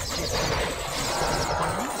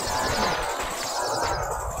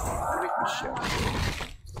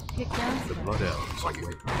 Get down, Frosty. Blood elves. what is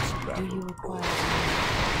it? Do you require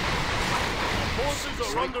Forces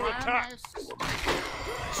are under Require attack. my assistance?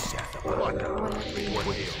 Will it be What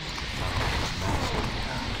ails?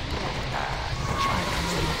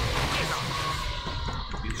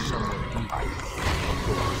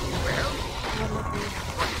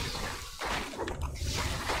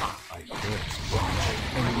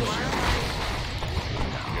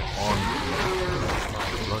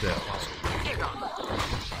 Blood elves. Get on.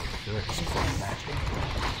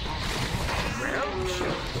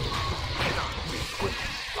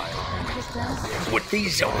 What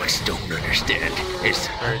these orcs don't understand is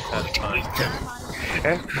I'm going to eat them.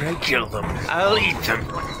 After I kill them, I'll eat them.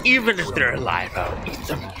 Even if they're alive, I'll eat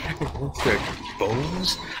them. And once they're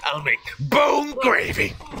bones, I'll make bone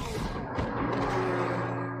gravy.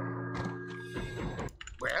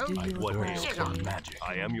 Well, Do you What require ails Get on. aid? magic?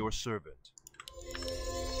 I am your servant.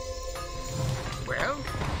 well.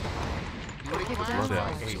 You Get require down,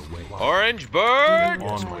 my Frosty. Orange bird!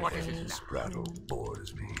 On with What it. is it This now? prattle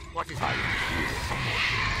bores me. What is it?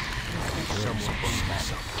 Someone from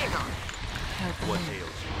magic. Get on. Help What me.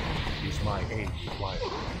 ails you? Is my aid required?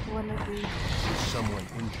 Will it be Is someone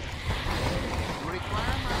injured? You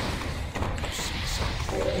require my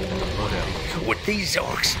Blood elves. What these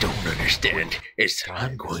orcs don't understand is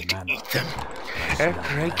I'm going to eat them.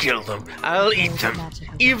 After I kill them, I'll eat them.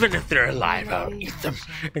 Even if they're alive, I'll eat them.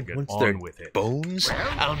 And Get once on they're with it. bones,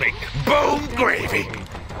 I'll make bone gravy.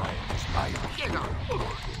 Get on.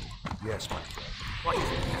 Yes, my friend. What is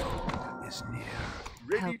it now? Is near.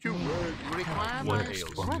 Ready Help to me. work. You require What my ails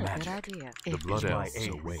assistance? What a good magic. idea. The If blood you elves aid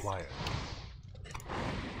are required.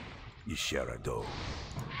 Yisharado.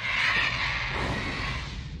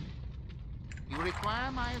 You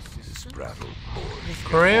require my This assistance? prattle bores me.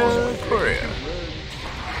 Korea, Korea.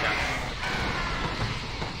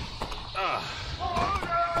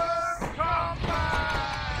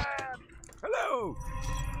 Hello!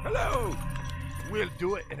 Hello! We'll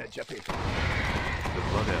do it in a jiffy. The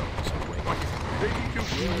blood elves are waiting.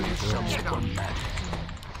 Get on.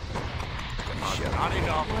 Not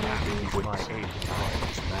enough. With my aid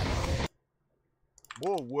requires mana.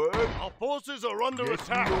 More work. Our forces are under Yes,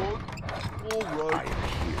 attack. Lord. All I right. am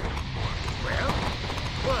here.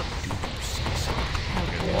 Well,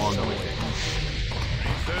 help On me. with it.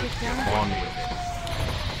 Get down, On with it.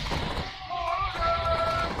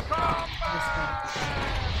 this bad.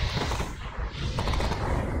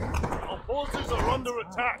 Our forces are under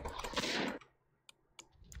attack.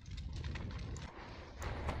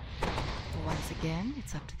 Once again,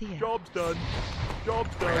 it's up to the end. Job's done.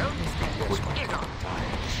 Job's done. This bad. get on.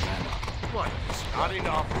 What? Not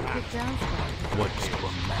enough. Get down, Frosty. What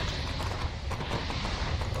ails magic?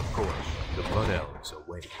 Of course, the blood elves are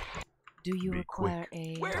waiting. Do you Be require quick.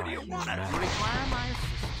 aid? Where do you want You it? require my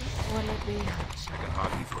assistance? Will it be hushed? I can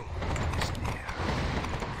hardly wait. Is near.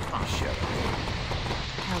 Yisharado.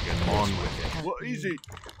 Help Get me. on with it. Help What me. is it?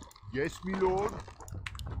 Yes, me lord.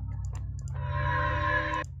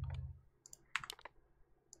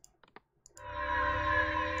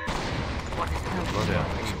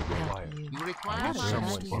 require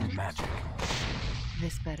Someone someone for magic.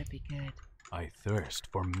 This better be good. I thirst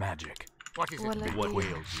for magic. What is Well, it? let What me-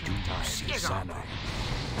 whales do time Xano?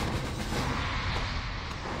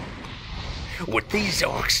 What these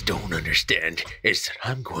orcs don't understand is that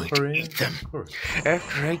I'm going to eat them.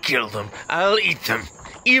 After I kill them, I'll eat them.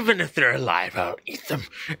 Even if they're alive, I'll eat them.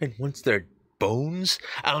 And once they're bones,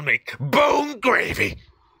 I'll make bone gravy.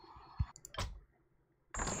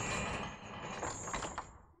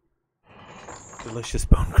 Delicious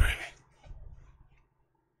bone gravy.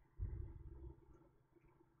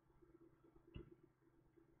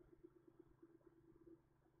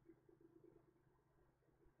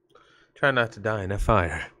 Try not to die in a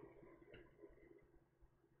fire.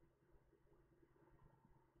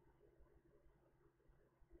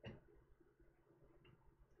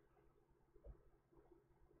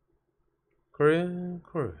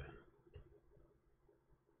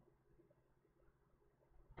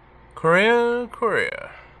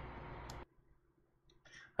 Korea.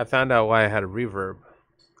 I found out why I had a reverb.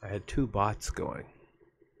 I had two bots going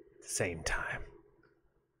at the same time.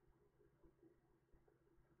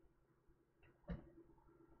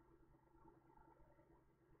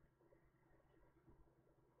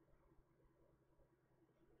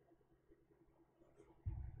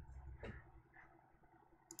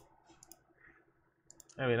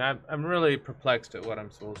 I mean, I'm really perplexed at what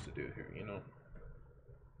I'm supposed to do here, you know?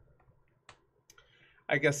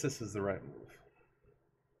 I guess this is the right move.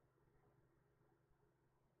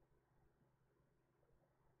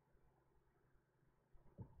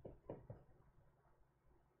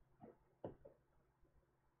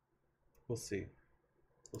 We'll see.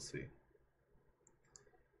 We'll see.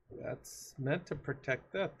 That's meant to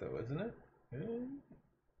protect that, though, isn't it?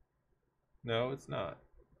 No, it's not.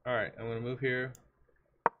 Alright, I'm going to move here.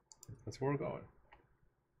 That's where we're going.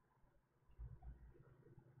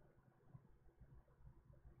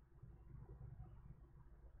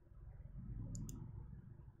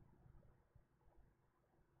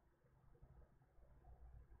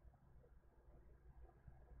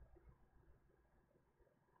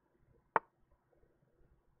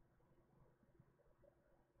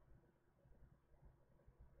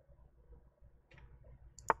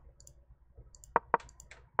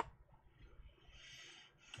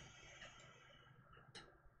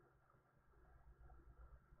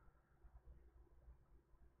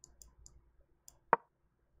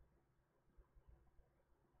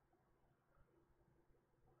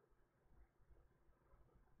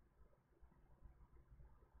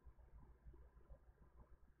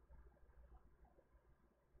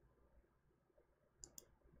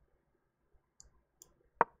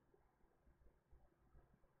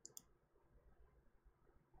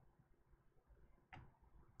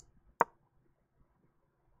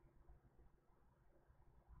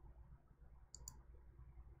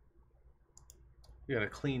 We got a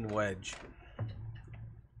clean wedge.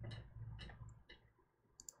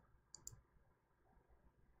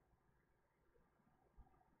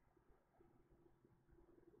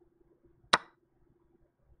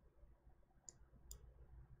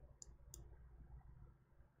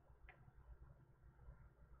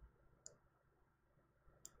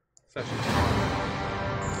 Session.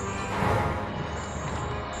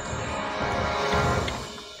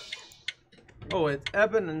 Oh, it's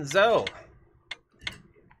Eben and Zell.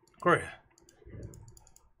 Great.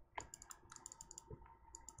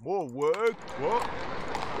 More work? What?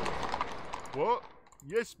 What?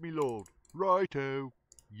 Yes, me lord. Righto.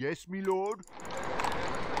 Yes, me lord.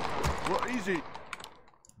 What is it?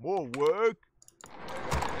 More work?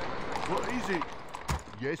 What is it?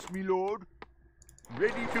 Yes, me lord.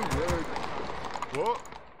 Ready to work. What?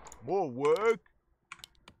 More work?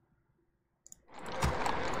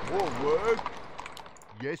 More work?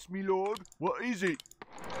 Yes, me lord. What is it?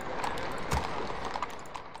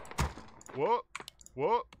 What?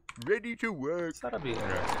 What? Ready to work. This ought to be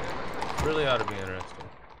interesting. Really ought to be interesting.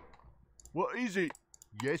 What is it?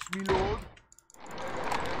 Yes, me lord.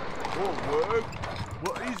 More work.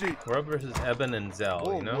 What is it? We're up versus Eben and Zell,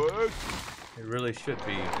 More you know? work. It really should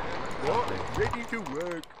be What? something. Ready to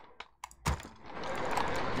work.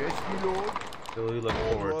 Yes, me lord. Really look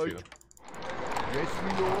forward Alright. to. Yes,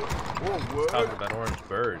 me lord. More work. Talk about orange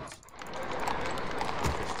birds.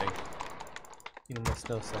 Interesting. You must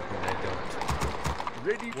know something I don't.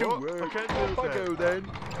 Ready to What? work. I can't Off do I that. go then.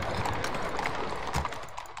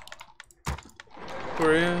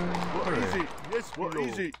 Korean. What is it? Yes, What me is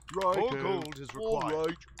lord. it? Right. More gold is required. All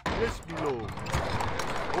right. Yes, me lord.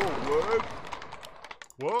 More work.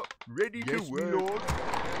 What? Ready Yes, to me work. lord.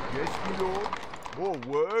 Yes, me lord. More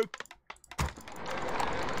work.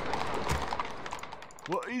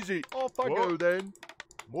 What is it? Off I go then.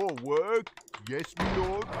 More work? Yes, me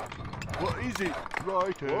lord. What is it?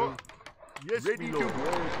 Righto. Yes, ready to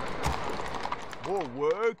work. More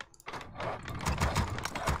work?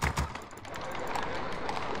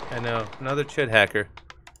 I know, another chit hacker.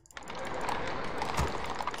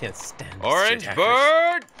 Can't stand this Orange chit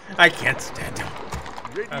bird! I can't stand him.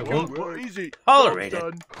 Ready I to won't work. What is it? tolerate Job's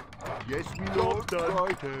done. Yes, me lord. Done.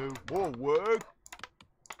 Righto. More work?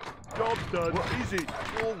 Job's done. What is it?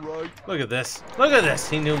 All right. Look at this. Look at this.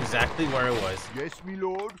 He knew exactly where it was. Yes, me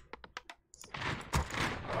lord.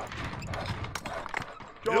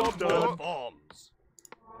 Build Job's more done. bombs.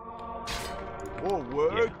 More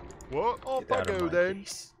work? What? Off Get I out of go my then.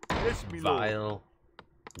 base. Yes, me lord. Vile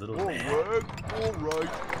little More man. work? All right.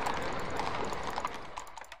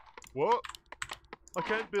 What? I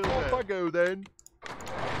can't build Off there. I go then.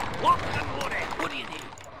 Locked and loaded. What do you need?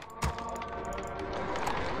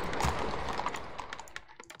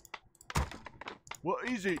 What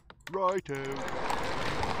is it? Righto.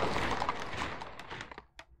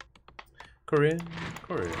 Corinne.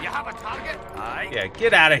 You have a target? Aye. Yeah,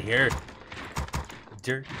 get out of here.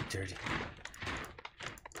 Dirty, dirty.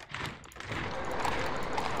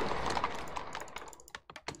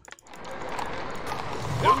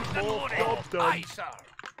 Locked and loaded. Job's done. Aye, sir.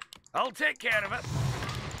 I'll take care of it.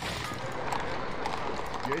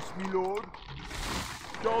 Yes, me lord.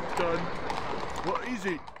 Job's done. What is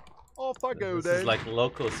it? Off I go This then. is like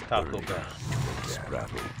Locos Taco Bell. This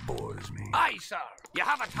battle bores me. Aye, sir. You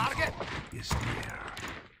have a target? Is near.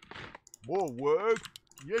 More work?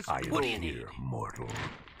 Yes, I me am What do you lord. need? here, mortal.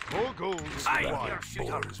 More gold is Aye, required. your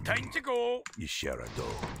shooter. bores me. Time to go. You share a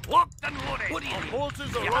dough. Locked and loaded. What do you Our need?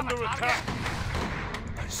 forces You are have under a target? attack.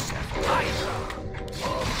 A set. Aye, sir.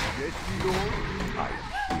 Yes, me lord. I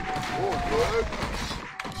am here. More work?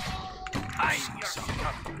 I'm your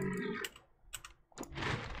shooter.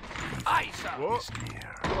 Aye, sir. What? Is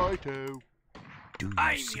near. Righto. Do you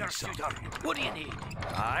I'm see your shooter. something? What do you need?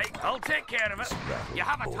 Aye, I'll take care of it. battle You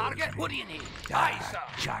have a bores target? me. What do you need? Ah, Aye, sir.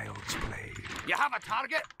 child's play. You have a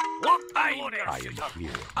target? Locked and loaded. I am shooter.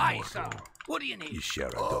 here, Aye, mortal. sir. What do you need? You share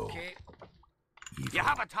a dough. Okay. Evil You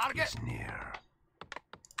have a target? is near.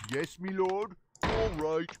 Yes, me lord. All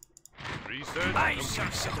right. Research Aye,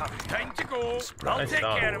 complete. sir. Time to go. I'll Nice take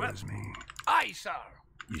job. care of it. Bores me. Aye, sir.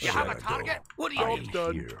 You have a dough. target? What do I you am need?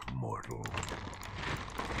 done. here, mortal.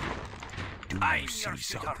 Do I'm you see your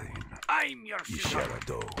shooter. something? I'm your You shooter. share a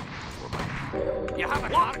dough for my people. You have a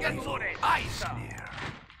target? Loaded. Aye, sir. Near.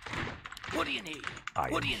 What do you need? I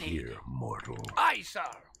What am do you need? here, mortal. Aye, sir.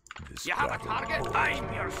 This You have a battle target? bores I'm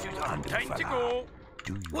me. your shooter. Under Time to fire. go.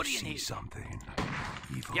 Do you What do you see need? something?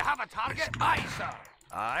 Evil You have a target? is Aye, near. sir.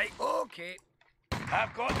 Aye, okay.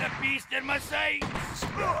 I've got the beast in my sights. This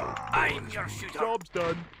battle I'm bores your me. shooter. Job's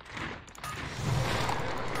done.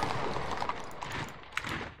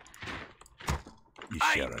 You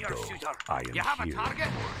I'm share a your dough. shooter. I am You have a here, target?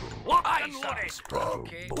 mortal. Locked Aye, and sir. loaded. This battle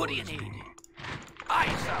Okay. What do you bores need? me.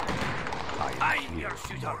 Aye, sir. I am I'm here, your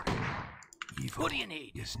shooter. mortal. Evil What do you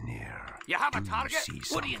need? is near. You have a Do target? see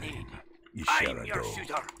What do you something? need? You I'm share a your dough.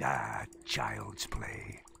 shooter. Ah, child's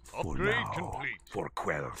play. For Upgrade now, complete. For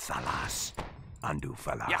Quell Thalas. Andu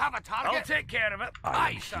Fala. You have a target? I'll take care of it. I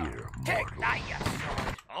Aye, am sir. here, Take mortal. that, you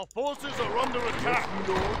sword. Our forces are under attack. Yes,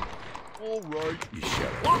 me lord. All right. You share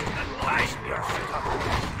a Locked dough. and loaded. I'm your shooter.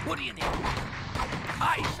 What do you need?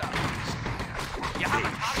 Aye, sir. You have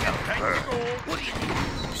a target? Time to go. What do you need?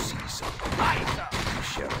 You see something? Aye, sir. You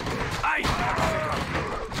share a dough. I'm your shooter.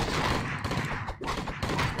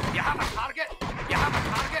 You have a target? You have a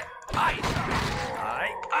target? Aye, sir.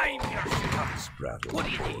 Aye, I'm your shooter. This battle What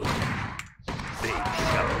do you need? they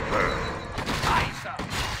shall burn. Aye, sir.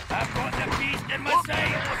 I've got the beast in my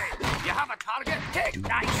sights. You have a target? Take Do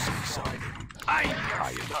that, you you see sword. something? I'm your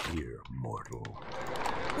I shooter. am here, mortal.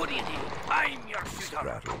 What do you need? I'm your shooter.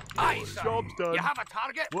 Rattle Aye, bores sir. Job's done. You have a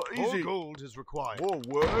target? What is More it? gold is required. More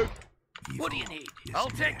work? What do you need? is I'll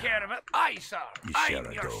take near. care of it. Aye, sir. You I'm share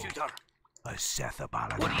a your dough. shooter. A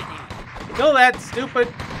Sethabalana. What do you need? Kill that, stupid.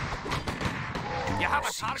 You have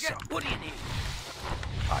a see target? something? What do you need?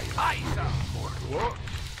 I am Aye, sir. mortal. What?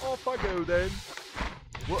 Off I go then.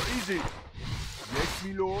 What is it? Yes,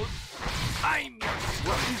 me lord. I'm your shooter.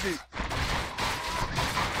 What is it?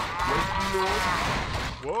 Yes, me lord.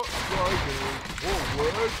 What? Righto. More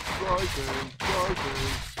work? Righto. Righto.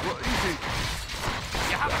 What is it?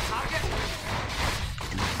 You have a target?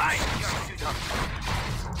 I'm your shooter.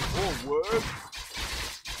 More work?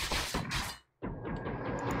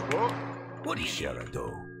 What? What do You you share need? a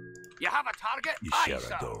dough. You have a target? You Aye, share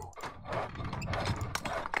sir. a dough.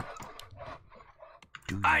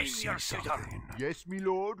 Do you I'm see your shooter. something? Yes, me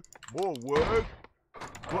lord. More work?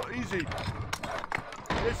 What is it?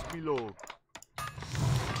 Yes, my lord.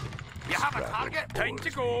 You have a target? Time to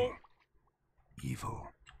go. Evil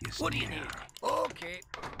is What do you near. need? Okay.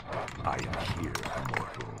 I am here,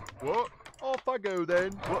 mortal. What? Off I go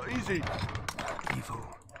then. What is it? Evil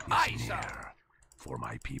is Aye, near. sir. For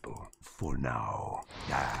my people. For now.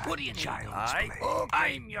 What do you need? Child's Aye. play.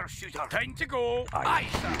 I'm your shooter. Time to go. Aye. Aye,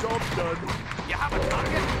 sir. Job's done. You have a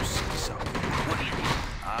target? You see something. What do you need?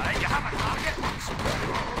 Aye. You have a target?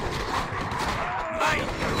 Aye.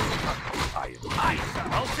 I am Aye, sir.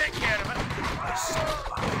 I'll take care of it.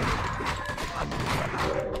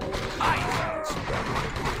 Aye, sir.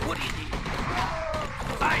 What do you need?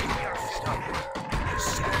 I'm your shooter.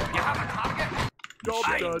 You have a target? Job's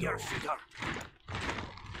I'm done. your shooter.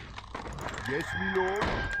 Yes, my lord.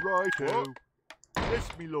 Righto. Yes,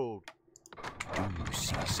 my lord. Do you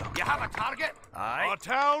see something? You have a target? Aye. Our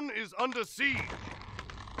town is under siege.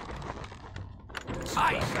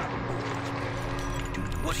 Aye, sir.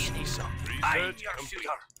 What do you need? I'm Research your complete.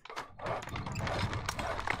 shooter.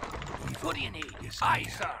 What do you need? Yes, Aye,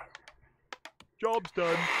 sir. sir. Job's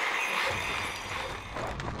done.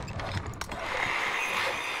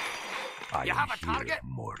 I You am have a here, target?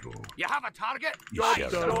 mortal. You have a target? You Aye, shall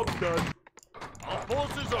sir. know. Job's done. Our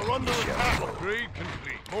forces are under attack. Upgrade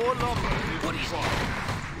complete. More lumber is What do you required.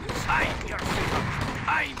 need? I'm your shooter.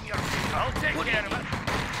 I'm your shooter. I'll take care of it.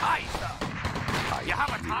 Aye, sir. You have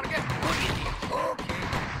a target? What do you need? Okay.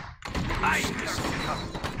 I'm your shooter.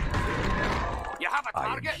 You have a I am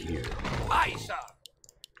target? here. Aye, sir.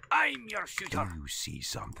 I'm your Do shooter. you see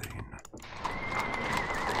something?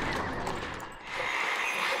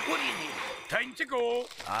 What do you need? Time to go.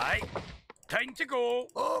 Aye. Time to go.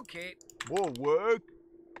 Okay. More work.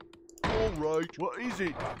 All right. What is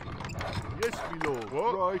it? Yes, my lord.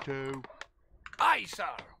 What? Righto. Aye, sir.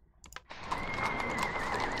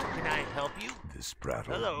 Can I help you? This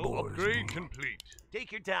prattle Hello, bores me. Upgrade complete.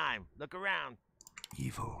 Take your time. Look around.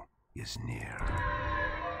 Evil is near.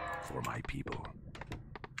 For my people.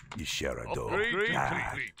 Yisherado. Upgrade Ah,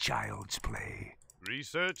 complete. child's play.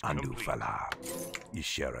 Research complete. Andufala.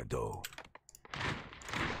 Yisherado.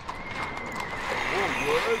 More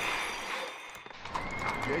work.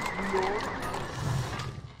 Yes, my lord.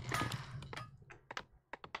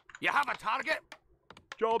 You have a target?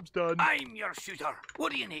 Job's done. I'm your shooter.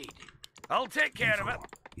 What do you need? I'll take care of it.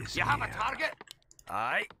 Evil is You have a near. target?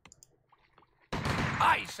 Aye.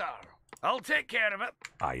 Aye, sir. I'll take care of it.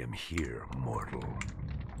 I am here, mortal.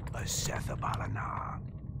 A Sethabalana.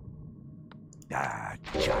 Ah,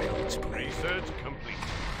 child's play. Research complete.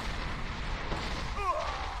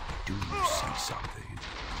 Do you see something?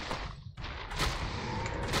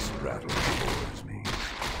 This rattle bores me. Do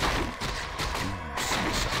you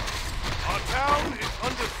see something? Our town is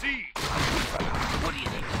under siege. What do you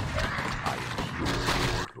need? I am here,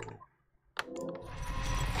 mortal.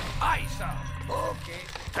 Aye, sir. Okay.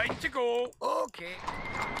 Time to go. Okay.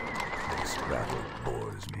 This rattle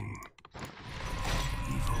bores me.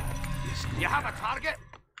 Evil is near. You have a target?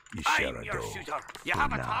 I'm your Yisherado. shooter. You For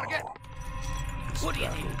have a now. target? This What do you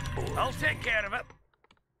rattle need? bores I'll me. take care of it.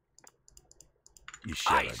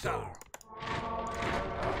 Aye, sir. Yisherado.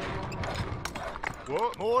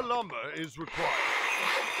 What? More lumber is required.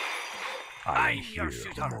 I am I'm your here,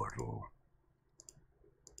 shooter. mortal.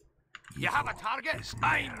 You have a Evil target? is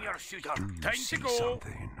I'm near. your shooter. Do you Time see to go.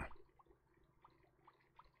 something?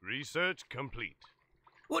 Research complete.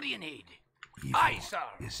 What do you need? Evil Aye, sir.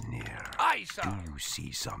 is near. Aye, sir. Do you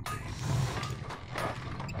see something?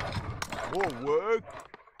 More work.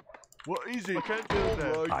 What is it? I can't do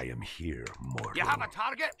that. Right. I am here, mortal. You have a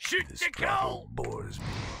target? Shoot This to prattle kill. bores me.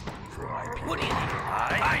 For my people. What do you need?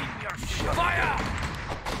 I'm your shooter. Fire!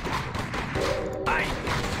 I'm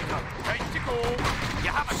your shooter. Time to go. You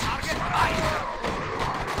have a target? Aye, sir.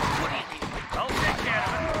 What do you need? I'll take care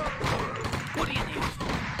of it. What do you need?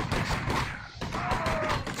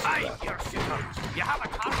 I'm your shooter. You have a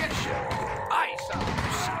target? Aye, sir.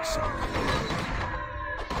 See something?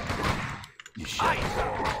 Aye, sir.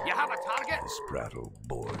 You have a target? This prattle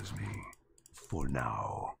bores me. For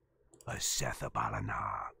now, a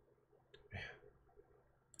Sethabalana.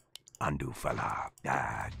 Andufala.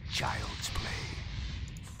 Ah, child's play.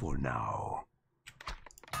 For now.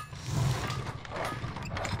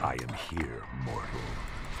 I am here, mortal.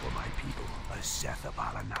 For my people, a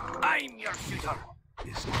Sethabalana. I'm your shooter.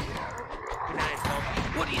 Is near. Can I help you?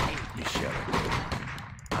 What do you need? Yisherado.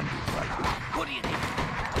 Andufala. What do you need?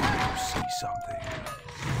 Do you see something?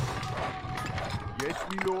 Yes,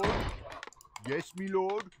 my lord. Yes, my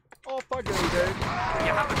lord. Off I go then.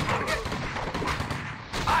 You have a target?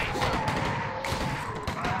 Aye, sir.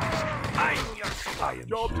 I'm your shooter. I am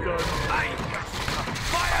Job's here. done. I'm your shooter.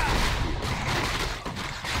 Fire!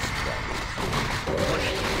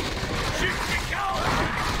 Shoot me, coward!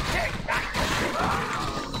 Take that!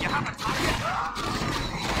 You have a target?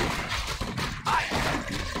 Aye!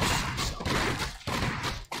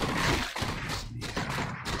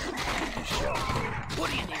 What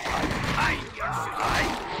do you need? Aye, your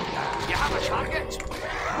shooter! You have a target?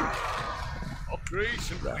 Upgrade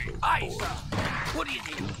complete. Aye, sir. What do you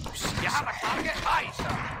need? You have a target? Aye,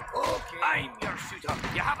 sir. Okay. I'm your shooter.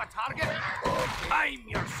 You have a target? Okay. I'm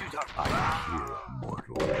your shooter. I am here,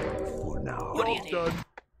 mortal. For now. What do you need? Done.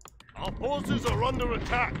 Our forces are under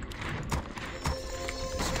attack.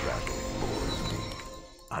 This battle bores me.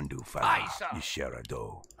 Andufala, Aye, sir.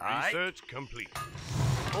 Isherado. Aye. Research complete.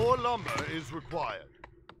 More lumber is required.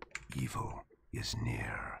 Evil is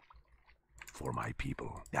near. For my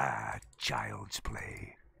people, child's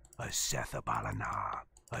play. A Sethabalana.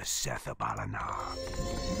 A Sethabalana.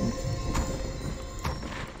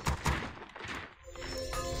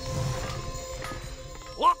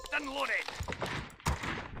 Locked and loaded.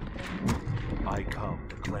 I come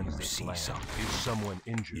to cleanse this See land. something. Is someone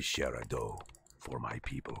injured? Isherado. For my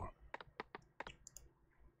people.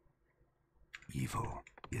 Evil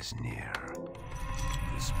is near.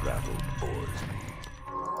 This battle bores me.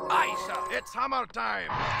 Aye, sir. It's hammer time.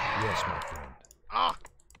 Yes, my friend. Ah,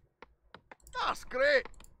 that's great.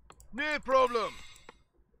 No problem.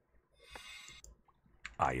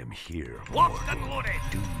 I am here. Locked and loaded.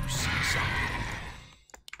 Do you see something?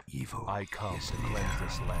 Evil I come is to near. cleanse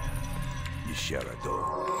this land.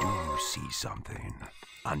 Isherado, do you see something?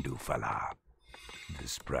 Andufala.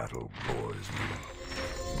 This battle bores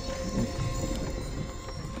me.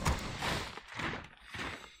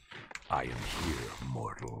 I am here,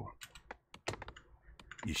 mortal.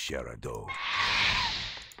 Isherado.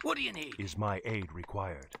 What do you need? Is my aid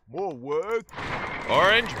required? More work.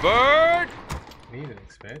 Orange bird! Need an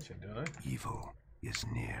expansion, don't I? Evil is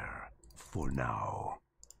near. For now.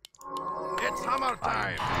 It's hammer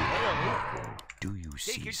time. Mortal, do you Take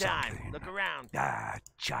see your something? time. Look around.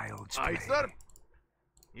 Child's play. Aye, sir.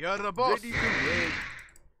 You're the boss. Ready to raid.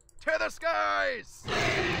 To the skies.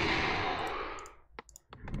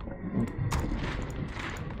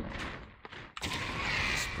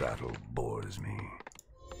 This battle bores me.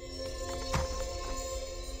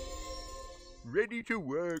 Ready to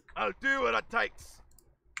work. I'll do what it takes.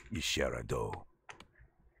 Isherado.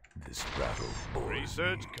 This battle bores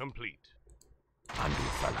Research me. complete.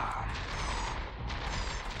 Andufala.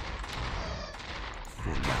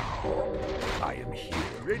 For now, I am here.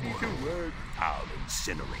 Ready to work. I'll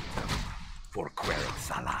incinerate them. For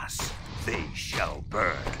Querethalas, they shall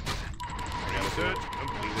burn. Research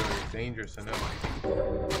complete. Dangerous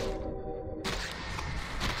enough.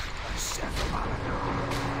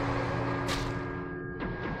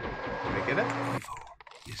 Can I get it? Evil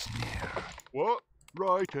is near. What?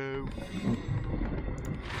 Righto.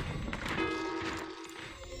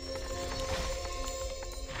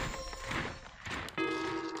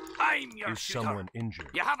 I'm your Is shooter. someone injured?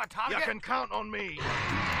 You have a target? You can count on me. Do you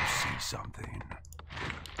see something?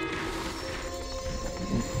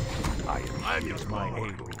 I'm your Is my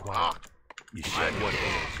aid Ah, required? You I'm should your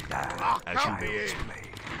as count me child's in.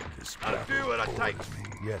 play. This I'll battle do what it bores takes. me.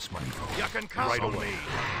 Yes, my friend. You can count Right on away. me.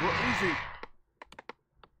 What is it?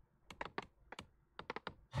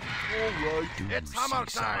 All right. Do It's you hammer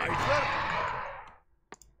see time. something? Sir.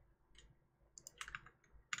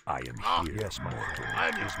 I am Ah, here, Yes, my mortal. friend.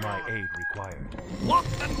 I'm your Is my aid required?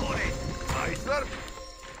 Locked and loaded. Aye, sir.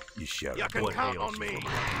 You shall You can What count ails on me. you?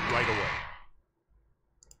 Right away.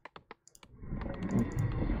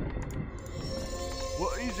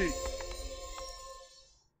 What is it?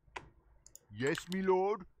 Yes, me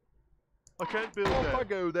lord. I can't build that. Off I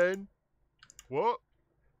go then. What?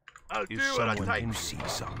 I'll Is do what I someone take. You injured? see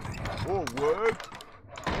something? More work.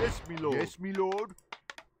 Yes, me lord. Yes, me lord.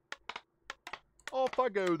 Off I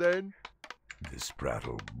go then. This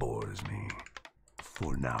battle bores me.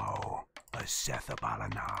 For now, a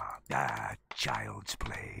Sethabalana. Child's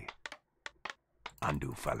play.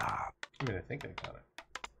 Andufala. I mean, I think I got it.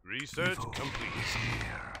 Research Evil complete. is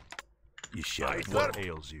near. You shall Aye, What sir.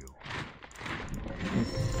 ails you?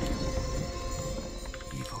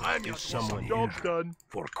 Evil I'm your Is someone Job's injured? done.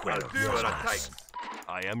 for I'll do what it takes.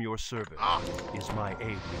 I am your servant. Ah. Is my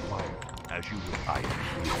aid required? As you will. I am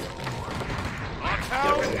here. Our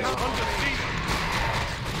town is under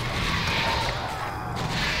siege.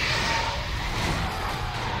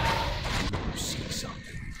 You see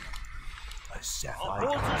something? A Our Sethabalana.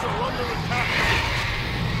 forces are under attack.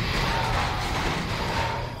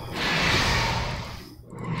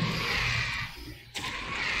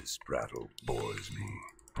 This battle bores me.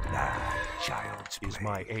 Now, child's play. Is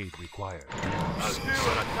my aid required? I'll do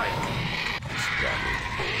what I take.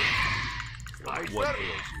 What ails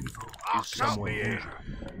you? Is someone injured?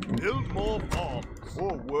 Build more bombs.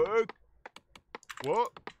 More work? What?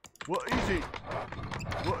 What is it?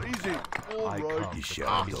 What is it? All I right. come. You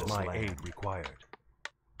shall Is not my land. aid required?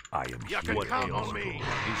 I am You here. can What count ails on you? me.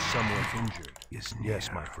 Is someone injured? Is Yes,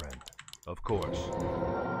 near. my friend. Of course.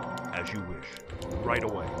 As you wish. Right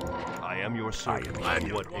away. I am your I servant. am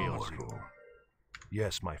here. What ails you?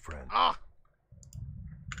 Yes, my friend. Ah,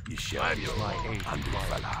 You shall I'm not your my land. aid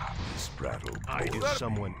Andufala, this brattle I boy. Is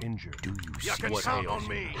someone injured? Do you you see can what count ails on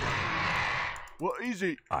you? me. What is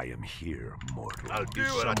it? I am here, mortal. I'll do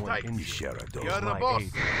Is what I someone take. injured? Sharadon. You're the my boss.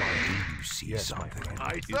 aid Do required? you see Yes, my something? friend.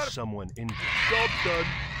 I Is serve. someone injured? Job done.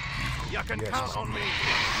 You can Yes, count my on me.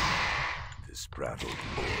 This brattle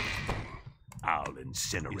boy. I'll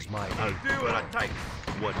incinerate. Is my I'll aid do what I take.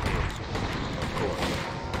 What ails you? Of course.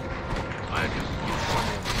 I can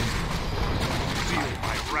feel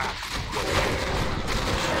my wrath.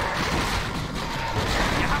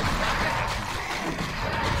 You have a target.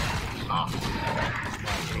 Ah,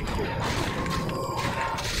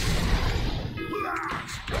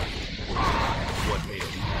 What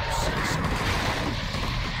ails you?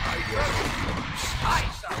 I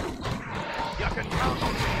sir. You can count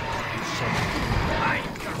on me. Is someone I'm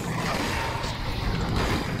your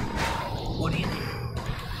What do you need?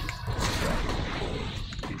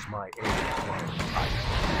 Is my aid required?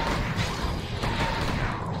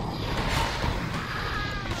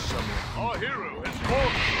 Is someone Our hero is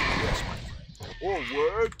born. Yes, my friend. All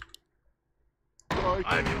work? Right.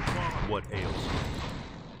 I'm your father. What ails you?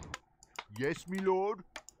 Yes, me lord.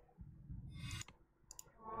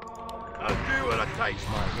 I'll do what I take. Is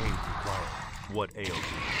my aid required? What ails you?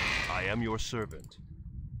 I am your servant.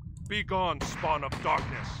 Be gone, spawn of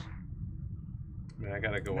darkness. Man, I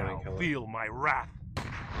gotta go in Now and kill him. feel my wrath.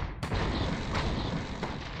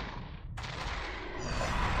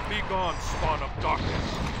 Be gone, spawn of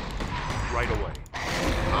darkness. Right away.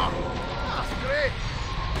 That's great.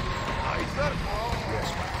 I sir. Yes,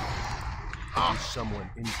 my friend. Is someone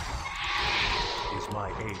injured? Is my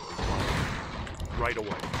aid required? Right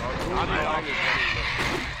away.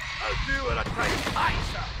 I'll do what I take. Aye,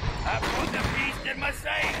 sir. I've got the beast in my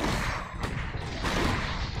sights.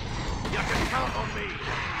 You can count on me.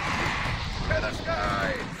 To the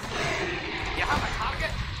skies. You have a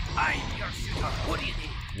target? I'm your shooter. What do you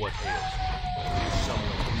need? What ails you? Is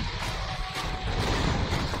someone injured?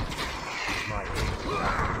 Is my aid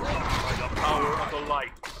required? By the power of the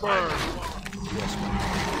light, burn. Yes, my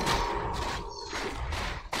friend.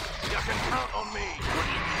 You can count on me.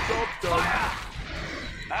 Job done. Fire!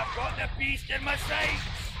 I've got the beast in my sights.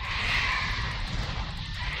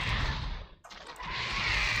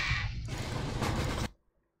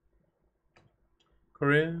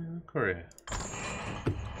 Korea.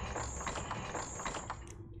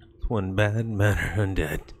 It's one bad manner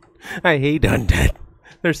undead. I hate undead.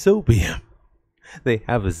 They're so BM. They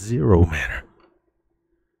have a zero manner.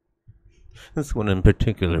 This one in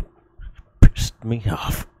particular pissed me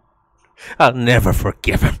off. I'll never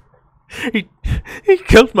forgive him. He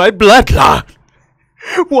killed my bloodline.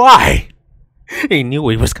 Why? He knew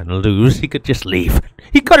he was gonna lose. He could just leave.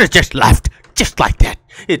 He could have just left. Just like that.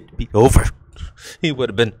 It'd be over. He would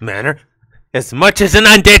have been manner as much as an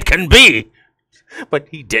undead can be. But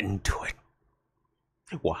he didn't do it.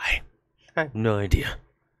 Why? I have no idea.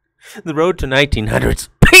 The road to 1900's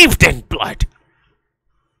paved in blood.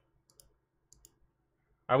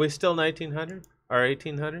 Are we still 1900 or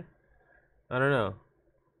 1800? I don't know.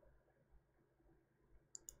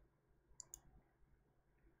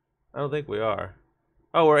 I don't think we are.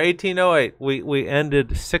 Oh, we're 1808. We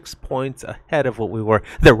ended 6 points ahead of what we were.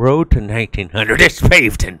 The road to 1900 is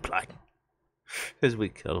paved in blood. As we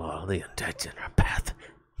kill all the undeads in our path.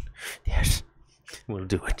 Yes, we'll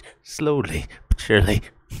do it slowly but surely.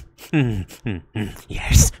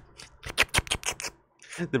 Yes.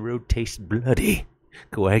 The road tastes bloody,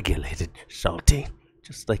 coagulated, salty,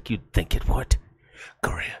 just like you'd think it would.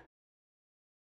 Korea,